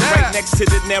Tribeca, right next to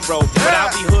the Narrow. But I'll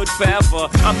be hood forever.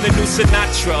 I'm the new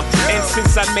Sinatra. And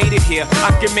since I made it here,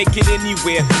 I can make it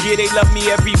anywhere. Yeah, they love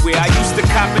me everywhere. I used to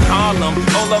cop in Harlem.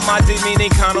 All of my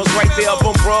Dominicanos right there up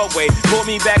on Broadway. Brought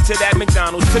me back to that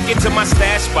McDonald's. Took it to my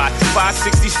stash spot,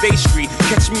 560 State Street.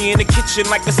 Catch me in the kitchen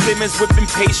like a Simmons whipping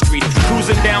pastry.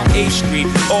 Cruising down A Street,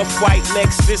 off-white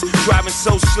Lexus. Driving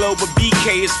so slow, but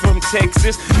BK is from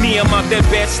Texas. Me, I'm out that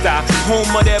Bed-Stuy,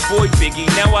 home of that boy Biggie.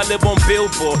 Now I live on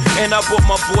Billboard, and I brought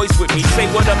my boys with me. Say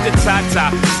what up to Tata,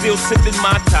 still sipping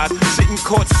my ties. Sitting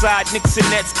courtside, Knicks and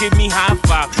Nets give me high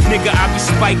five. Nigga, I be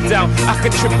spiked out, I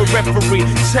could trip a referee.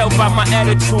 Tell by my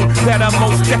attitude that I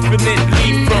most definitely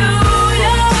from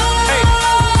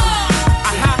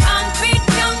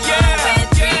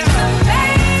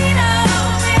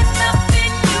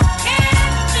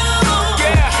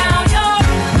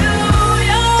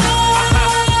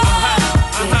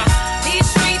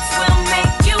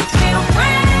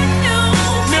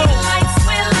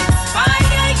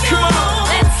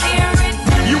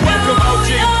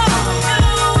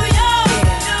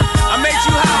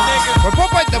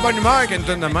bonne humeur qu'une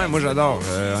tonne de même. Moi, j'adore.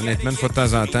 Honnêtement, une fois de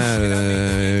temps en temps,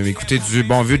 écouter du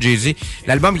bon vieux Jay-Z.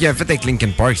 L'album qu'il avait fait avec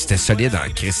Linkin Park, c'était solide en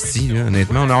Christie, là,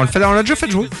 honnêtement. On l'a déjà fait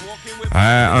jouer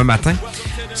un matin.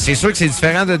 C'est sûr que c'est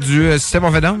différent du système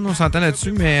of a Down, on s'entend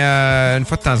là-dessus, mais une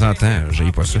fois de temps en temps,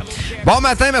 j'aille pas ça. Bon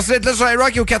matin, merci d'être là sur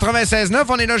IROCK et au 96.9.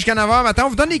 On est là jusqu'à 9h matin. On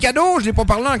vous donne des cadeaux. Je n'ai pas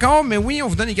parlé encore, mais oui, on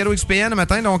vous donne des cadeaux XPN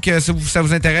matin. Donc, si ça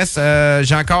vous intéresse,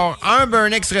 j'ai encore un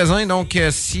Burnex raisin. Donc,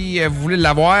 si vous voulez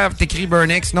l'avoir, t'écris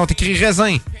Burnex. Non, t'écris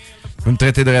raisin. Vous me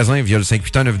traitez de raisin via le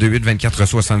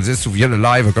 581-928-2470 ou via le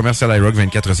live commercial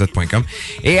IROCK247.com.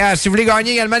 Et si vous voulez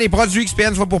gagner également les produits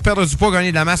XPN, soit pour perdre du poids,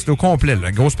 gagner de la masse au complet,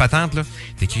 la grosse patente, là,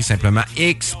 t'écris simplement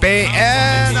XPN.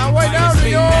 Ah ouais, non,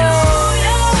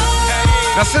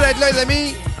 merci d'être là, les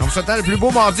amis. On vous souhaite le plus beau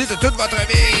mardi de toute votre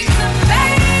vie.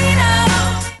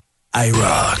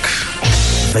 IROCK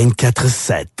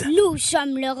 24/7. Nous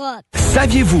sommes le rock.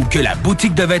 Saviez-vous que la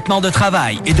boutique de vêtements de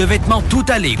travail et de vêtements tout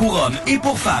allés pour hommes et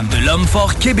pour femmes de l'homme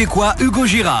fort québécois Hugo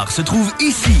Girard se trouve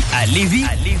ici, à Lévis?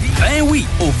 Ben oui,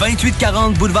 au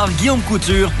 2840 boulevard Guillaume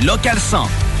Couture, local 100.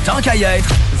 Tant qu'à y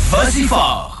être, vas-y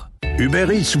fort! Uber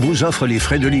Eats vous offre les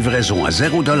frais de livraison à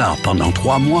 $0 pendant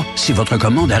 3 mois si votre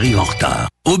commande arrive en retard.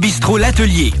 Au bistrot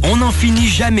L'Atelier, on n'en finit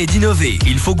jamais d'innover.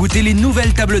 Il faut goûter les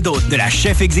nouvelles tables d'hôtes de la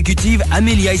chef exécutive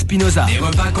Amelia Espinosa. Des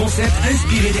repas concept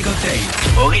inspirés des cocktails.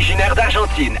 Originaire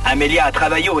d'Argentine, Amelia a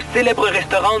travaillé au célèbre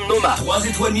restaurant Noma. 3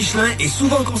 étoiles Michelin est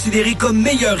souvent considéré comme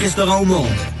meilleur restaurant au monde.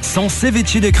 Son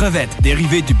ceviche de crevettes,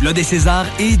 dérivé du Bleu des Césars,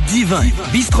 est divin.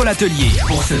 Bistrot L'Atelier,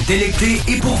 pour se délecter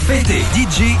et pour fêter.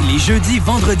 DJ les jeudis,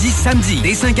 vendredis, samedis,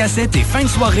 des 5 à 7 et fin de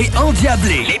soirée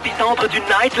endiablée. L'épicentre du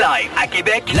nightlife à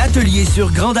Québec. L'Atelier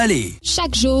sur Grande Allée.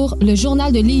 Chaque jour, le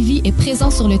Journal de Lévis est présent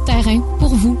sur le terrain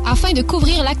pour vous afin de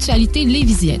couvrir l'actualité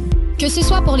lévisienne. Que ce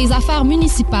soit pour les affaires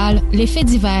municipales, les faits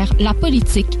divers, la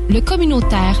politique, le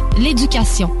communautaire,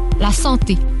 l'éducation, la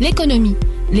santé, l'économie,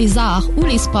 les arts ou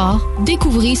les sports,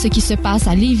 découvrez ce qui se passe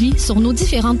à Lévis sur nos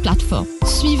différentes plateformes.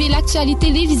 Suivez l'actualité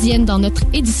lévisienne dans notre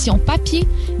édition papier,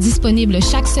 disponible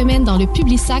chaque semaine dans le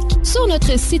Publisac, sur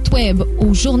notre site web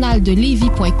au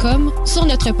journaldelevis.com, sur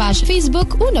notre page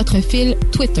Facebook ou notre fil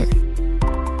Twitter.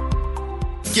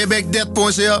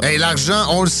 québecdebt.ca. Hey, l'argent,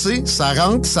 on le sait, ça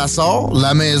rentre, ça sort.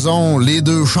 La maison, les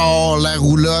 2 chars, la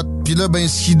roulotte. Puis là, ben,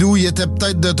 skidou, il était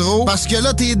peut-être de trop. Parce que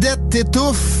là, tes dettes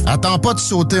t'étouffent. Attends pas de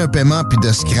sauter un paiement puis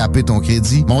de scraper ton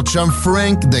crédit. Mon chum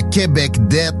Frank de Québec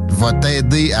Debt va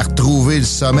t'aider à retrouver le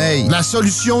sommeil. La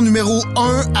solution numéro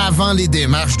 1 avant les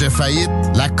démarches de faillite,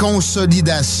 la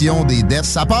consolidation des dettes.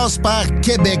 Ça passe par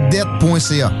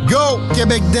québecdebt.ca. Go!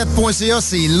 québecdebt.ca,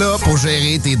 c'est là pour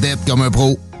gérer tes dettes comme un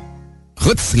pro.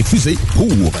 Rôtisserie Fusée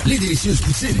pour les délicieuses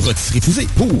poutines. Rôtisserie Fusée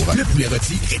pour le poulet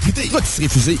rôti réputé. Rôtisserie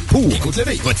Fusée pour les côtes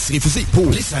levées. Rôtisserie Fusée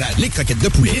pour les salades, les croquettes de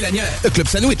poulet, les lanières, le club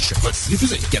sandwich. Rôtisserie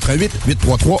Fusée. 88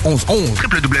 833 1111.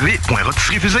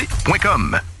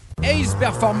 www.rôtisseriefusée.com. Ace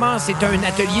Performance est un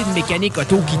atelier de mécanique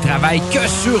auto qui travaille que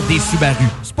sur des Subaru.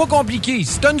 C'est pas compliqué.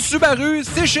 Si t'as une Subaru,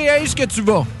 c'est chez Ace que tu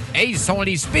vas. Ace sont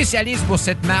les spécialistes pour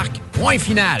cette marque. Point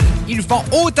final. Ils font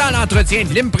autant l'entretien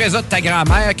de l'Impreza de ta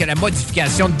grand-mère que la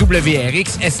modification de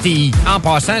WRX STI. En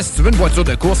passant, si tu veux une voiture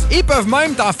de course, ils peuvent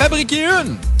même t'en fabriquer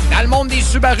une. Dans le monde des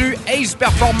Subaru, Ace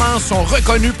Performance sont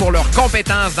reconnus pour leurs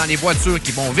compétences dans les voitures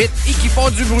qui vont vite et qui font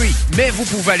du bruit. Mais vous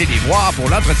pouvez aller les voir pour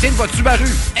l'entretien de votre Subaru.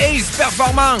 Ace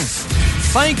Performance.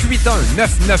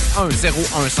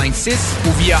 581-991-0156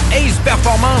 ou via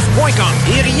aceperformance.com.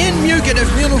 Et rien de mieux que de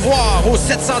venir nous voir au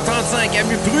 735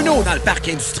 avenue Pruneau dans le parc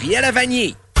industriel à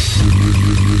Vanier.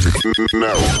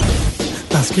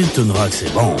 Parce qu'une toune rock,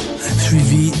 c'est bon.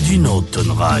 Suivi d'une autre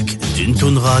toune rock, d'une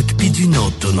toune rock, puis d'une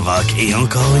autre toune rock, et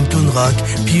encore une toune rock,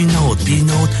 puis une autre, puis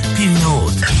une autre, puis une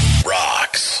autre.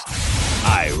 Rocks.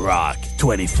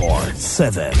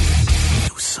 IROCK247.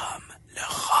 Nous sommes le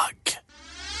rock.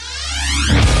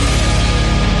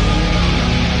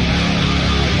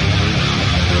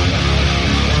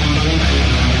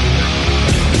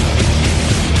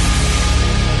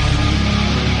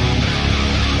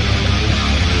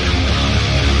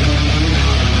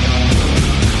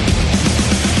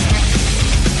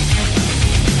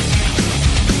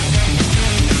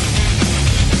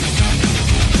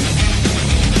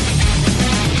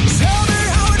 Tell me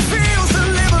how it feels to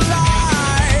live a life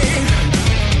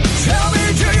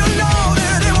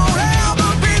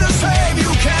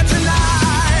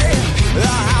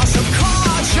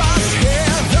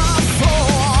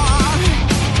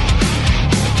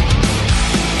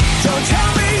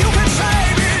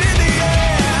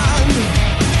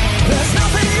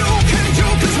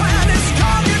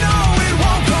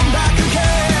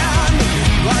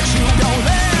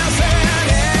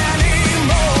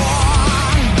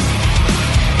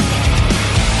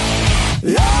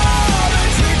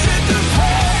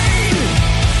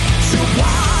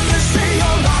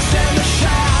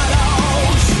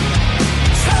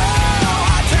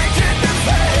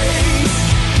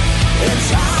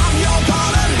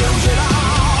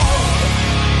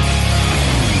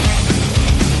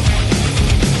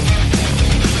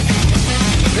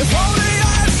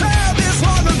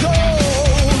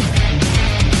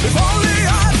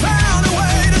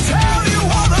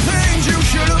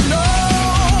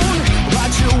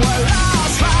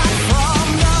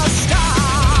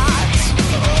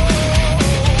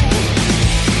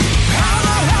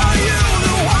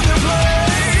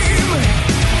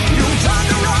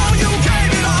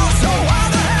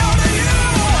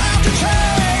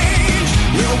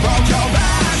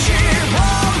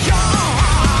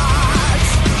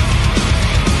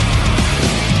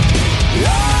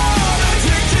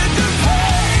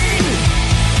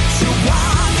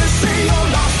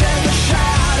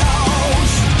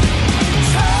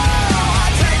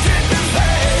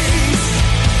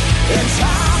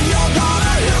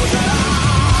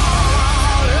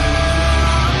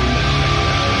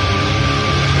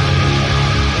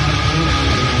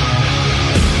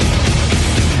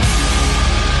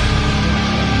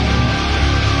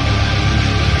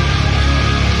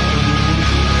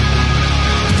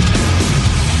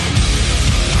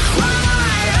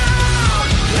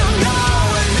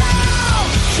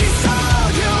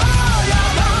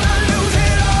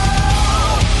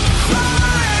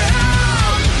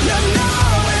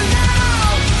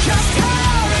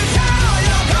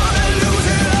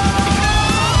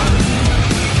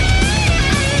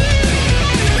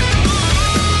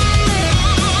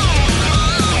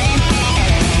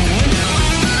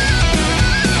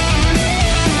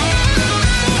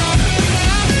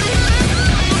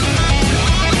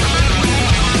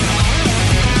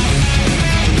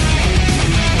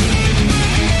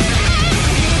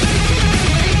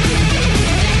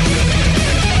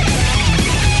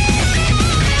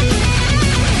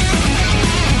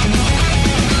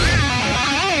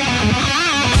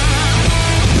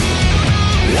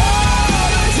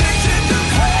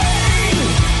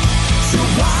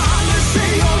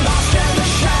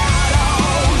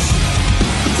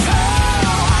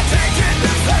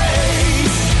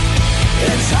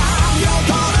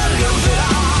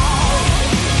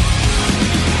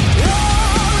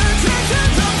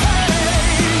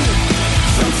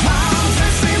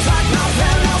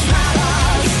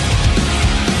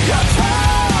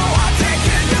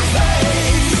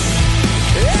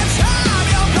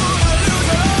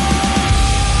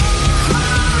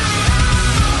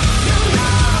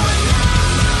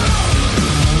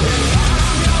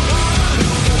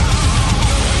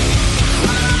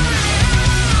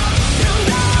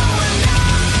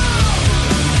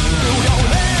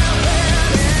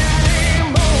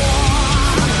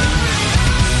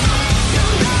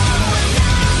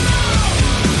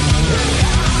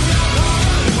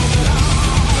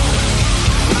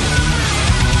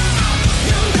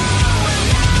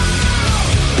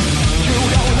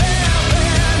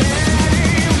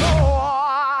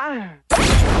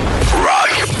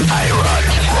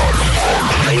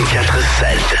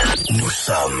 24/7. Nous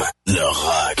sommes le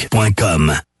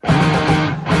rock.com.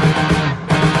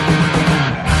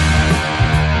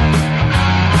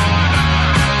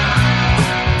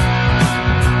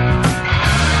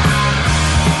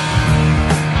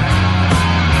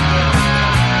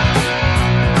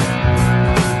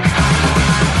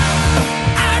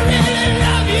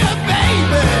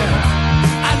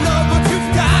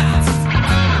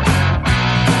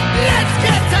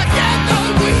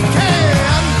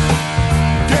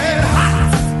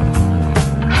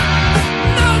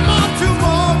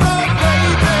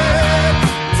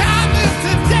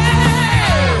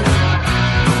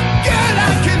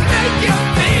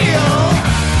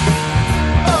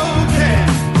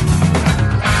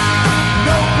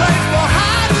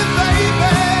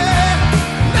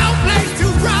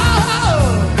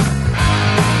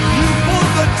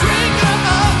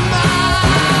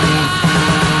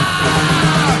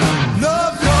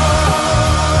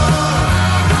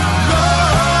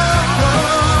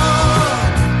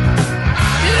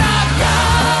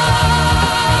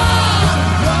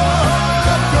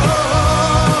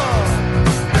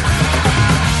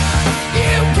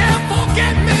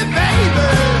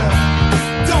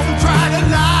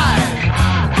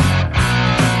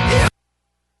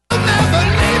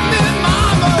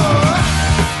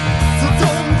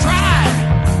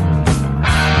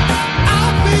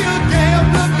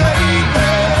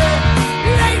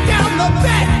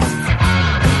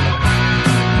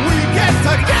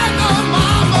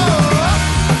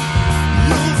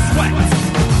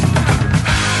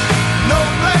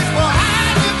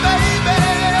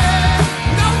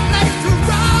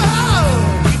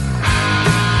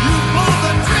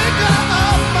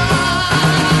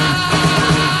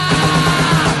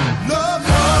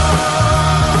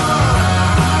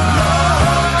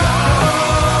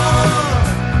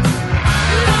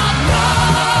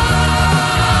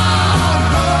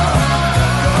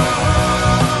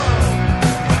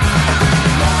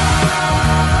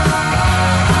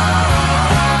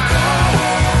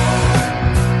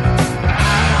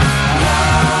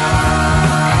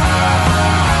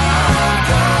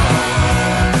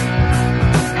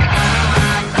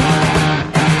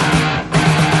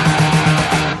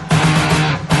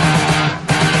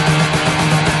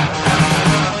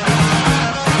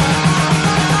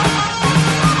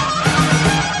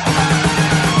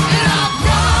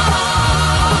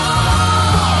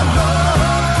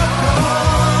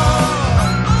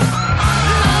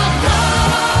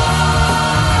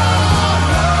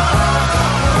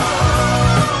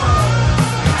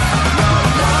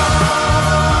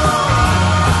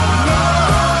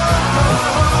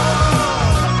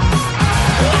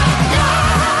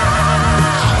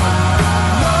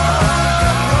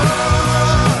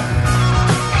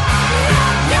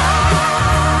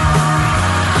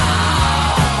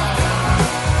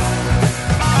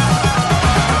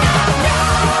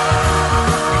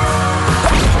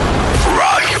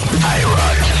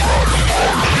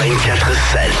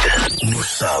 Nous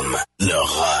sommes le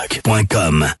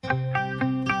rock.com.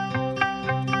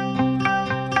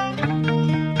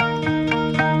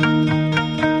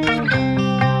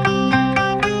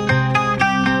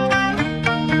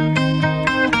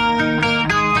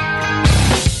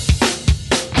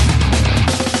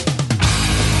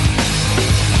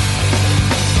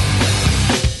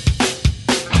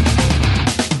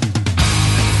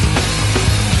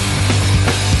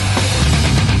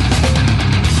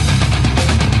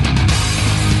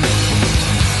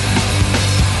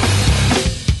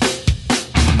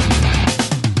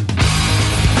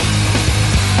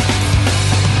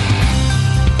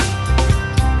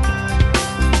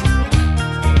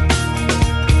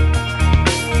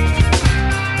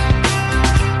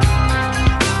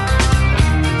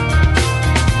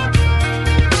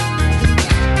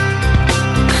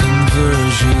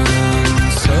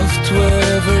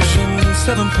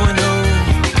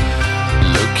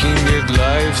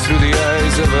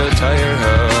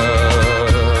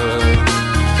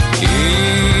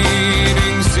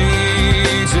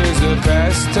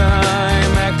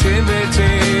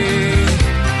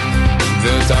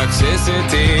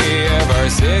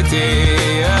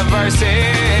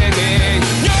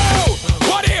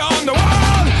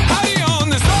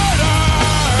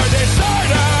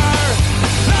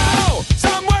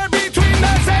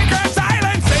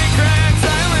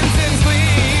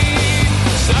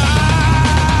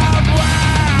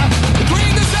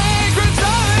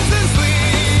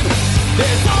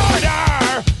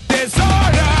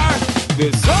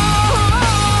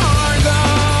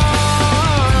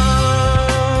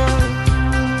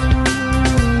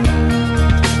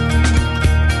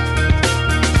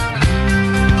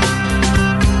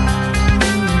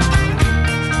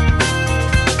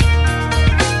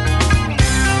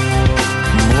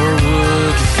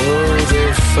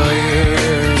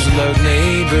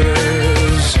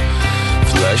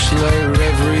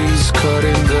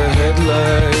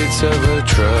 backseats of a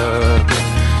truck,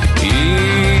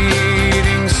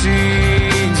 eating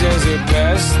seeds as a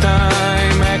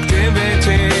pastime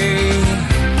activity.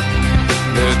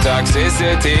 The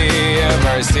toxicity of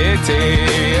our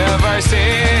city, of our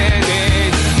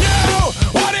city. No,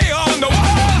 what are you on the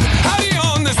wall? How do you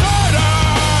on the starter?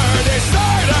 The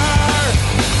starter.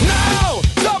 No,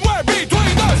 somewhere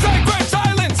between the sacred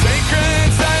silence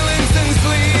and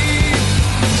sleep.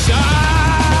 Somewhere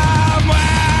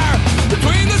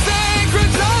between the sacred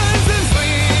silence and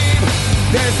sleep.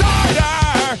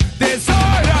 Disorder,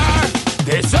 disorder,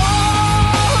 disorder.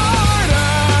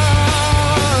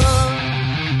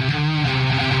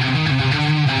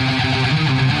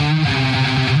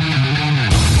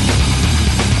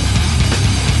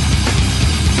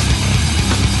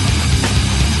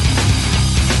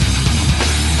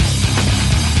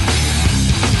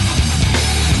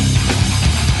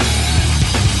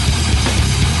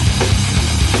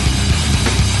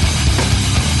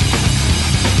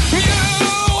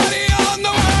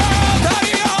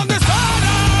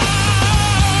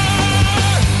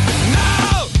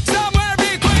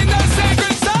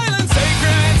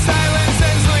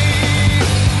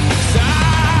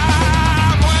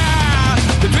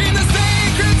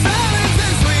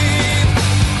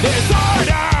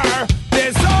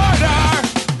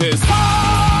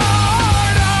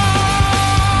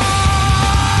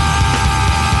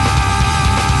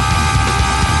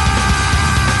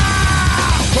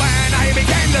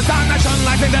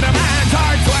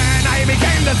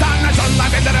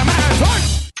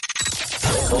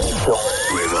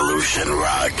 Revolution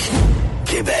Rock.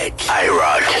 Québec.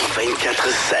 IROCK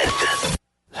 24/7.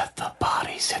 Let the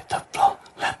bodies hit the floor.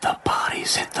 Let the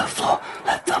bodies hit the floor.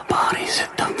 Let the bodies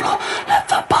hit the floor. Let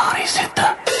the bodies hit the...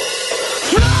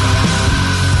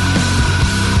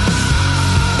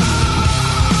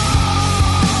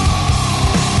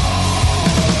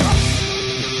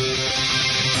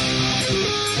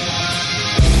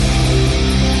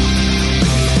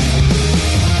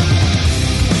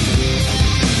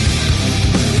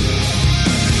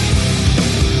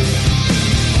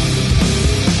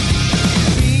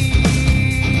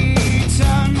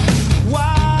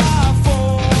 Why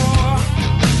for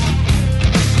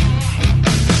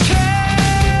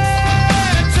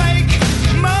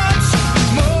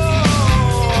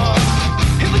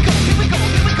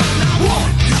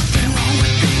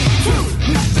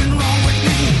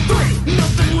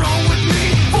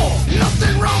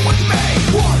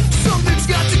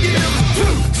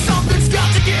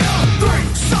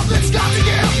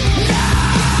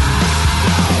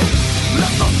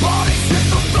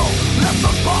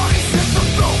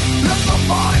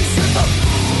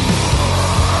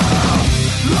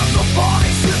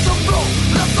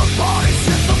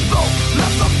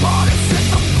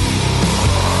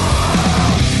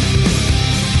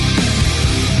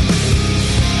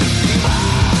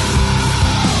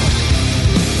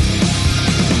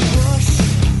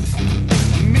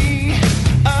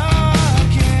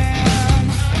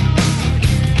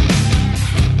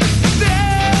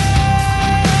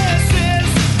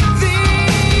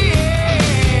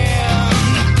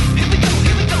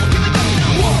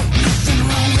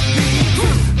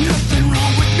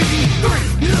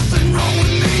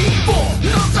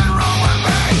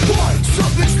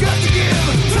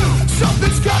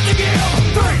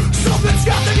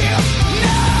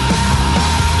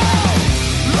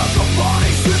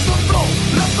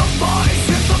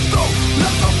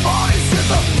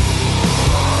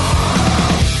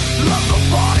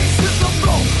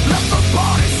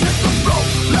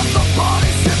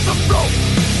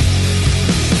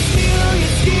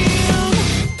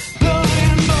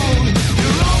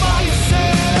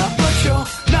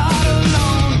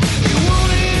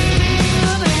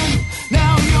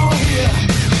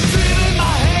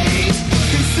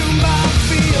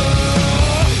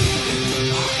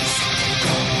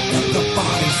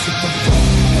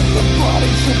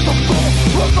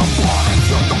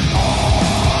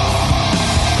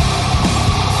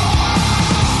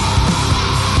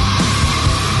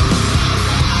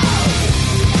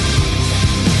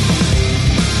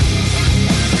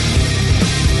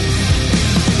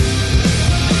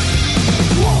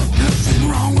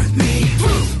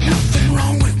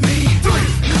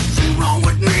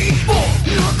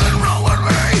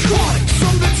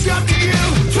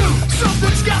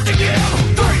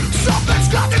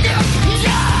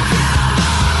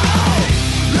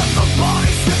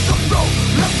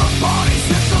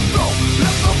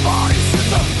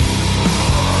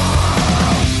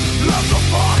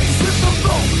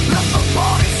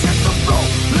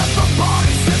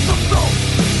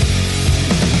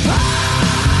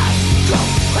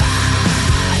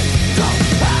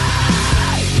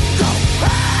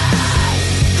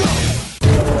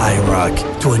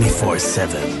 24/7.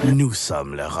 Nous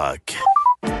sommes le rock.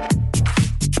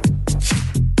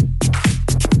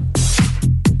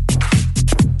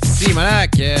 Si,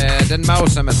 Monac, Denmark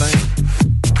ce matin.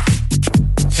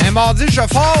 C'est un mardi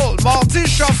shuffle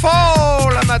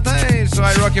le matin sur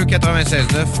IROCK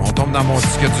 96.9. On tombe dans mon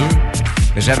disque dur.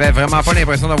 Mais j'avais vraiment pas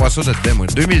l'impression d'avoir ça de dedans, moi.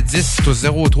 2010, c'est au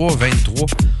 03-23.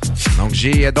 Donc,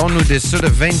 j'ai downloadé ça le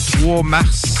 23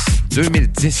 mars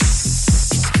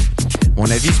 2010. Mon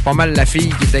avis, c'est pas mal la fille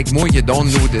qui était avec moi qui a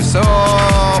downloadé ça.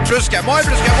 Plus que moi, on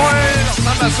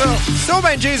ressemble à ça. C'est au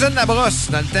ben Jason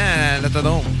Labrosse, dans le temps, à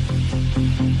l'autodrome.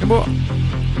 C'est bon.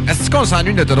 Est-ce qu'on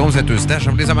s'ennuie de l'autodrome Saint-Eustache?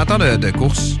 Pour les amateurs de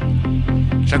course,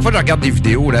 chaque fois que je regarde des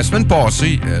vidéos, la semaine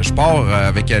passée, je pars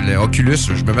avec l'Oculus,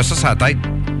 je me mets ça sur la tête.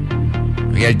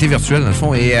 Réalité virtuelle, dans le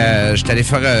fond. Et j'étais allé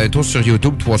faire un tour sur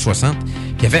YouTube 360. Puis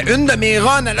il y avait une de mes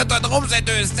runs à l'autodrome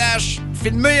Saint-Eustache,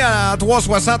 filmée en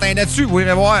 360. Un là-dessus, vous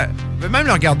irez voir. Vous pouvez même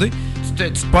le regarder.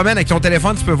 Tu te promènes avec ton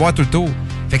téléphone, tu peux voir tout le tour.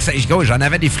 Fait que ça, j'en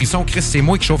avais des frissons. Chris, c'est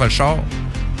moi qui chauffe le char.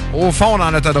 Au fond, dans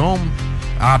l'autodrome.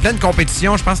 En pleine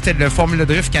compétition, je pense que c'était le Formula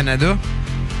Drift Canada.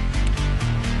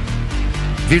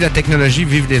 Vive la technologie,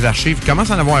 vive les archives. Il commence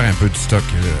à en avoir un peu de stock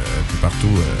un peu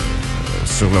partout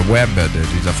sur le web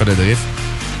des affaires de drift.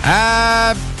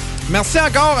 Merci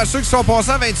encore à ceux qui sont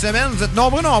passés en 20 semaines. Vous êtes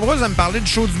nombreuses à me parler du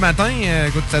show du matin.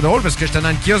 Écoute, c'était drôle parce que j'étais dans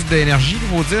le kiosque d'énergie, il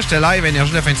faut dire. J'étais live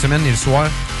énergie la fin de semaine et le soir.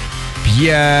 Puis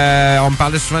on me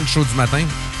parlait souvent du show du matin.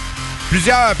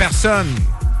 Plusieurs personnes.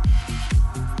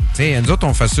 Tu sais, nous autres,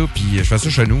 on fait ça, puis je fais ça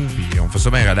chez nous, puis on fait ça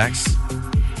bien relax.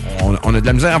 On a de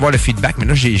la misère à avoir le feedback, mais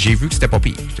là, j'ai vu que c'était pas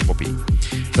pire.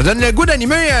 Ça donne le goût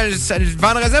d'animer le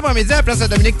vendredi après-midi à la place de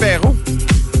Dominique Perrault.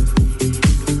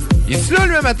 Il est là,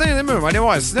 lui, un matin? On va aller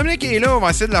voir. Si Dominique est là, on va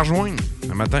essayer de la rejoindre.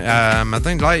 Un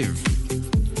matin de live. On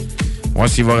va voir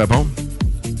s'il va répondre.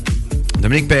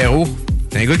 Dominique Perrault,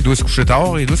 c'est un gars qui doit se coucher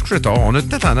tard. Il doit se coucher tard. On a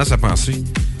peut-être tendance à penser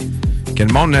que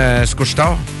le monde se couche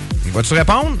tard. Il va-tu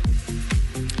répondre?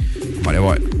 On va aller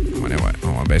voir.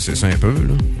 On va baisser ça un peu,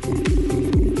 là.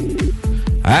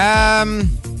 On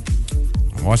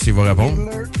va voir s'il va répondre.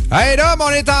 Hey, Dom,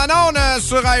 on est en onde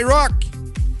sur IROCK.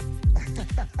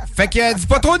 Fait que dis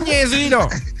pas trop de niaiseries, là.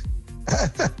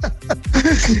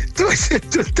 Toi, c'est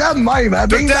tout le temps de même, hein?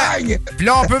 Bing bang! Puis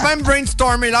là, on peut même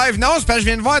brainstormer live. Non, c'est parce que je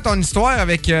viens de voir ton histoire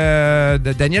avec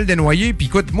Daniel Desnoyers. Puis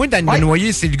écoute, moi, Daniel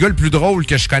Desnoyers, c'est le gars le plus drôle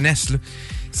que je connaisse, là.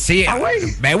 Ah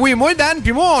oui? Ben oui, moi, Dan,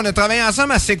 puis moi, on a travaillé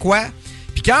ensemble à C'est quoi?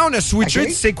 Puis quand on a switché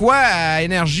de C'est quoi à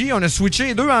Énergie, on a switché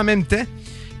les deux en même temps.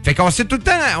 Fait qu'on s'est tout le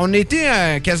temps... On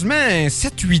était quasiment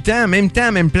 7-8 ans en même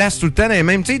temps, même place, tout le temps, dans les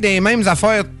mêmes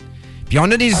affaires. Puis on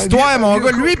a des histoires, mon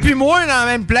gars. Lui puis moi, dans la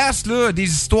même place, là, des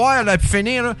histoires, là, puis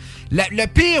finir, là. Le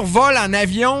pire vol en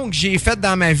avion que j'ai fait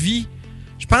dans ma vie,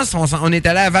 je pense qu'on est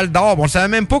allé à Val-d'Or. On savait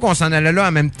même pas qu'on s'en allait là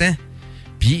en même temps.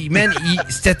 Puis, man,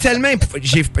 c'était tellement...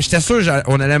 J'étais sûr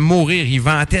qu'on allait mourir. Il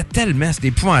ventait tellement, c'était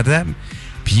épouvantable.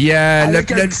 Puis,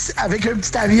 avec un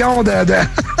petit avion de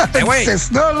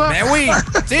Cessna, là. Ben oui,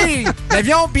 tu sais,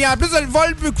 l'avion, puis en plus, le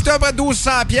vol peut coûter à peu près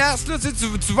 1200$, là.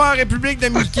 Tu vas en République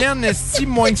dominicaine, estime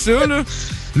moins que ça, là.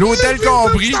 L'hôtel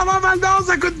compris. Ça va à Val-d'Or,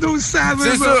 ça coûte 1200$.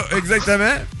 C'est ça,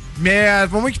 exactement. Mais c'est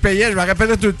pas moi qui payais, je me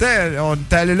rappelle tout le temps. On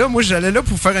était allé là, moi, j'allais là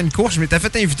pour faire une course. Je m'étais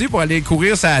fait inviter pour aller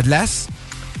courir sur la glace.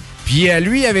 Puis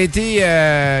lui, il avait été...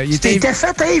 tu t'étais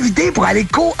fait inviter pour aller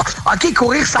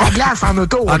courir sur la glace en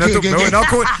auto. En auto, okay. Non,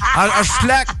 en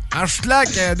schlag. En schlag,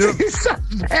 c'est ça.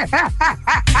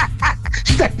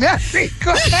 J'étais là, c'est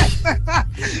quoi?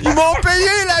 Ils m'ont payé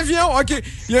l'avion. OK,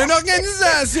 il y a une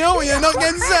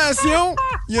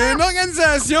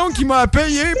organisation qui m'a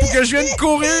payé pour que je vienne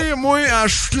courir, moi, en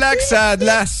schlag sur la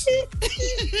glace.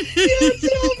 T'as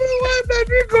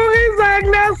vu courir sur la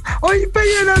glace? On y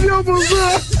payait l'avion pour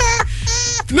ça.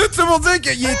 Là, tu sais, pour dire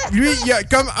qu'il il y a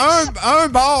comme un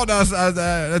bar dans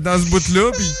ce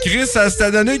bout-là, puis Chris, ça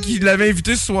s'était donné qu'il l'avait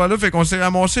invité ce soir-là, fait qu'on s'est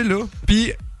ramassé là.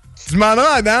 Puis, tu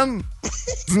demanderas à Dan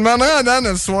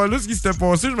ce soir-là ce qui s'était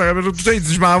passé, je me rappelle tout ça, il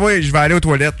dit, je vais aller aux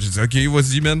toilettes. J'ai dit, OK,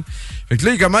 vas-y, man. Fait que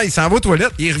là, il s'en va aux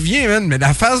toilettes, il revient, man, mais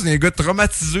la face d'un gars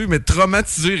traumatisé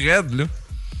raide, là.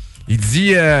 Il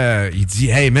dit,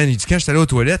 hey, man, quand j'étais allé aux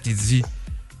toilettes, il dit,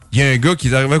 il y a un gars qui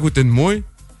est arrivé à côté de moi,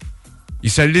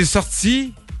 il se l'est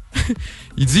sorti.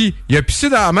 Il dit, il a pissé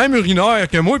dans la même urinaire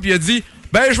que moi, puis il a dit,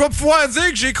 ben, je vais pouvoir dire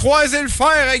que j'ai croisé le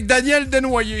fer avec Daniel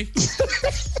Desnoyers.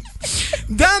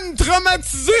 Dan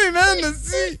traumatisé, man,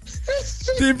 aussi.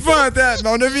 T'es épouvantable.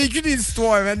 On a vécu des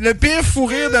histoires, man. Le pire fou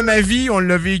rire de ma vie, on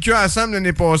l'a vécu ensemble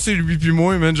l'année passée, lui puis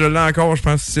moi, man. Je l'ai encore, je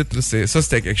pense, ça,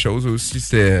 c'était quelque chose aussi.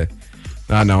 C'était...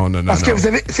 Ah non. Parce que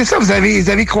vous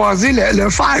avez croisé le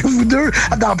fer, vous deux,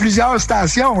 dans plusieurs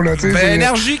stations. Là,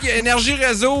 énergie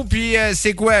réseau, puis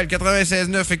c'est quoi, le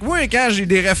 96.9? Fait que moi, quand j'ai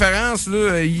des références,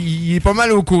 là, il est pas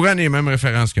mal au courant des mêmes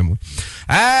références que moi.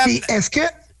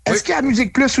 Est-ce qu'à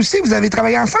Musique Plus aussi, vous avez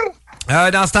travaillé ensemble?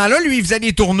 Dans ce temps-là, lui, il faisait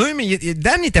des tournées, mais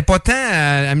Dan n'était pas tant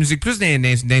à Musique Plus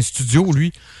d'un studio,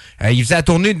 lui. Il faisait la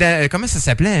tournée comment ça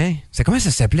s'appelait, hein? Comment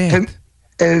ça s'appelait?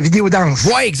 Vidéodance.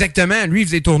 Ouais, exactement. Lui, il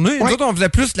faisait tourner. Nous autres, on faisait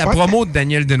plus la promo de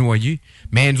Daniel Desnoyers.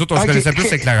 Mais nous autres, on se connaissait plus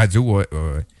avec la radio. Ouais.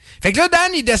 Fait que là,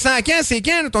 Dan, il descend à quand? C'est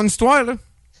quand, ton histoire, là?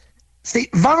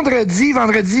 C'est vendredi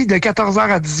de 14h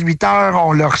à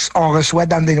 18h, on reçoit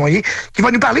Dan Desnoyers, qui va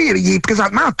nous parler. Il est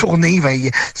présentement en tournée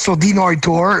sur D-Nord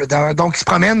Tour, donc il se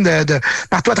promène de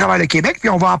partout à travers le Québec, puis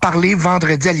on va en parler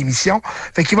vendredi à l'émission.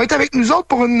 Fait qu'il va être avec nous autres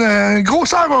pour une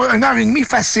grosse heure, 1h30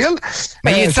 facile.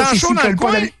 Mais il est en show dans le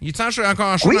coin? Il est encore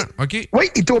en show? Oui, OK.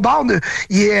 Oui, il est au bar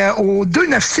il est au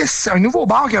 296, un nouveau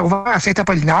bar qui a ouvert à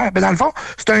Saint-Apollinaire. Ben, dans le fond,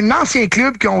 c'est un ancien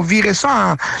club qui ont viré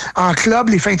ça en club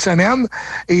les fins de semaine.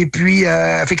 Et puis,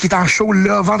 fait qu'il est en show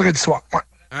là vendredi soir. Ouais.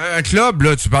 Un club,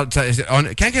 là, tu parles.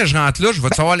 Quand que je rentre là, je vais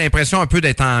te avoir l'impression un peu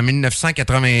d'être en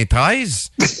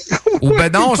 1993. Ou ben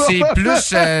non, c'est plus.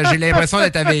 J'ai l'impression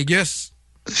d'être à Vegas.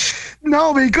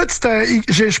 Non, mais écoute,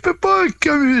 je peux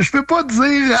pas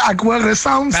dire à quoi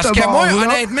ressemble parce ce que moi, bar-là.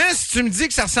 honnêtement, si tu me dis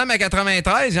que ça ressemble à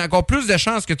 93, il y a encore plus de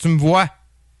chances que tu me vois.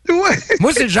 Ouais.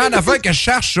 Moi, c'est le genre d'affaire que je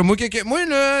cherche. Moi,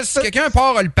 là, si quelqu'un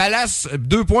part le Palace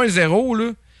 2.0,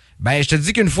 là, ben, je te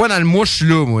dis qu'une fois dans le mois, je suis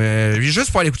là, moi. Juste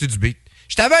pour aller écouter du beat.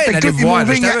 Je t'avais d'aller voir.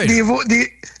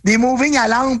 Des moving à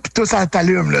lampe, pis tout ça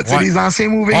t'allume, là. Tu sais, les anciens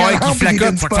moving à lampe. Qui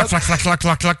flacotent,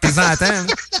 clac, t'es antennes.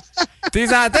 T'es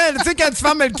antennes, tu sais, quand tu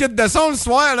fermes le kit de son le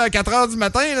soir, là, à 4h du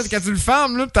matin, là, quand tu le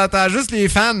fermes, là, t'entends juste les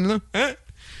fans, là. Hein?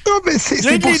 Non, mais c'est pour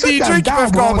ça des DJ qui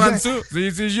peuvent comprendre ça. Il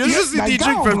y a juste des DJ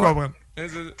qui peuvent comprendre. Tu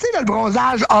sais, le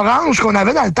bronzage orange qu'on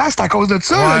avait dans le temps, c'est à cause de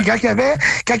ça. Ouais. Là,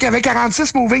 quand il y avait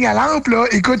 46 moving à lampe, là,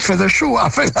 écoute, il faisait chaud en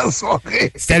fin de la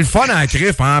soirée. C'était le fun en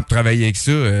crif, hein, pour travailler avec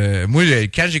ça. Moi,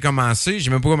 quand j'ai commencé, j'ai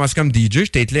même pas commencé comme DJ,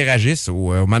 j'étais éclairagiste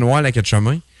au manoir La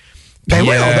Quête-Chemin. Ben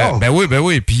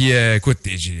oui. Puis, écoute,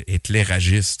 j'ai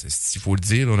éclairagiste, il faut le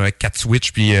dire. On avait 4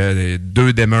 switches, puis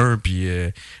 2 dimmers, puis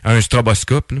un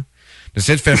stroboscope.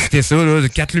 J'essayais de faire fitter ça, là,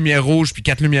 4 lumières rouges, puis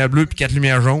 4 lumières bleues, puis 4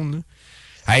 lumières jaunes. Là.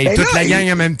 Hey, ben toute la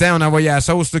gang en même temps, on envoyait la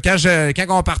sauce. Quand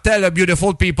on partait à la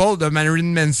Beautiful People de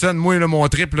Marilyn Manson, moi, là, mon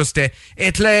trip, là, c'était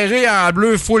éclairé en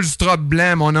bleu, full strobe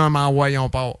blanc, mon homme, envoyé, on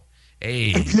part.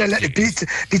 Hey.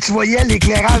 Puis tu voyais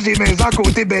l'éclairage des maisons à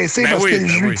côté baissé parce que le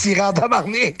jus tirait en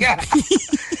tabarnak.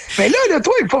 Mais là,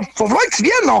 toi, il faut voir que tu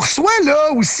viennes. On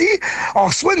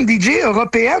reçoit une DJ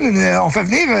européenne. On fait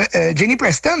venir Jenny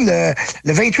Preston le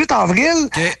 28 avril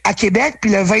à Québec,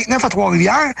 puis le 29 à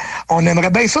Trois-Rivières. On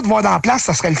aimerait bien ça de voir dans la place.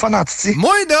 Ça serait le fun en titi.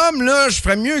 Moi, d'homme, là, je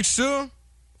ferais mieux que ça.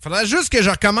 Faudrait juste que je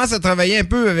recommence à travailler un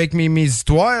peu avec mes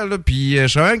histoires, là, puis je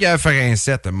serais même qu'il va faire un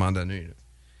set à un moment donné. Là.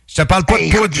 Je te parle pas de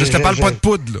poudre, je te parle pas de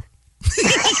poudre, là.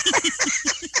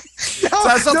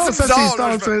 Ça a sorti bizarre,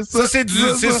 ça, c'est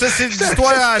de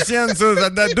l'histoire ancienne, ça. Ça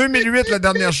date 2008, la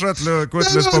dernière shot, là. Écoute,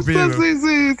 là, c'est pas pire, là.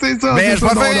 C'est ça. Mais je vais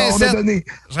faire un set.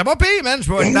 Je serais pas pire, man. Je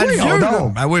vais dans le vieux,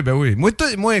 là. Ben oui.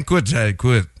 Moi, écoute.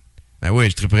 Ben oui,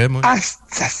 je triperais, moi. Ah,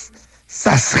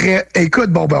 ça serait... Écoute,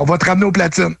 on va te ramener aux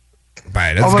platines.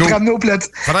 Ben, on va te ramener au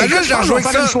platine. Faudrait juste que je vais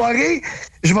faire une soirée.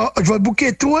 Je vais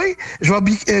booker toi. Je vais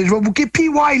booker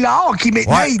P.Y. Law, qui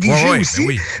maintenant est DJ aussi.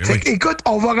 Oui. Écoute,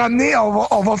 on va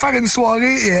faire une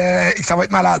soirée. Ça va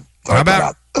être malade.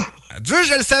 Dieu,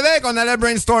 je le savais qu'on allait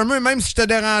brainstormer, même si je te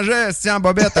dérangeais, en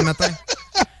bobette le matin.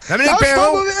 Dominique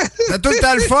Perrault, t'as tout le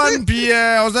temps le fun, puis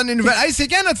on se donne des nouvelles. Hey, c'est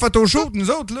quand notre photoshoot, nous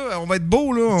autres, là? On va être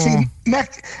beaux, là.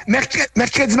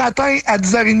 Mercredi matin, à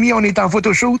 10h30, on est en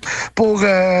photoshoot pour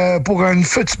une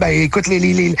fête. Ben, écoute,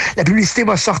 la publicité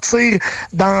va sortir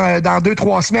dans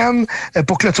 2-3 semaines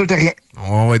pour clôturer rien.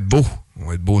 On va être beaux. On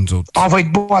va être beaux, nous autres. On va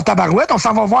être beaux en tabarouette. On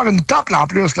s'en va voir une top, là, en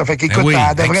plus. Là. Fait qu'écoute,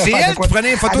 elle devrait c'est elle qui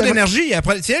prenait une photo d'énergie.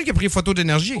 C'est elle qui a pris une photo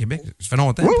d'énergie à Québec. Ça fait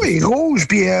longtemps. Oui, rouge.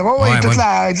 Puis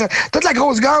toute la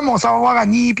grosse gomme, on s'en va voir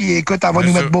Annie. Puis écoute, elle va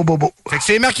nous mettre beau. Fait que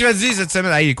c'est mercredi cette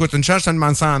semaine. Hey, écoute, une chance, ça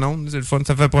demande ça en ondes. C'est le fun.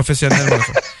 Ça fait professionnel.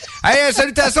 Hey,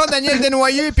 salutations, Daniel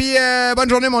Desnoyers. Puis bonne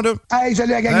journée, mon deux. Hey,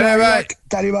 salut la gang.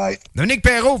 Salut, bye. Dominique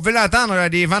Perrault, vous pouvez l'entendre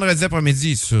des vendredis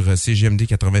après-midi sur CGMD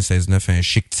 96.9, un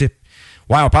chic type.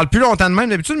 Ouais, on parle plus longtemps de même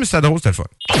d'habitude, mais c'était drôle, c'était le fun.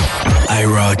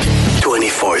 IROCK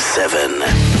 247.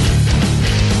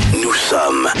 Nous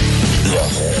sommes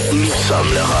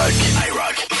le rock.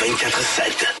 IROCK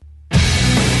 24/7.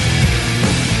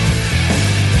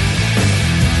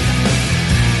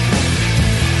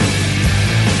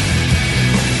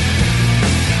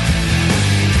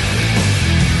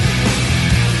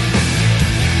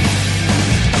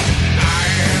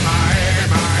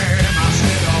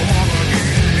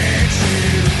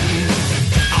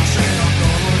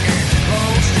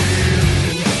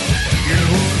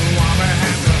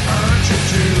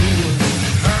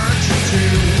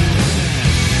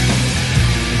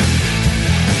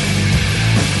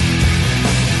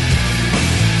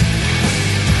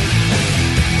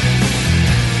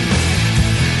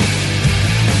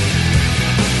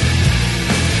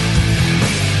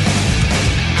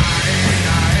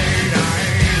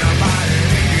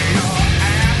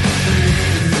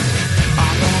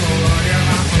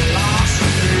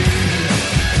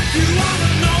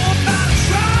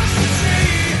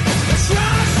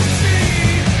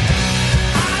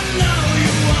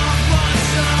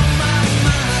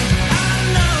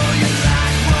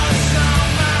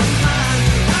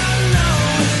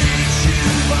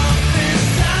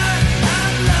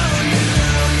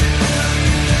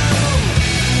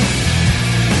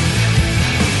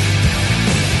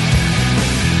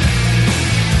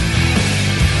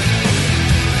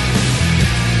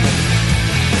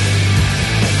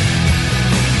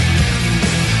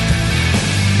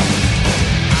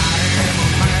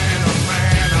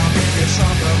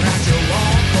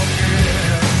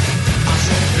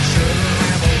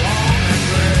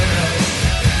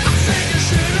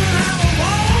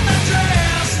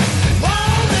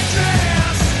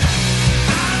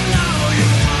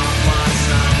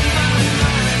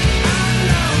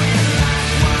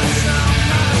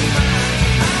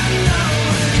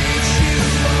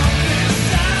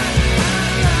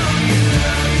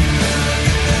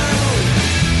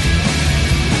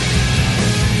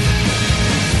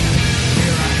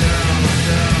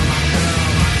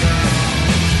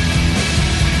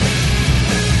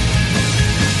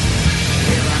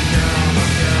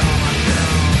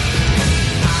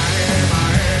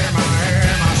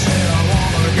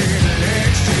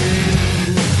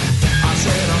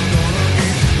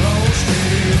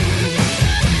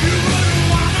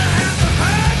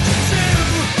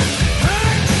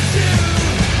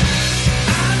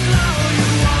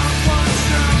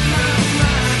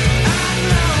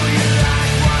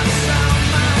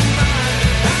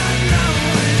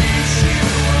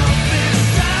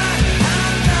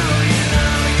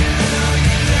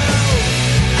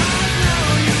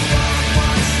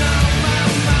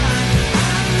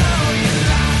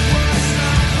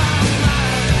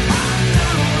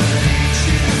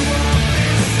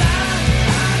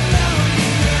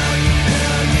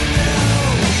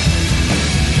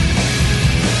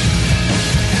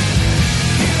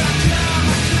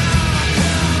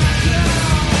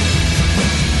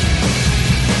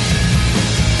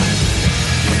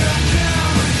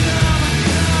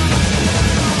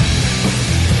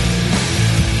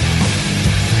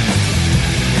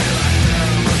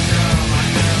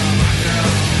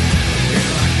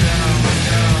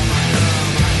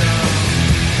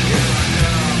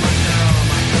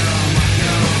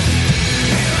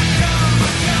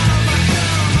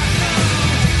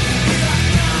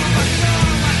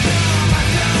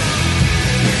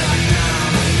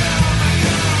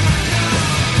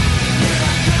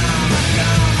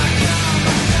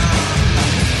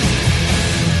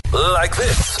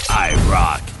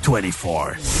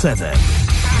 24/7.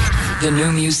 The new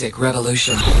music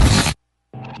revolution.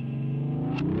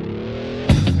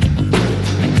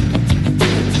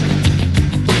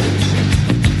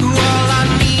 All I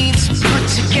need's put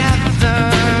together.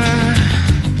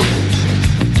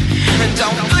 And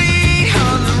don't bleed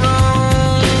on the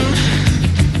road.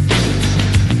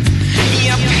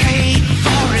 You paid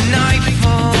for an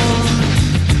eyeful.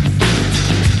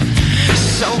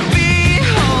 So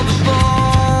behold the ball.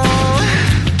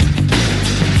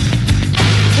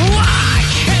 Why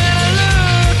can't I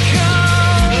look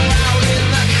out in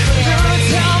the crowd?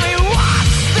 Tell me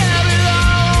what's there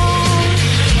below.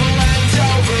 Land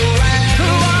over land.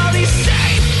 While he's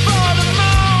safe for the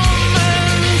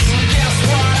moment. Guess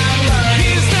what I learned?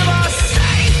 He's never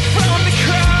safe from the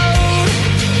crowd.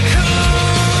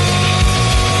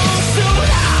 So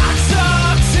I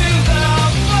talk to the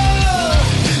bull.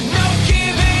 No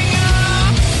giving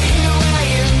up. Either way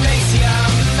it makes you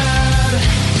mad.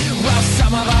 Well,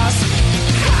 some of us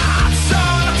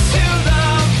talk to the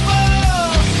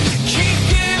bull. Keep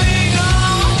giving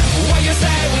up. When you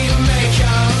say we make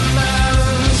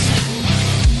amends.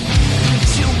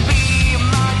 To be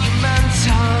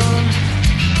monumental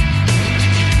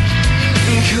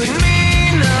could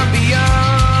mean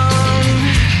beyond.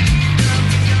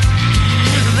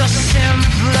 The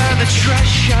simpler the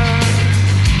treasure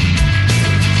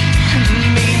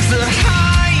means the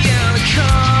higher the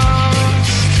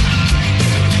cost.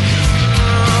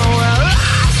 Well,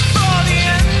 ask for the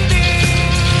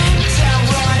ending. Down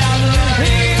right on the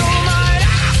line. You might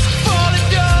ask for the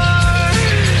door.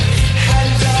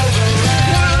 Hand over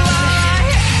hand. Well, I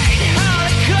hate how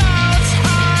the clouds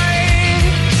hide.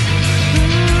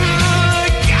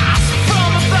 Gas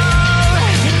from above.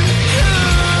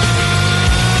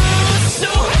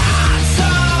 So hands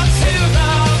up to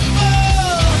the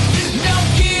bull. No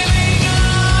giving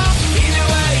up. Either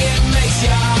way it makes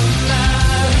you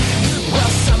mad.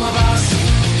 Well, some of us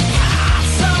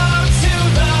hands up to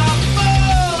the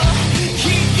bull.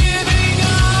 Keep giving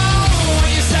up. When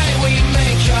you say we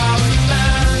make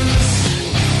amends.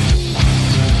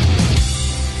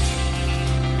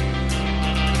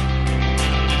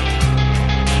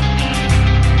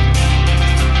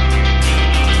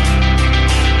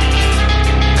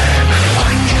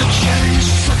 Find your cherries,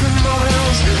 7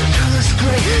 miles. Colors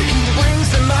gray, he brings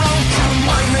them out. Down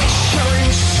my make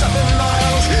showing 7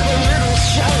 miles. A little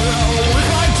shallow if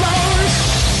I don't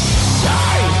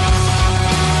shine.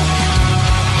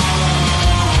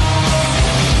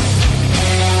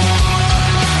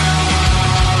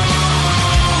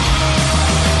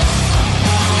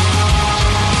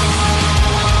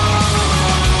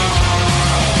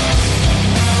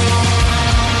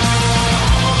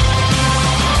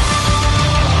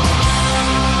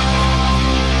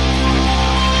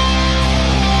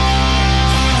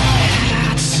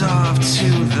 Hats off to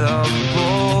the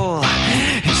bull.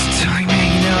 His time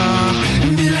ain't up.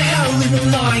 The hell with the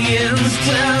lions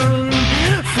down.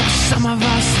 For some of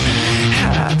us,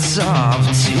 hats off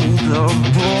to the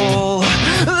bull.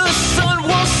 The sun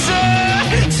will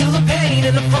set till the pain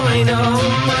in the final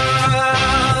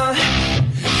mile.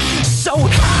 So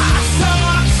hats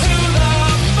off to the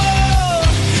bull.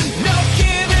 No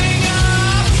giving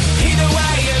up. Either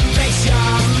way it makes you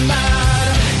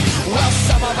mad. Well,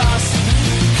 some of us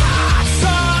hats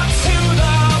off to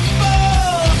the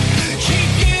bull. Keep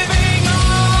giving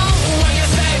up. When you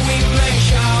say we make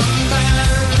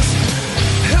amends.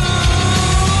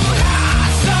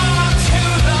 Hats off to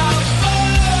the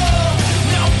bull.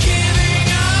 No giving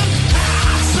up.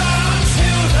 Hats off to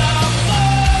the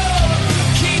bull.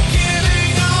 Keep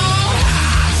giving up.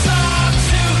 Hats off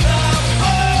to the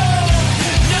bull.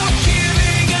 No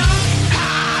giving up.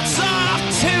 Hats off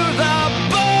to the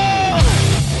bull.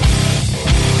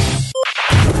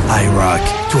 IROCK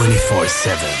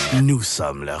 24/7. Nous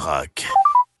sommes le rock.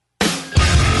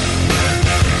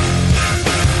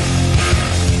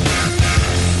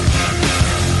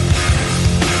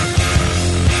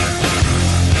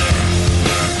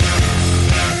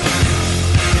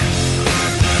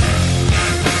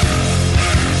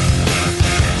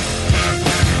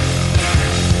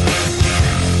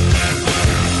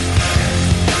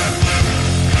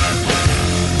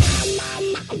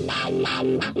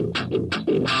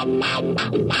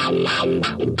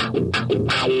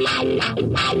 Wow.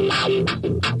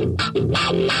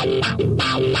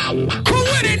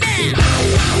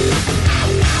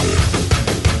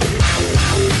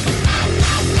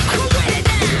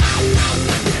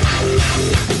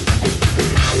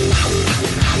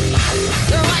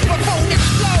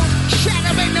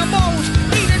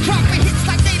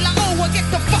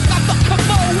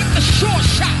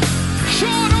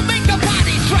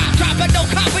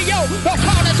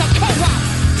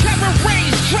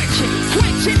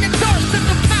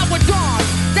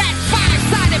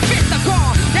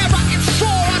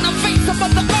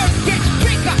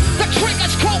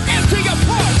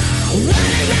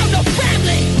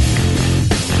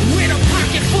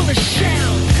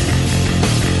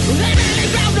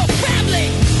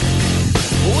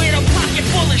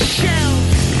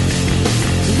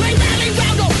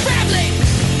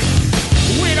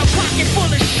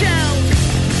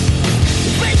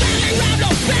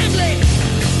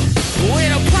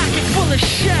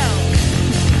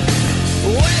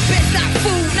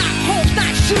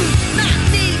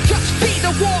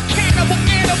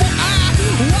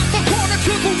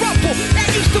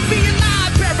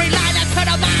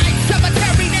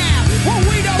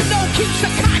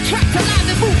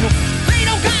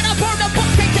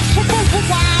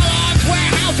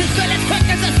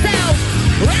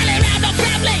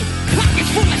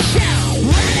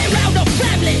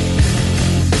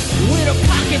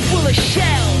 of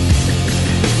shells.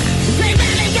 They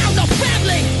rally round the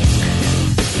family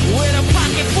with a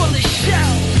pocket full of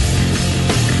shells.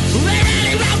 They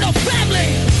rally round the family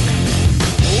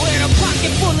with a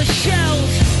pocket full of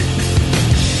shells.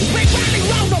 They rally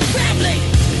round the family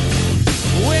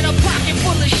with a pocket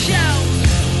full of shells.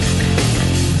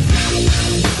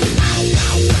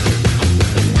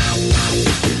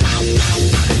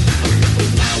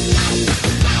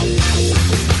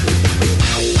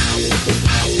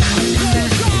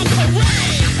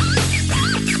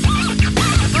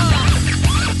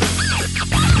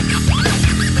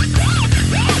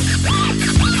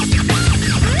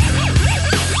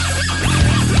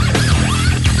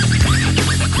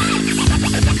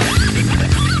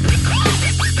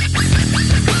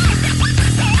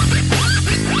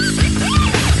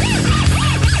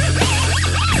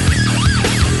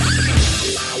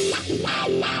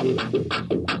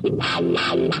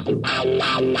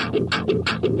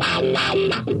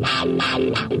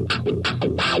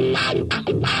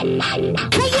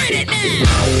 Come with it now!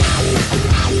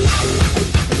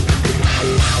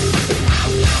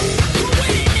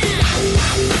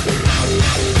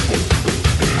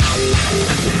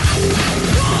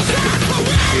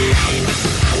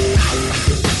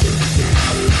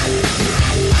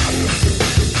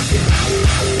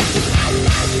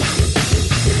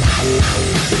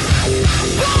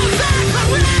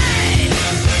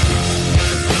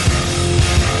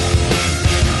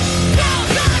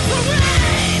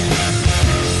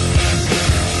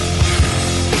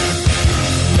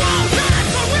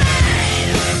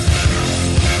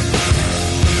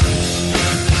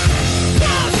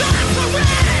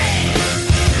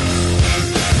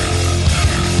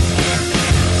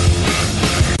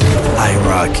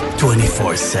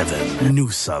 IROCK247.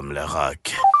 Nous sommes le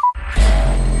rock.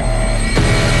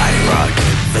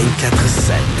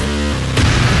 IROCK247.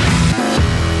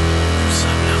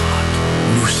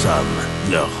 Nous sommes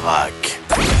le rock.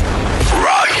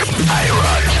 Rock.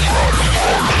 IROCK.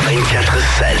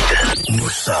 24/7. Nous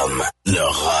sommes le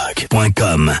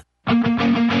rock.com.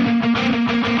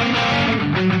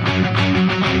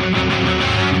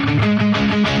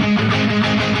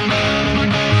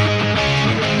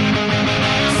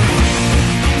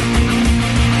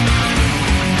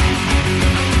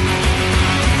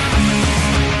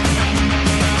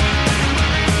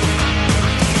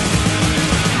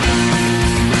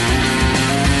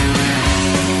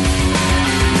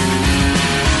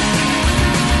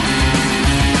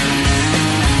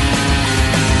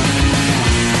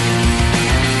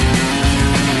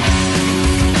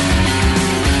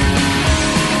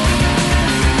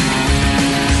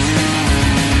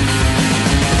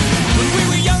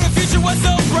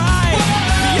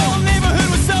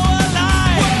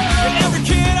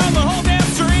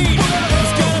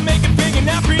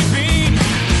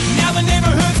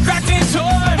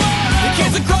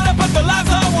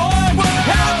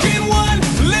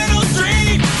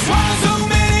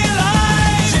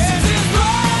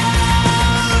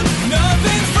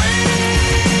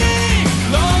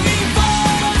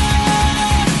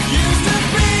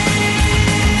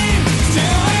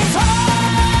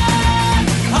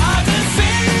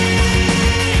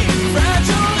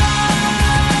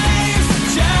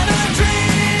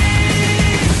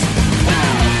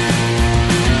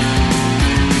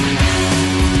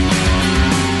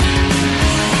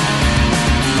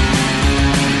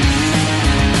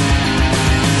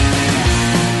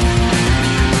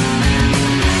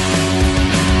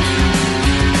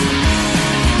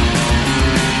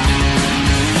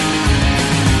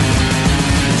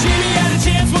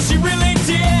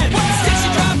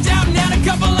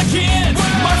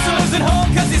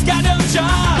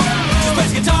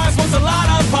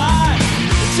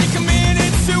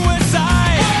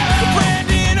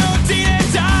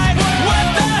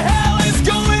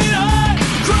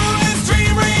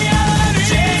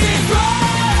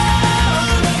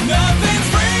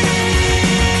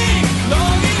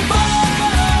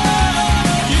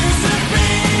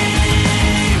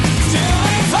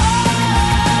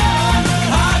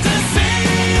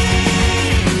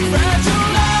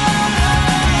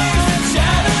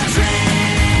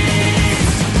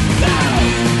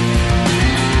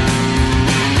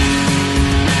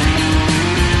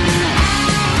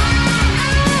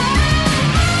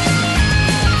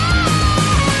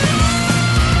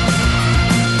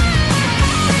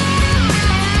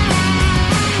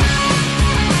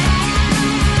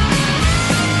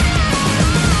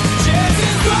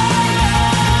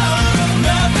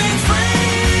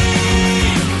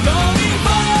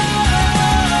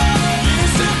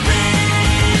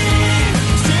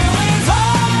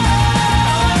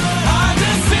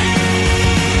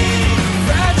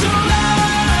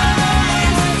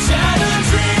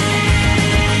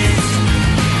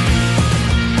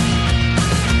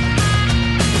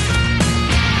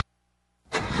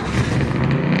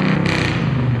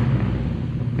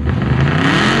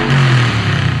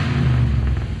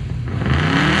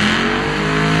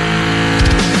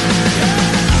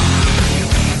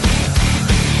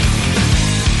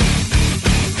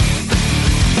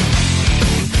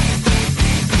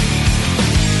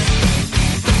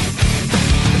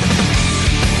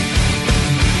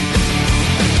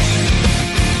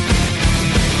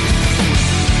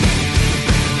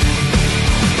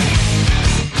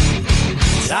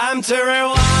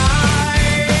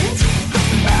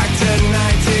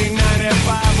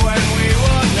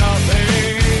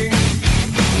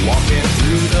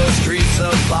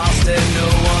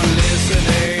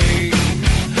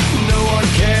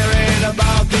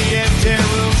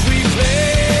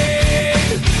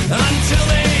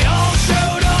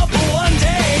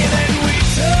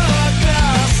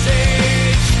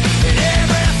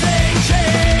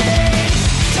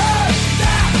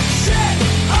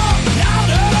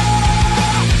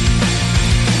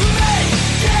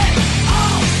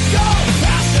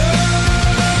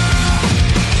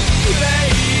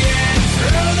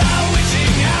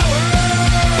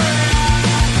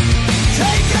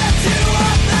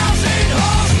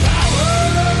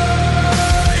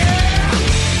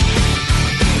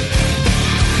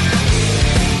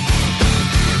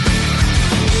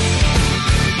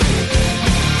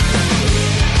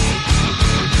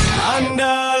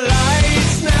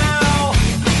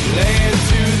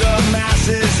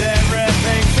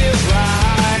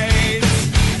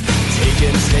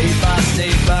 state by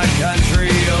state by country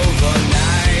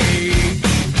overnight.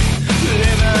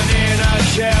 Living in a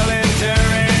shell,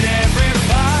 enduring every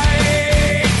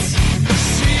fight.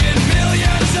 Seeing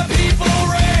millions of people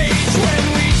rage when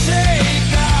we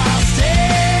take our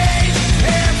stage.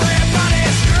 Everybody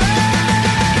scream!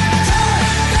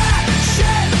 Turn that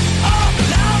shit up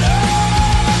louder.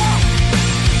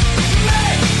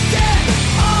 Make it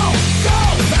all go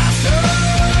faster.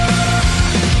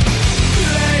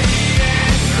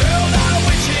 Playing through the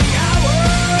witching hour.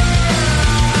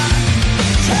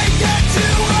 Take it to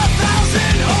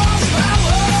 1,000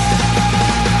 horsepower.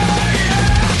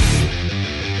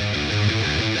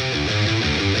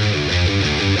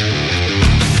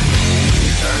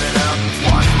 Turn it up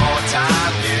one more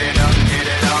time. Get it up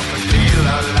and feel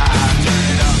alive.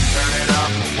 Turn it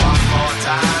up one more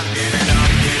time. Get it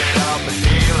up and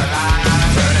feel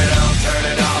alive. Turn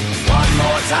it up one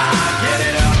more time. Get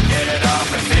it up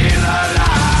and feel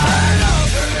alive.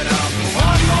 Turn it up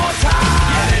one more time.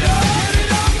 Get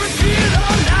it up and feel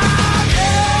alive.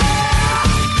 Yeah.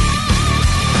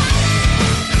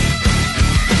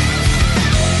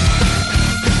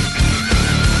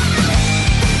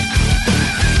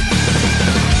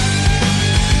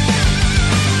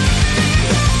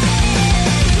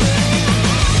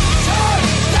 Turn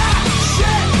that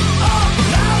shit up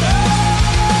louder.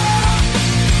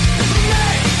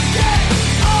 Make it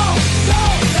all go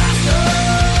faster.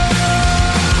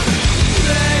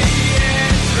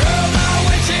 Playing through the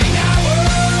witching hour.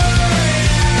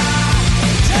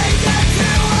 Take it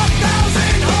to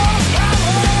 1,000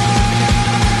 horsepower.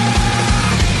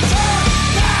 Turn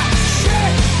that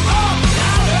shit up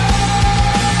louder.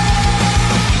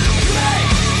 Make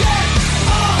it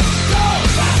all go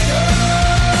faster.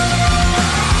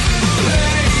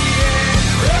 Playing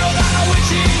through the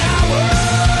witching hour.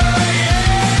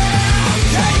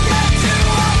 Take it to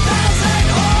 1,000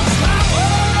 horsepower.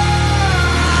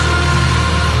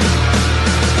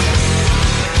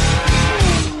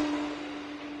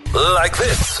 Like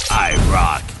this.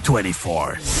 IROCK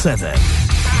 247.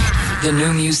 The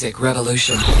new music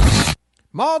revolution.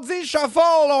 Mardi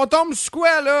Shuffle, on tombe sur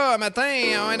quoi, là,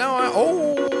 matin? Ah, non, hein?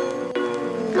 Oh!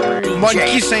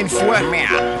 Monkey Sainte-Foy.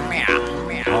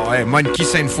 Oh, ouais, Monkey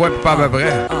Sainte-Foy, pis pas à peu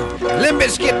près. Limp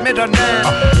Bizkit, maintenant.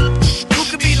 Who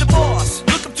could be the boss?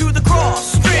 Look up to the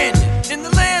cross, stranded in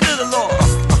the land of the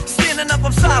lost. Standing up,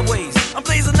 I'm sideways. I'm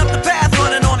blazing up the path,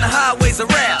 running on the highways of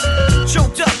rap.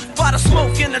 Choked up by the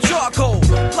smoke and the charcoal.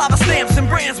 Lava stamps and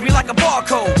brands me like a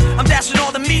barcode. I'm dashing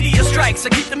all the media strikes. I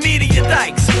keep the media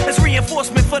dikes. It's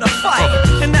reinforcement for the fight.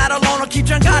 And not alone, I'll keep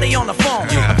John Gotti on the phone.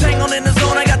 I'm tangled in the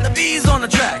zone, I got the bees on the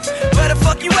track. Where the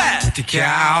fuck you at? The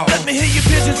cow. Let me hear your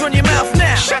pigeons run your mouth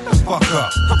now. Shut the fuck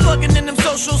up. I'm plugging in them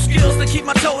social skills to keep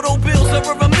my total bills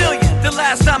over $1 million. The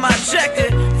last time I checked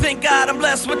it, thank God I'm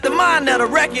blessed with the mind that'll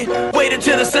wreck it. Wait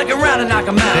until the second round and knock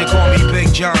 'em out. They call me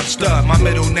Big John Stud, my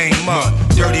middle name Mud.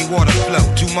 Dirty water flow,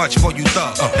 too much for you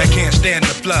thugs that can't stand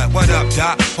the flood. What up,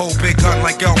 Doc? Whole big gun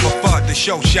like Elmer Fudd, the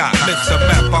show shot. Mix the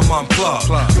map, I'm unplugged.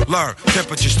 Learn,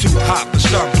 temperature's too hot for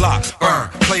sunblock. Burn,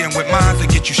 playing with minds to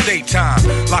get you state time.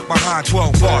 Lock behind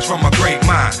 12 bars from a great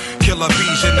mind. Killer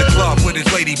bees in the club with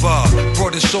his ladybug.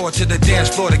 Brought his sword to the dance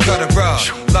floor to cut a rug.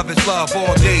 Love is love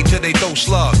all day till they throw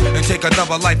slugs. And take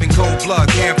another life in cold blood.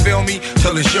 Can't feel me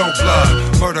till it's your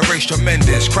blood. Murder rate's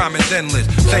tremendous, crime is endless.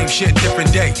 Same shit,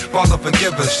 different day. Father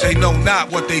forgive us, they know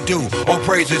not what they do. All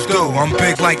praise is due. I'm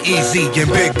big like Easy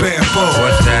and Big Bamboo.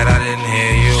 What's that? I didn't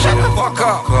hear you. Shut the fuck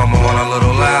up. Come on a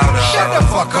little louder. Shut the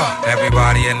fuck up.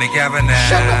 Everybody in together now.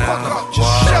 Shut the fuck up.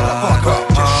 Just shut the fuck up.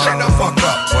 Just shut the fuck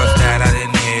up. What's that? I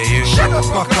didn't hear you. Shut the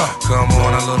fuck up. Come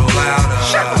on a little louder.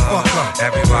 Shut the fuck up.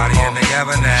 Everybody in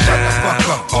together now. Shut the fuck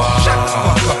up. Shut the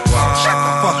fuck up. Shut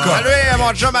the fuck up. Salut,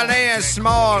 mon chum Alain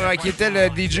Simard, qui était le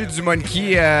DJ du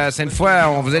Monkey. Cette fois,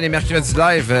 on faisait les mercredis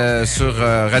live sur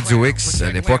Radio X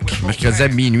à l'époque. Mercredi à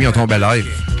minuit, on tombait live.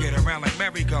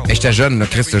 Et j'étais jeune, là,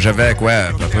 Christ, j'avais quoi,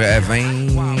 à peu près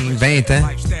 20 ans.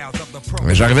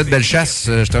 J'arrivais de Bellechasse,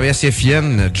 je travaillais à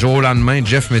CFIN. Joe, au lendemain,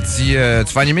 Jeff me dit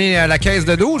tu vas animer à la caisse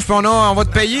de 12, puis on va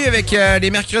te payer avec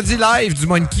les mercredis live du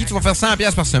Monkey. Tu vas faire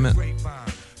 100$ par semaine.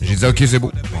 J'ai dit OK, c'est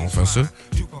beau, on va faire ça.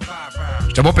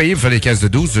 J'étais pas payé pour faire les caisses de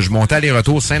 12. Je montais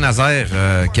aller-retour Saint-Nazaire,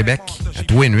 Québec, à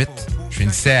 3 et 8. Je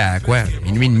finissais à quoi?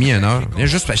 1h30,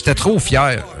 1h. J'étais trop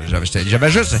fier. J'avais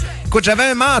juste... Écoute, j'avais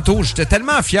un manteau. J'étais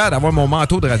tellement fier d'avoir mon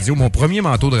manteau de radio, mon premier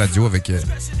manteau de radio avec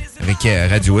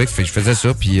Radio X. Fait que je faisais ça.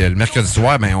 Puis le mercredi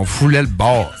soir, ben, on foulait le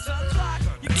bord.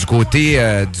 Du côté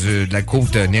de la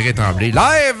côte Néré-Tremblay.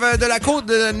 Live de la côte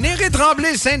de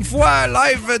Néré-Tremblay, Sainte-Foy.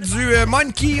 Live du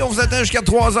Monkey. On vous attend jusqu'à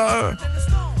 3h.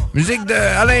 Musique de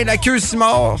Alain Laqueux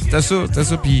Simard. C'était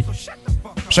ça. Puis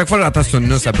Chaque fois que j'entends ce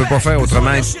tune-là, ça peut pas faire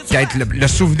autrement qu'être le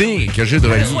souvenir que j'ai de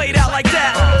relier.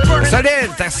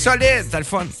 Solide, t'as le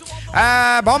fun.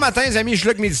 Bon matin, les amis, je suis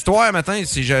là avec mes histoires matin.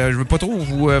 Si je veux pas trop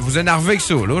vous énerver avec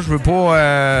ça, là. Je veux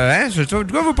pas... je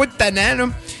veux pas être tannant, là.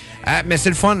 Mais c'est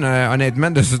le fun,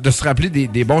 honnêtement, de se rappeler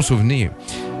des bons souvenirs.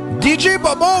 DJ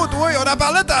Bobo, toi, on en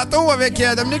parlait tantôt avec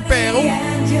Dominique Perrault.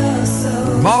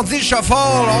 Mardi Shuffle,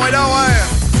 on est là, ouais.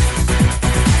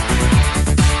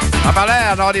 On parlait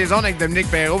à Nord des Ondes avec Dominique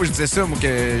Perrault, je disais ça, moi,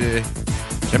 que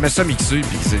j'aimais ça mixer,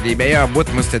 puis c'est les meilleurs bouts,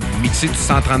 moi, c'était de mixer du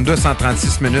 132,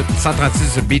 136 minutes,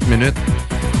 136 beats minutes,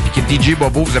 puis que DJ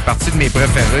Bobo faisait partie de mes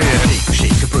préférés.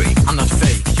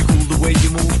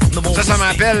 Ça me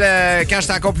rappelle quand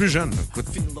j'étais encore plus jeune. Écoute,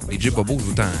 DJ Bobo,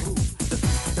 tout en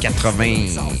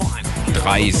 93,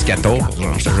 14.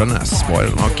 J'étais jeune à 6 mois,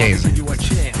 15 ans.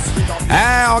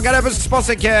 On regarde un peu ce qui se passe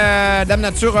avec Dame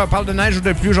Nature. Parle de neige ou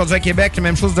de pluie aujourd'hui à Québec.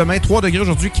 Même chose demain. 3 degrés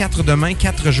aujourd'hui, 4 demain,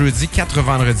 4 jeudi, 4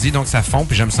 vendredi. Donc ça fond,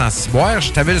 puis j'aime ça en ciboire.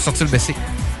 Je t'avais de sortir le BC.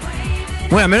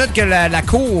 Oui, à minute que la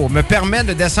cour me permet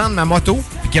de descendre ma moto,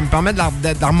 puis qu'elle me permet de la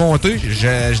remonter,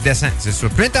 je descends. C'est sûr.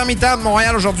 Pluie intermittente de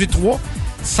Montréal aujourd'hui, 3.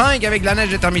 5 avec de la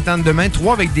neige intermittente demain,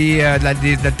 3 avec de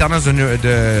l'alternance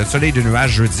de soleil et de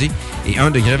nuages jeudi et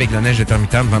 1 degré avec de la neige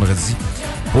intermittente vendredi.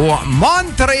 Pour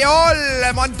Montréal!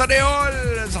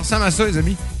 Ça ressemble à ça, les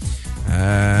amis.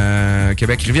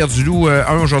 Québec, Rivière-du-Loup,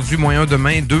 1 aujourd'hui, -1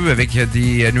 demain, 2 avec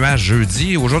des nuages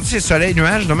jeudi. Aujourd'hui, c'est soleil,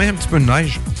 nuages, demain, un petit peu de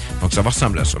neige. Donc, ça va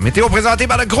ressembler à ça. Météo présenté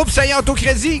par le groupe Saillant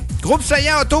Autocrédit. Groupe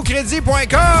Saillant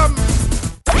Autocrédit.com.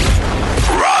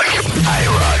 Rock,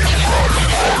 IROCK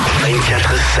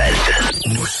 247.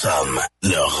 Nous sommes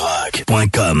le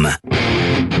rock.com.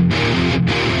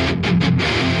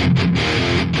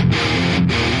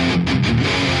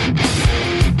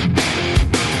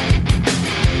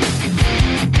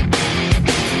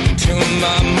 To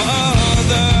my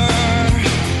mother,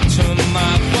 to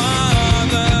my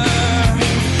father,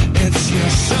 it's your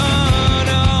son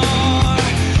or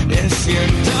it's your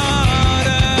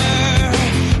daughter.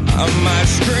 Of my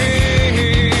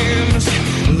screams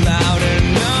loud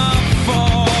enough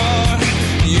for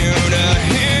you to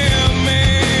hear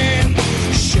me.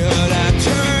 Should I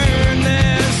turn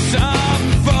this up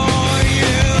for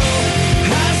you? I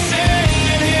sit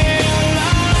here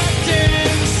locked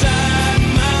inside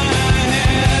my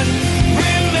head,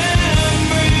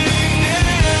 remembering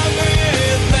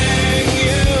everything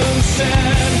you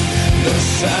said. The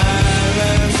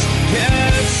silence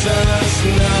gets us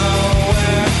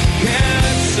nowhere,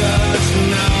 gets us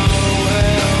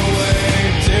nowhere, way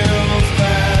too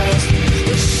fast.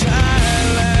 The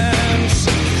silence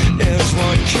is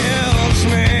what kills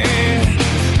me.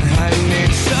 I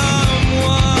need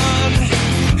someone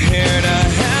here to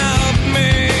help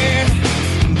me,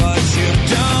 but you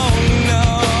don't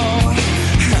know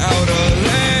how to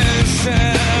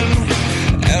listen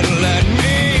and let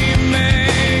me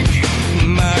make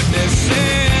my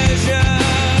decision.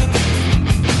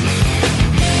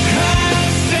 I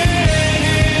sit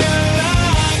here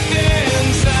locked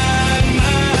inside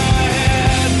my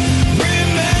head,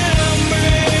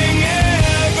 remembering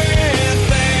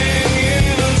everything you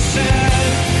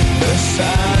said. The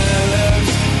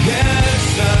silence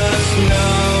gets us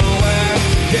nowhere,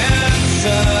 gets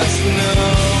us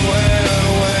nowhere,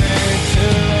 way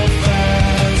too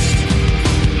fast.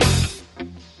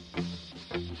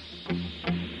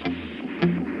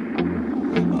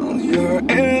 All your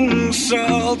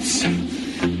insults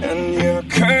and your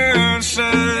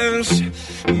curses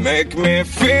make me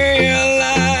feel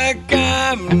like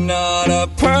I'm not a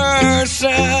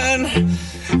person,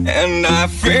 and I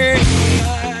feel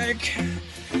like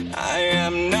I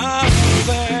am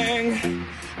nothing,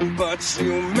 but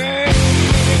you made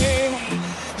me,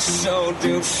 so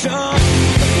do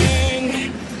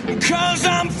something, 'cause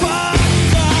I'm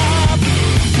fucked up,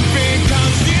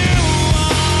 because you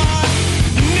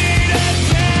need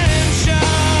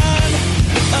attention,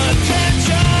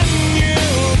 attention you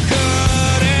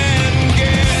couldn't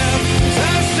give. I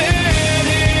sit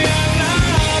here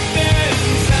locked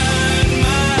inside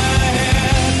my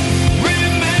head,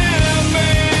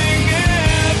 remembering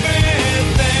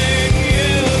everything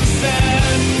you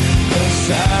said. The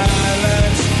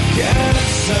silence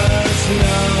gets us now.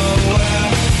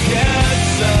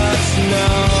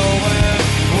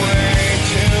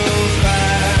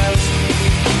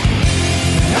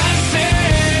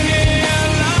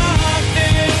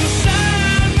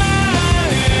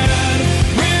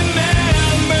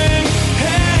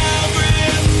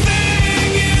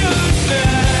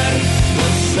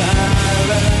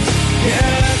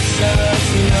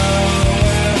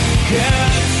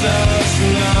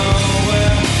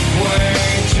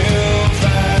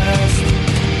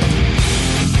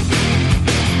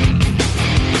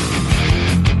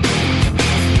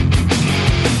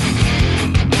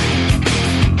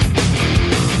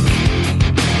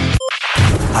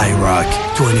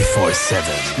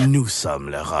 24/7, nous sommes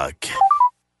le rock.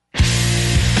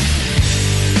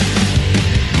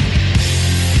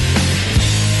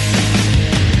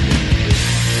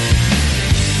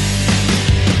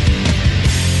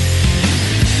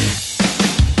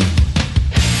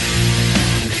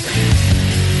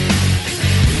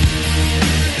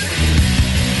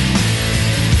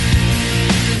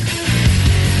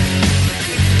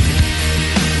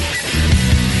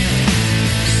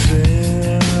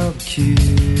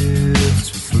 Kids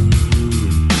for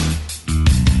food.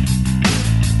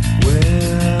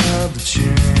 Where the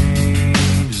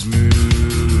change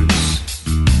moves.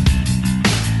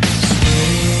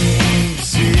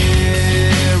 Spring's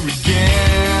here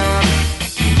again.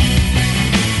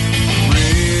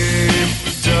 Rape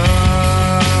the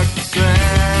dark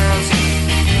glass.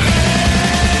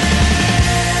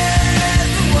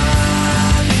 There's the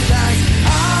one who likes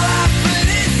all our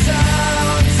pretty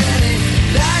songs, and he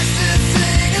likes to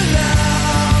sing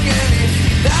along, and he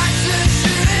likes to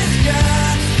shoot his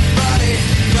gun, but he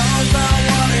knows not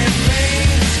what it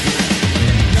means.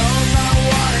 Knows not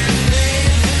what it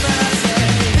means. And I say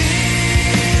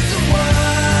he's the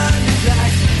one who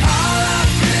likes all our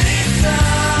pretty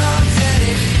songs, and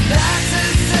he likes to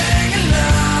sing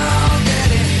along,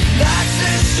 and he likes to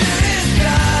shoot his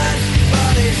gun,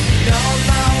 but he knows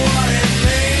not what it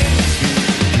means.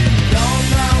 Knows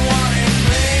not what it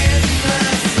means. And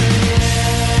I say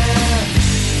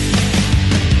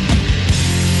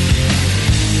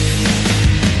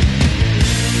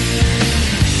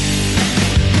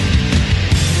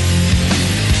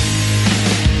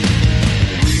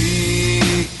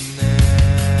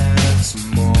weakness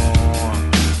more.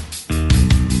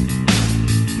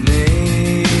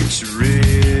 Nature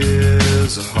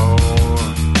is a whore.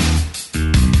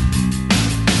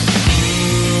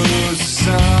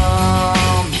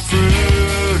 Some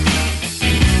fruit.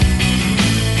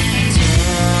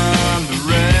 Time to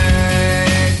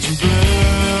rage and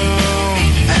bloom.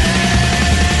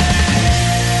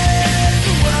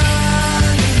 The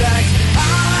one who likes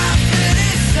all our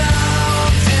pretty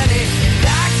songs, and he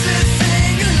likes to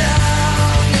sing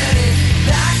along, and he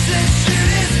likes to shoot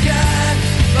his gun,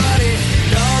 but he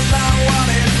knows not what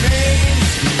it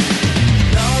means.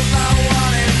 Knows not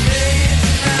what it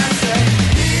means. And I say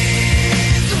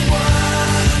he's the one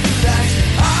who likes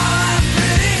all our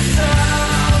pretty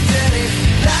songs, and he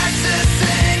likes to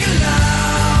sing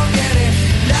along, and he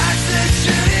likes to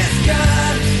shoot his gun,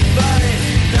 but he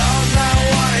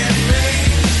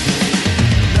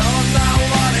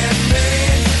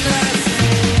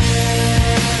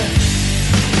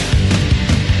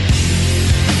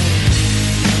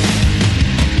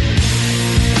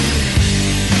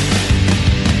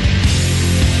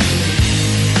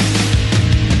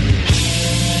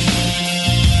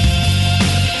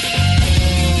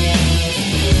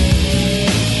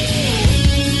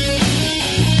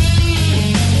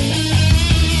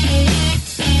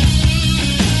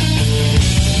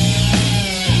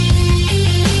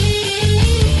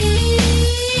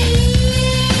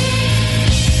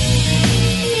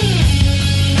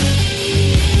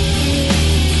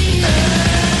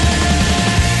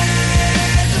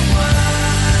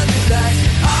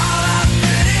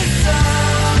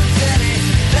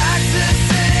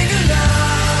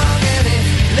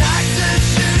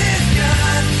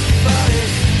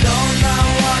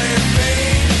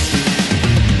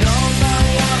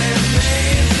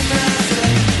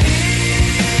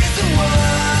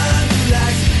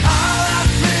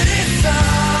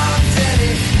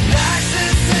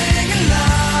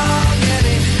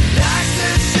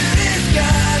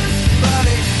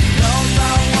knows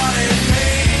not what it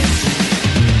means.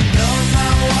 Knows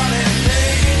not what it means.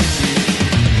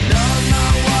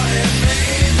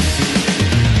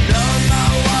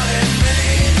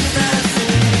 And I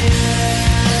say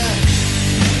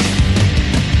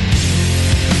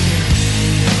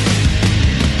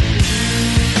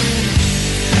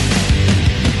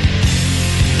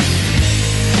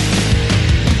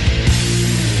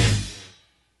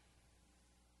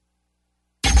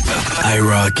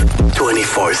IROCK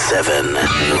 24/7.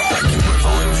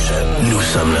 Nous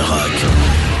sommes le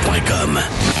rock.com.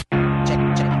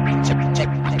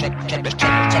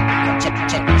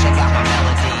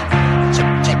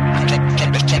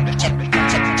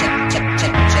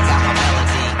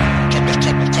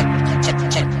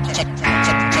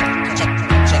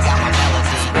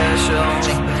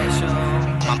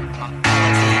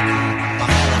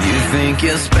 You think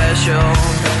you're special,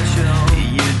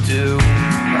 you do.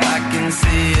 I can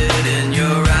see it in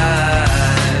your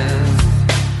eyes.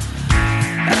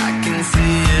 I can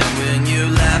see it when you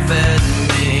laugh at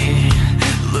me,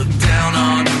 look down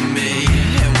on me,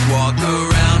 and walk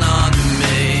around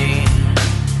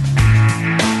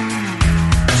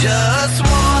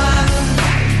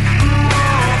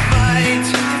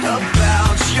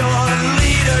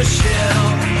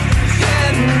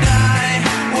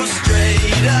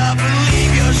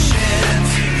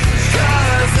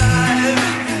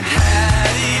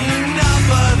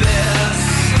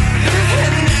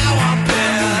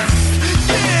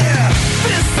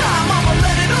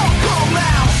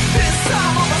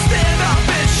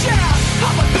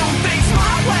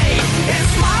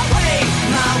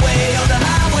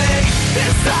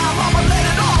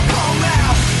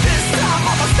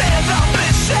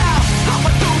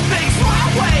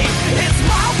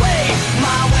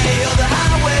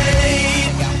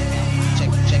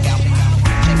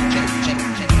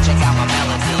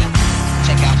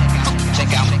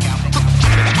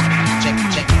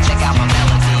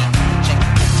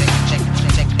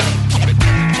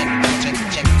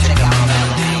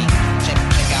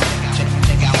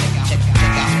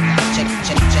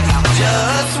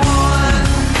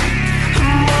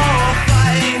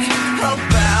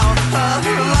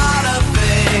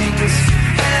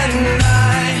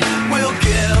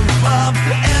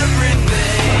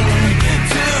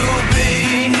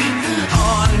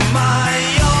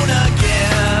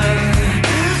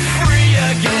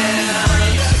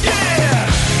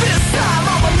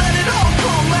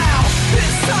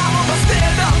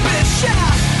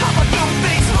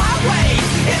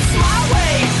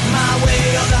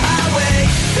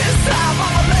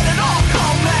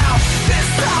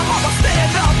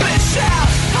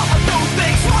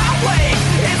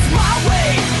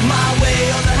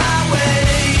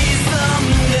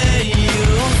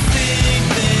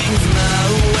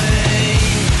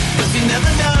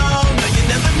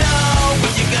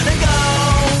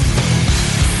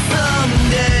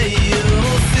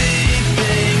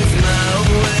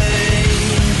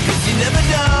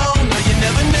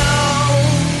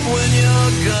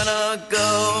gonna go.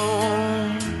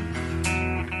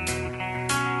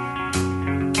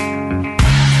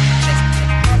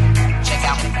 Check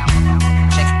out my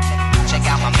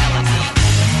melody.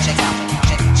 Check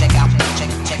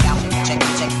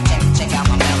out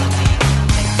my melody.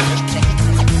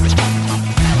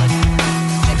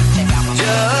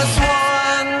 Just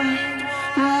one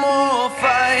more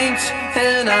fight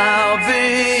and I'll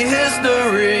be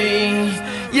history.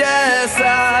 Yes,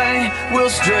 I will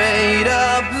straight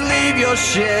up leave your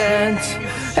shit,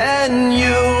 and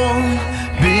you'll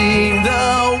be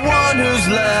the one who's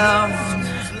left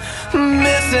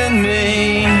missing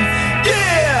me.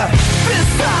 Yeah, this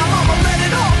time I'ma let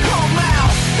it all come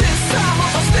out. This time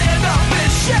I'ma stand up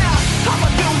and shout. I'ma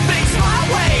do things my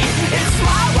way. It's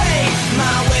my way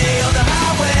or the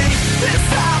highway. This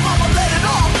time I'ma let it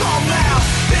all come out.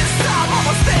 This time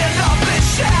I'ma stand up and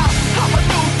shout. I'ma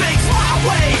do things my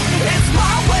way. It's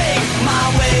my way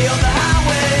or the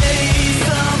highway.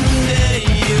 Someday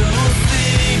you'll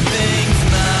see things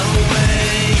my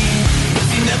way. 'Cause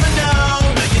you never know,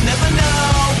 no, you never know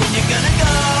when you're gonna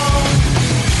go.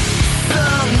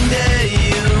 Someday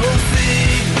you'll see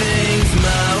things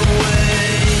my way.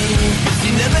 'Cause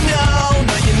you never know,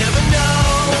 no, you never know.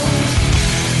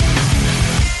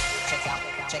 Check out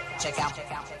melody. Check out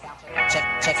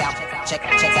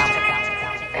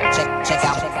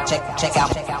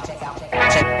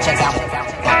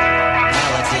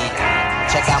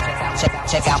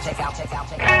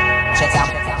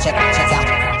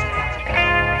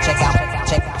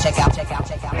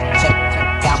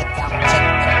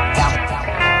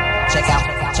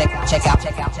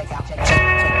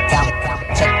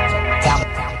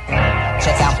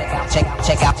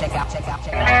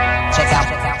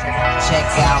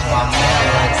my melody.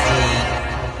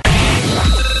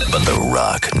 But the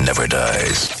rock never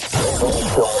dies.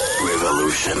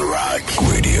 Revolution Rock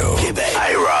Radio. Québec.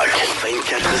 IROCK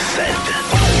 24/7.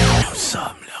 Nous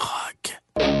sommes le rock.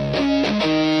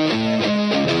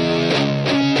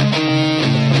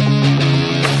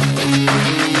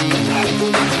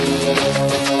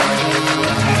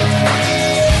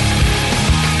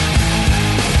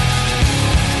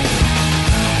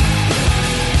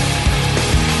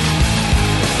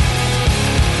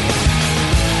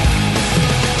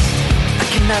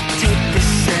 Not take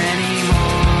this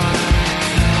anymore.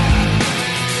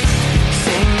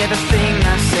 Saying everything I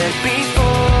said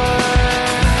before.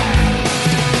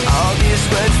 All these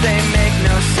words, they make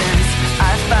no sense. I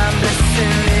find bliss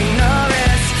in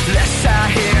ignorance. Less I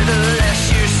hear, the less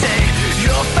you say.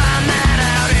 You'll find that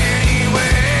out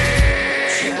anyway.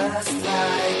 Just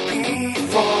like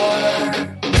before.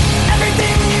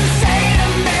 Everything you say to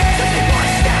me. Just be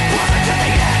one step closer to the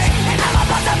edge, and I'm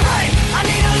about to break. I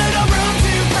need a little room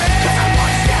to break. 'Cause I'm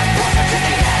one step closer to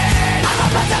the edge. I'm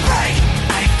about to break.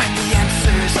 I find the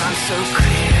answers aren't so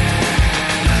clear.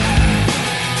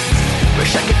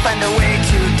 Wish I could find a way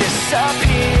to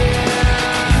disappear.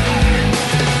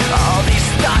 All these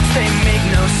thoughts, they make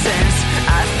no sense.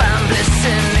 I found bliss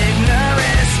in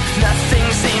ignorance. Nothing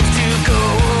seems to go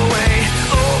away.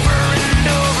 Over and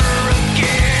over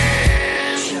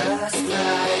again. Just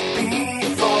like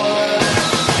before.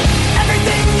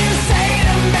 Everything you say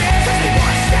to me. Just be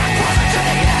one step closer to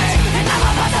the edge, and I'm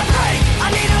about to break. I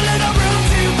need a little room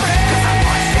to break. 'Cause I'm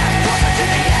one step closer to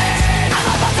the edge. I'm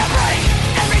about to break.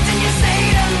 Everything you say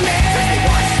to me. Just be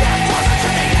one step closer to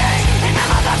the edge, and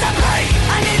I'm about to break.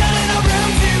 I need a little room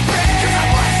to break. 'Cause I'm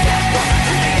one step closer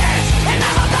to the edge, and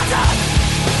I'm about to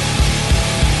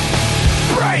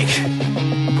break.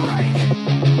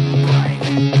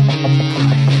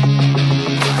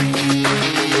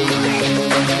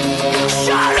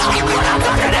 Shut up when I'm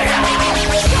talking to you.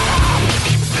 Shut up.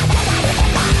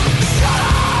 Shut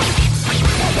up.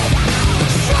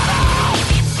 Shut up.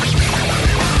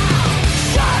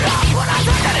 Shut up when I'm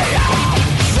talking to you.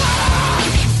 Shut up.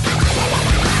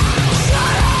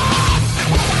 Shut up.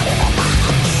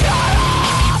 Shut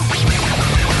up.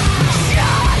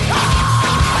 Shut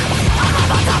up. I'm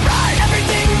about to write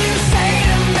everything you say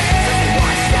to me.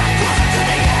 One step closer to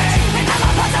the edge, and I'm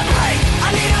about to break. I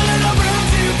need a little room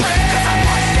to break. 'Cause I'm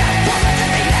one step closer to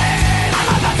the edge. I'm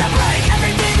about to break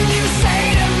everything you say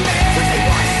to me.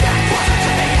 One step closer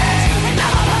to the edge, and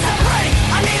I'm about to break.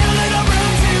 I need a little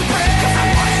room to break. 'Cause I'm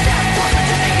one step closer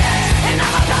to the edge, and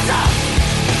I'm about to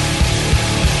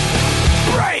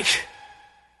break.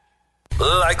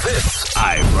 Like this.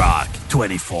 IROCK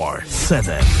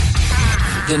 24/7.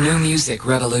 The new music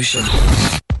revolution.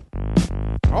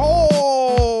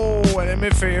 Oh,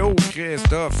 LMFAO,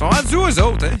 Christophe. Ils sont rendus aux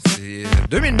autres, hein? C'est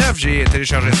 2009, j'ai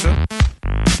téléchargé ça.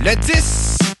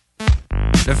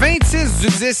 Le Le 26 du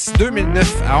 10 2009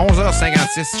 à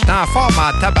 11h56. J'étais en forme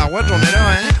en tabarouette, journée-là,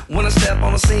 hein? When I step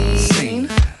on the scene,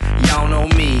 y'all know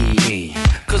me.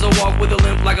 Cause I walk with a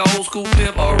limp like a old school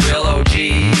pimp or a real OG.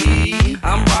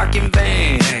 I'm rocking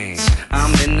Vans,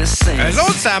 I'm in the scene. Eux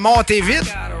autres, ça a monté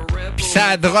vite, puis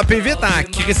ça a droppé vite en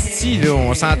Christie, là.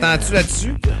 On s'entend-tu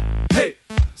là-dessus?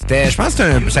 Je pense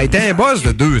que ça a été un buzz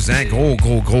de 2 ans. Gros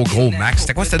max.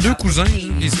 C'était quoi? C'était 2 cousins.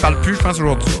 Ils se parlent plus, je pense,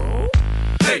 aujourd'hui.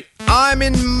 I'm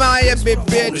in my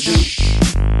bitch.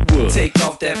 Take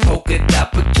off that polka dot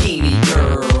bikini,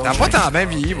 girl. T'as pas tant bien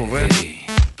vieilli, pour vrai.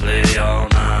 Play all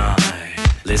night,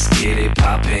 let's get it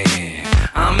poppin'.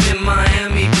 I'm in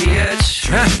Miami, bitch.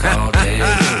 Drink all day,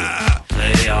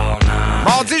 play all night.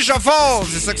 Mardi chauffeur,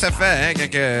 c'est ça que ça fait, hein, quand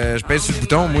je pèse sur le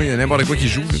bouton, moi, il y a n'importe quoi qui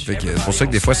joue. Fait que c'est pour ça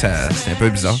que des fois, c'est un peu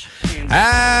bizarre.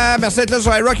 Merci d'être là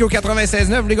sur IROCK au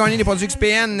 96.9. Vous voulez gagner des produits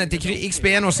XPN, t'écris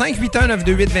XPN au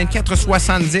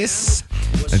 581-928-2470.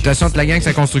 Salutations de la gang de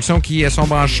sa construction qui sont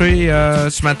branchés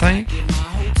ce matin.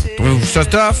 Trouvez-vous ça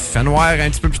tough? Fait noir un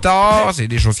petit peu plus tard. C'est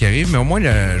des choses qui arrivent, mais au moins,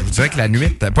 je vous dirais que la nuit,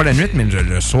 pas la nuit, mais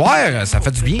le soir, ça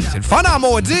fait du bien. C'est le fun en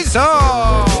maudit, ça!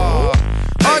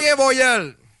 OK,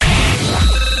 voyelle!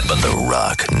 But the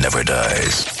rock never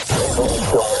dies.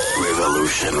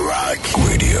 Revolution Rock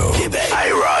Radio. Québec.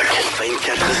 IROCK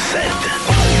 24/7.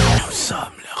 Nous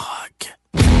sommes le rock.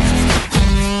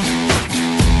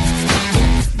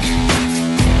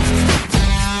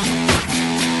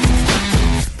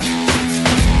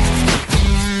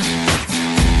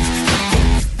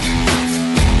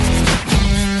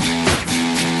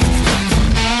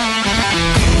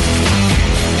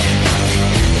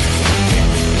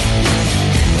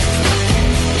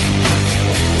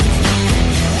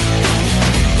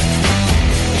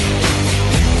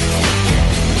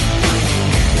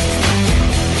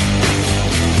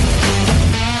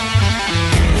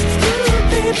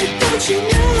 Don't you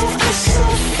know I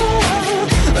suffer?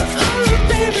 Oh,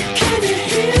 baby, can you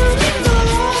hear me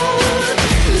more?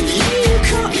 You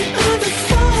caught me under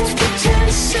false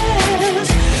pretenses.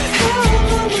 How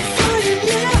long before you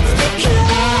let me go?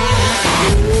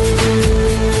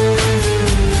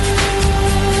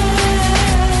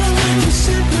 You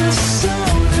set my soul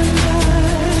alight.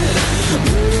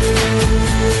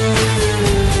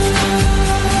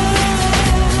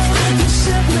 You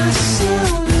set my soul alight.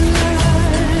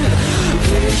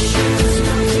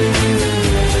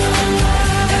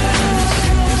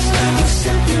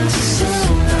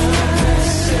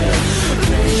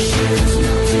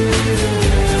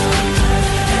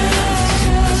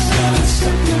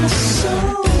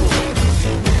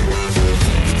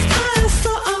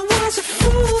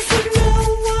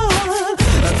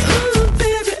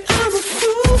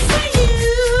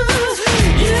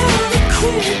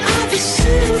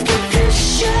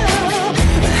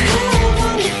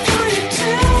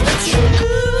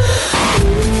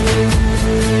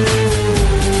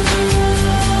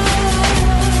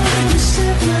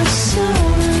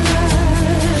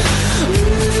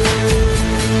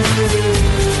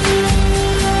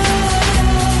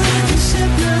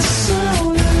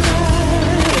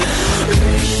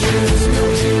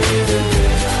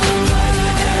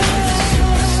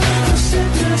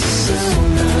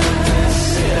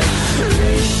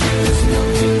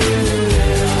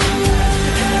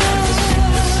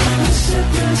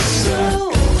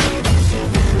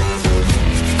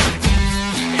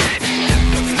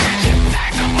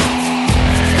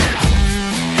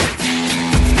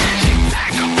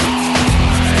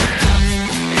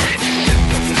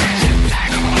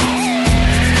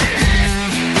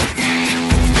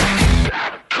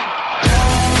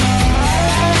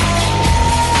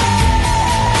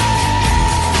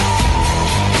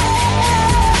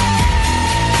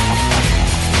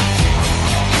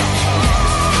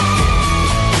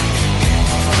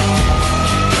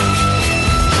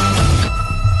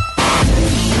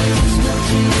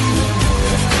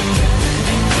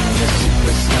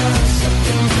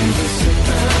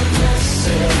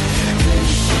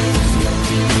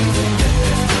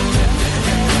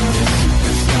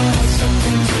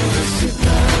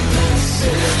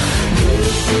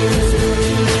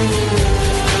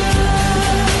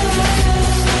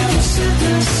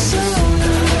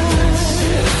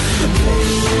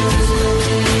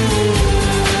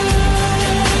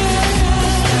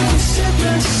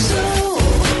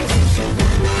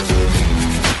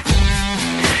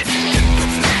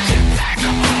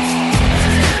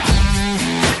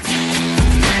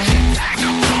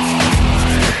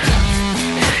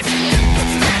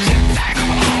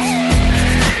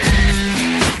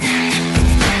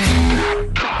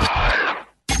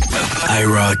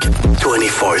 IROCK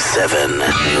 24/7.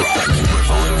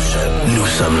 Nous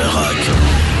sommes le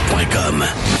rock.com.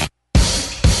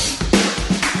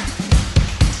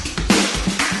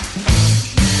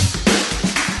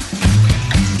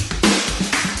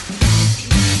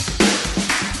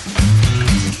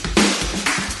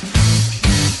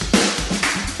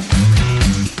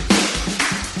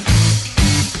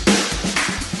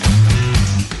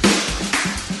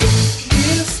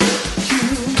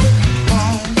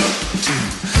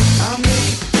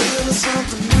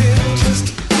 Something real just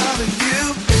to bother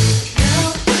you.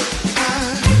 Now I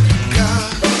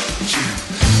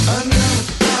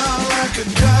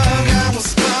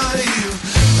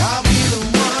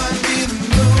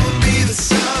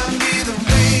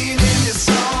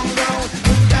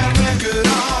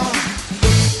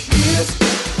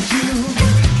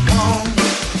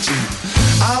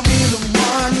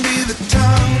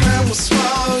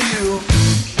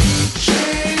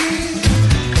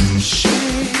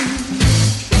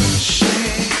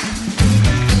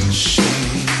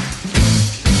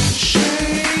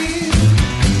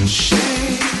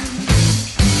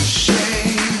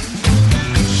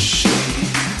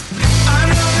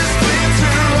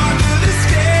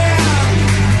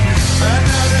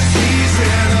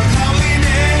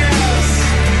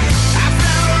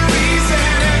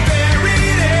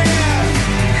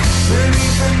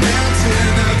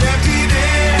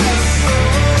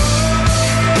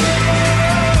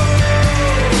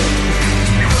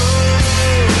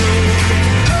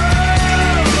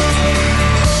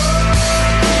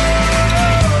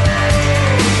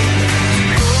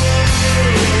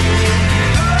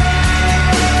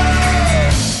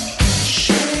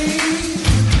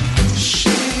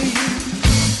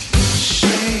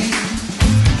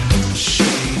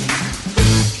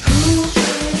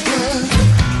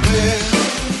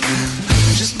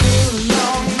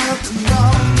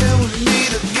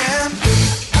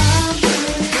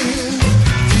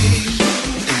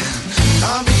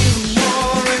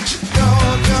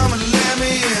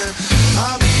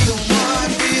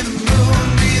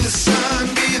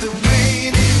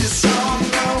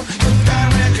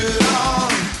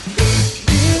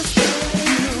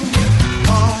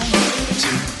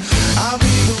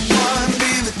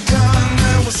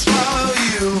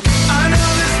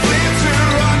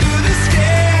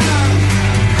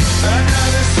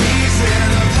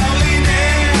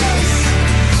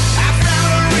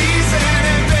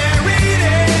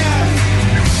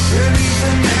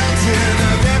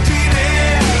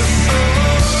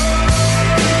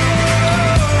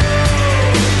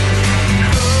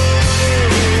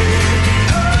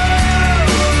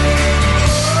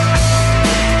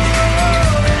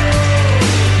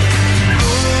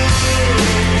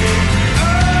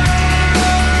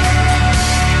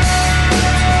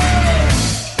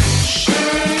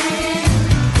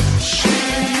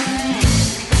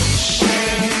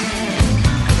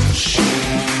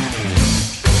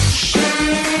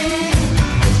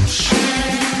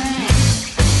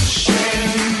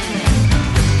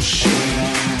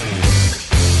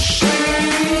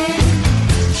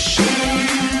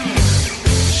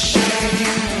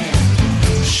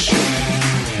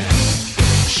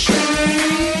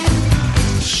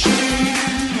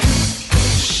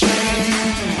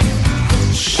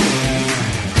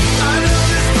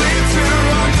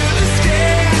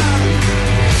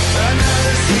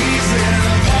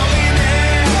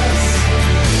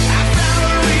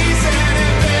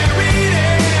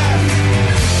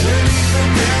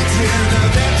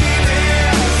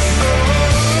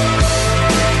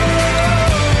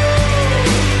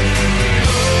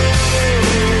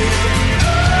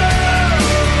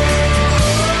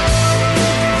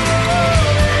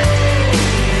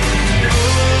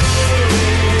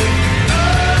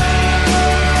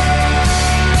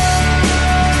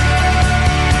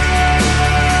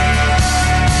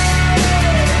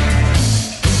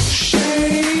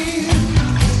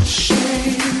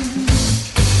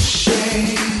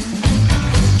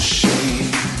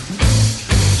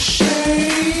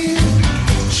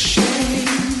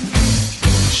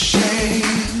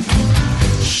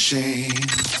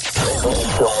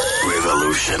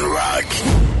Revolution Rock.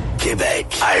 Québec.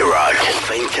 IROCK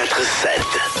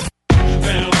 24/7.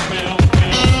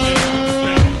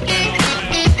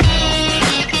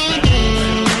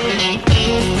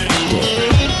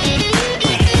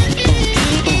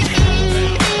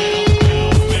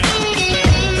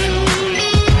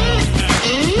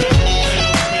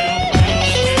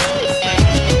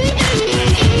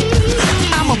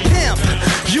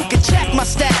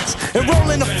 And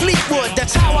rolling a Fleetwood,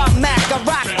 that's how I Mac. I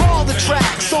rock all the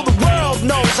tracks, so the world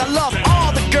knows I love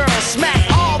all the girls,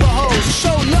 smack all the hoes,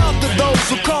 show love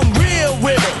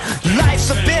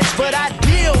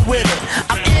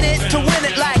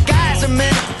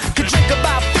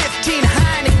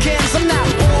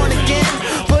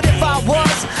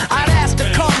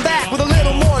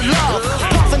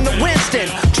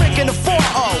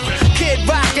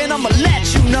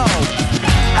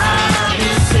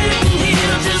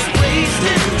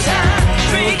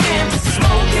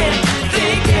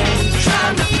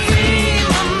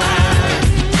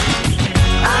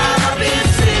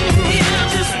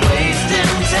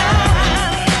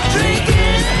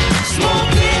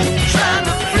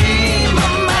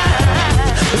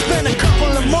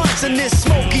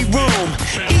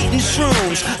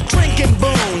spoons, drinking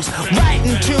boons,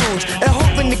 writing tunes, and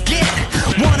hoping to get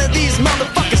one of these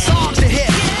motherfucking songs to hit.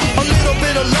 A little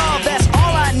bit of love, that's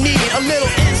all I need. A little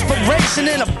inspiration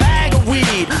in a bag of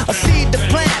weed. A seed to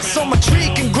plant so my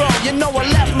tree can grow. You know I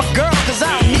left my girl cause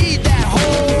I don't need that.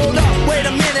 Hold up, wait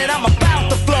a minute, I'm about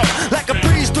to flow. Like a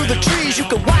breeze through the trees, you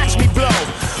can watch me blow.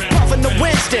 Puffin' the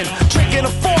Winston, drinking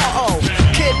a 4-0.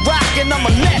 Kid rockin', I'ma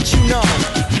let you know.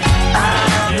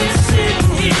 I've been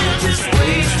sitting here just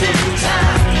wasting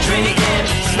time, drinking,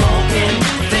 smoking,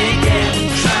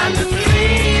 thinking, trying to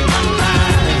free my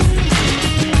mind.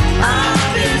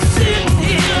 I've been sitting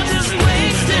here just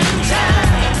wasting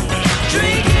time,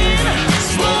 drinking,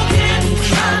 smoking,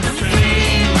 trying to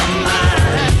free my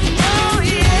mind. Oh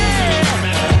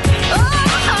yeah,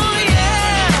 oh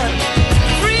yeah,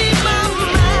 free my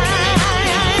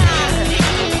mind.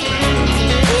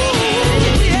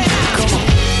 Ooh yeah, come on.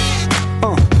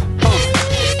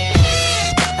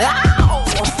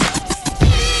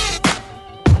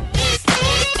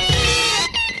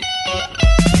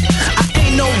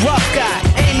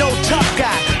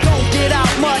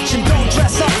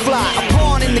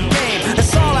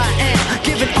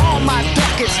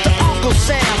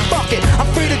 Sam, fuck it, I'm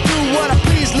free to do what I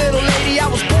please, little lady. I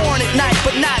was born at night,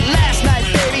 but not last night,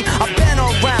 baby. I've been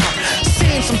around,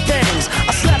 seen some things.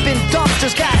 I slept in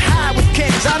dumpsters, got high with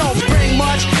kings. I don't bring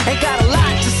much, ain't got a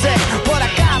lot to say, but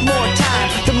I got more time,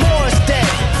 the more is day.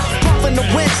 Puffin' the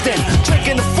Winston,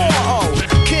 drinking the 4-0.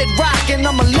 Kid rockin',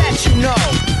 I'ma let you know.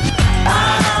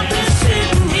 I've been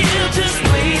sitting here just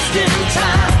wasting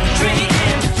time,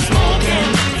 drinking, smoking,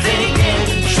 thinking,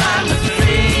 trying to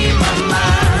free my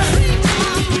mind.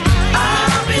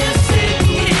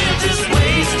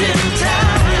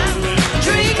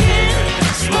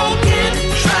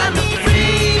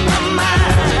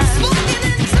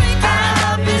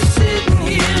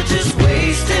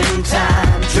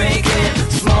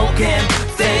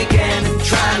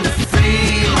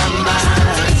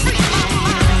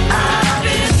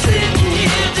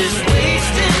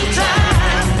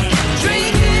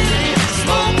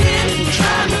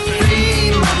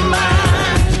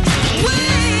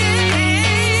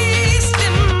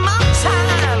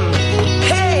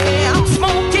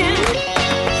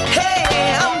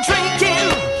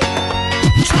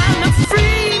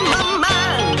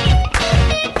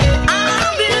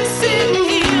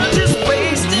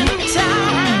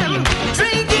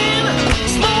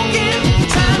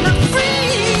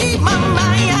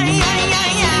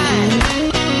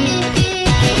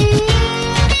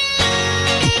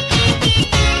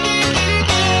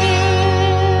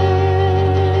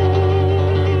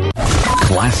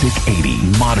 Classic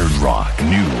 80, modern rock,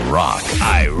 new rock.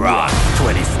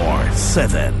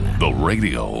 IROCK247. The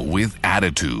radio with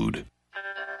attitude.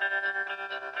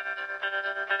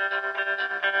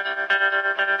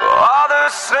 All the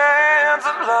sands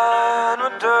are lined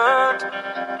with dirt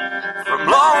from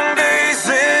long days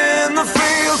in the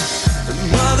field,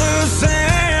 and mother's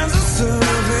hands are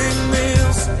serving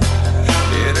meals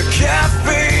in a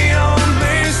cafe on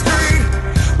Main Street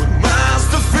with miles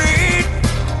to feed.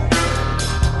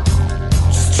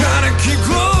 Just trying to keep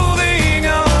clothing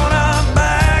on our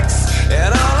backs,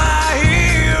 and all I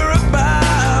hear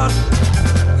about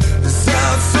is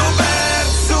how it's so bad,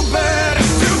 so bad,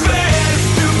 it's too bad, it's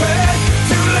too bad,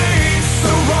 too late,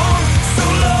 so wrong, so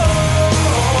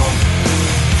long.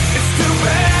 It's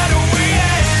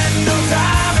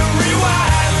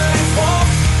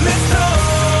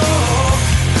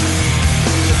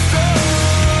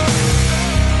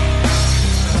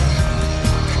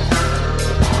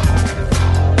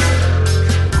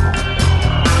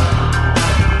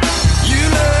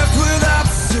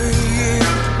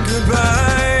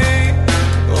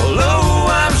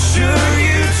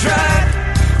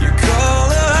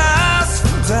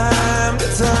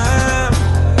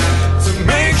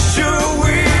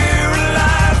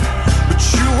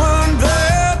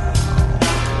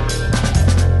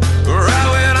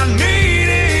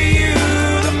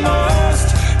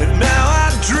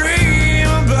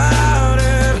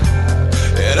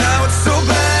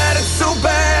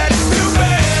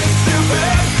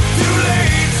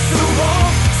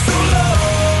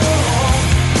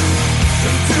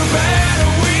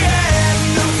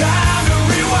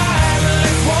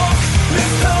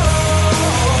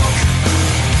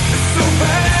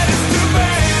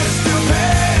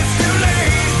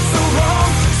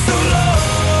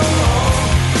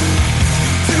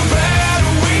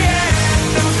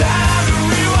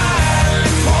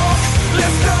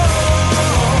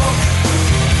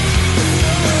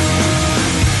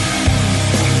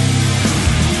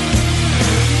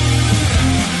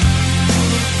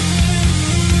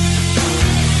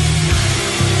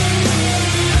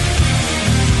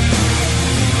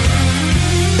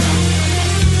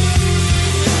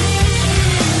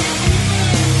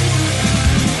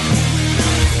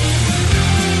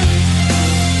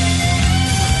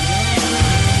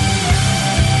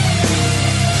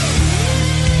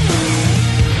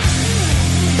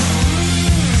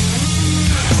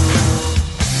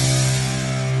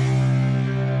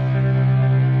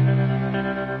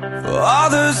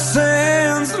the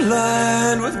sands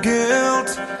lined with guilt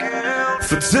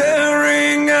for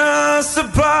tearing us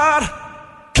apart.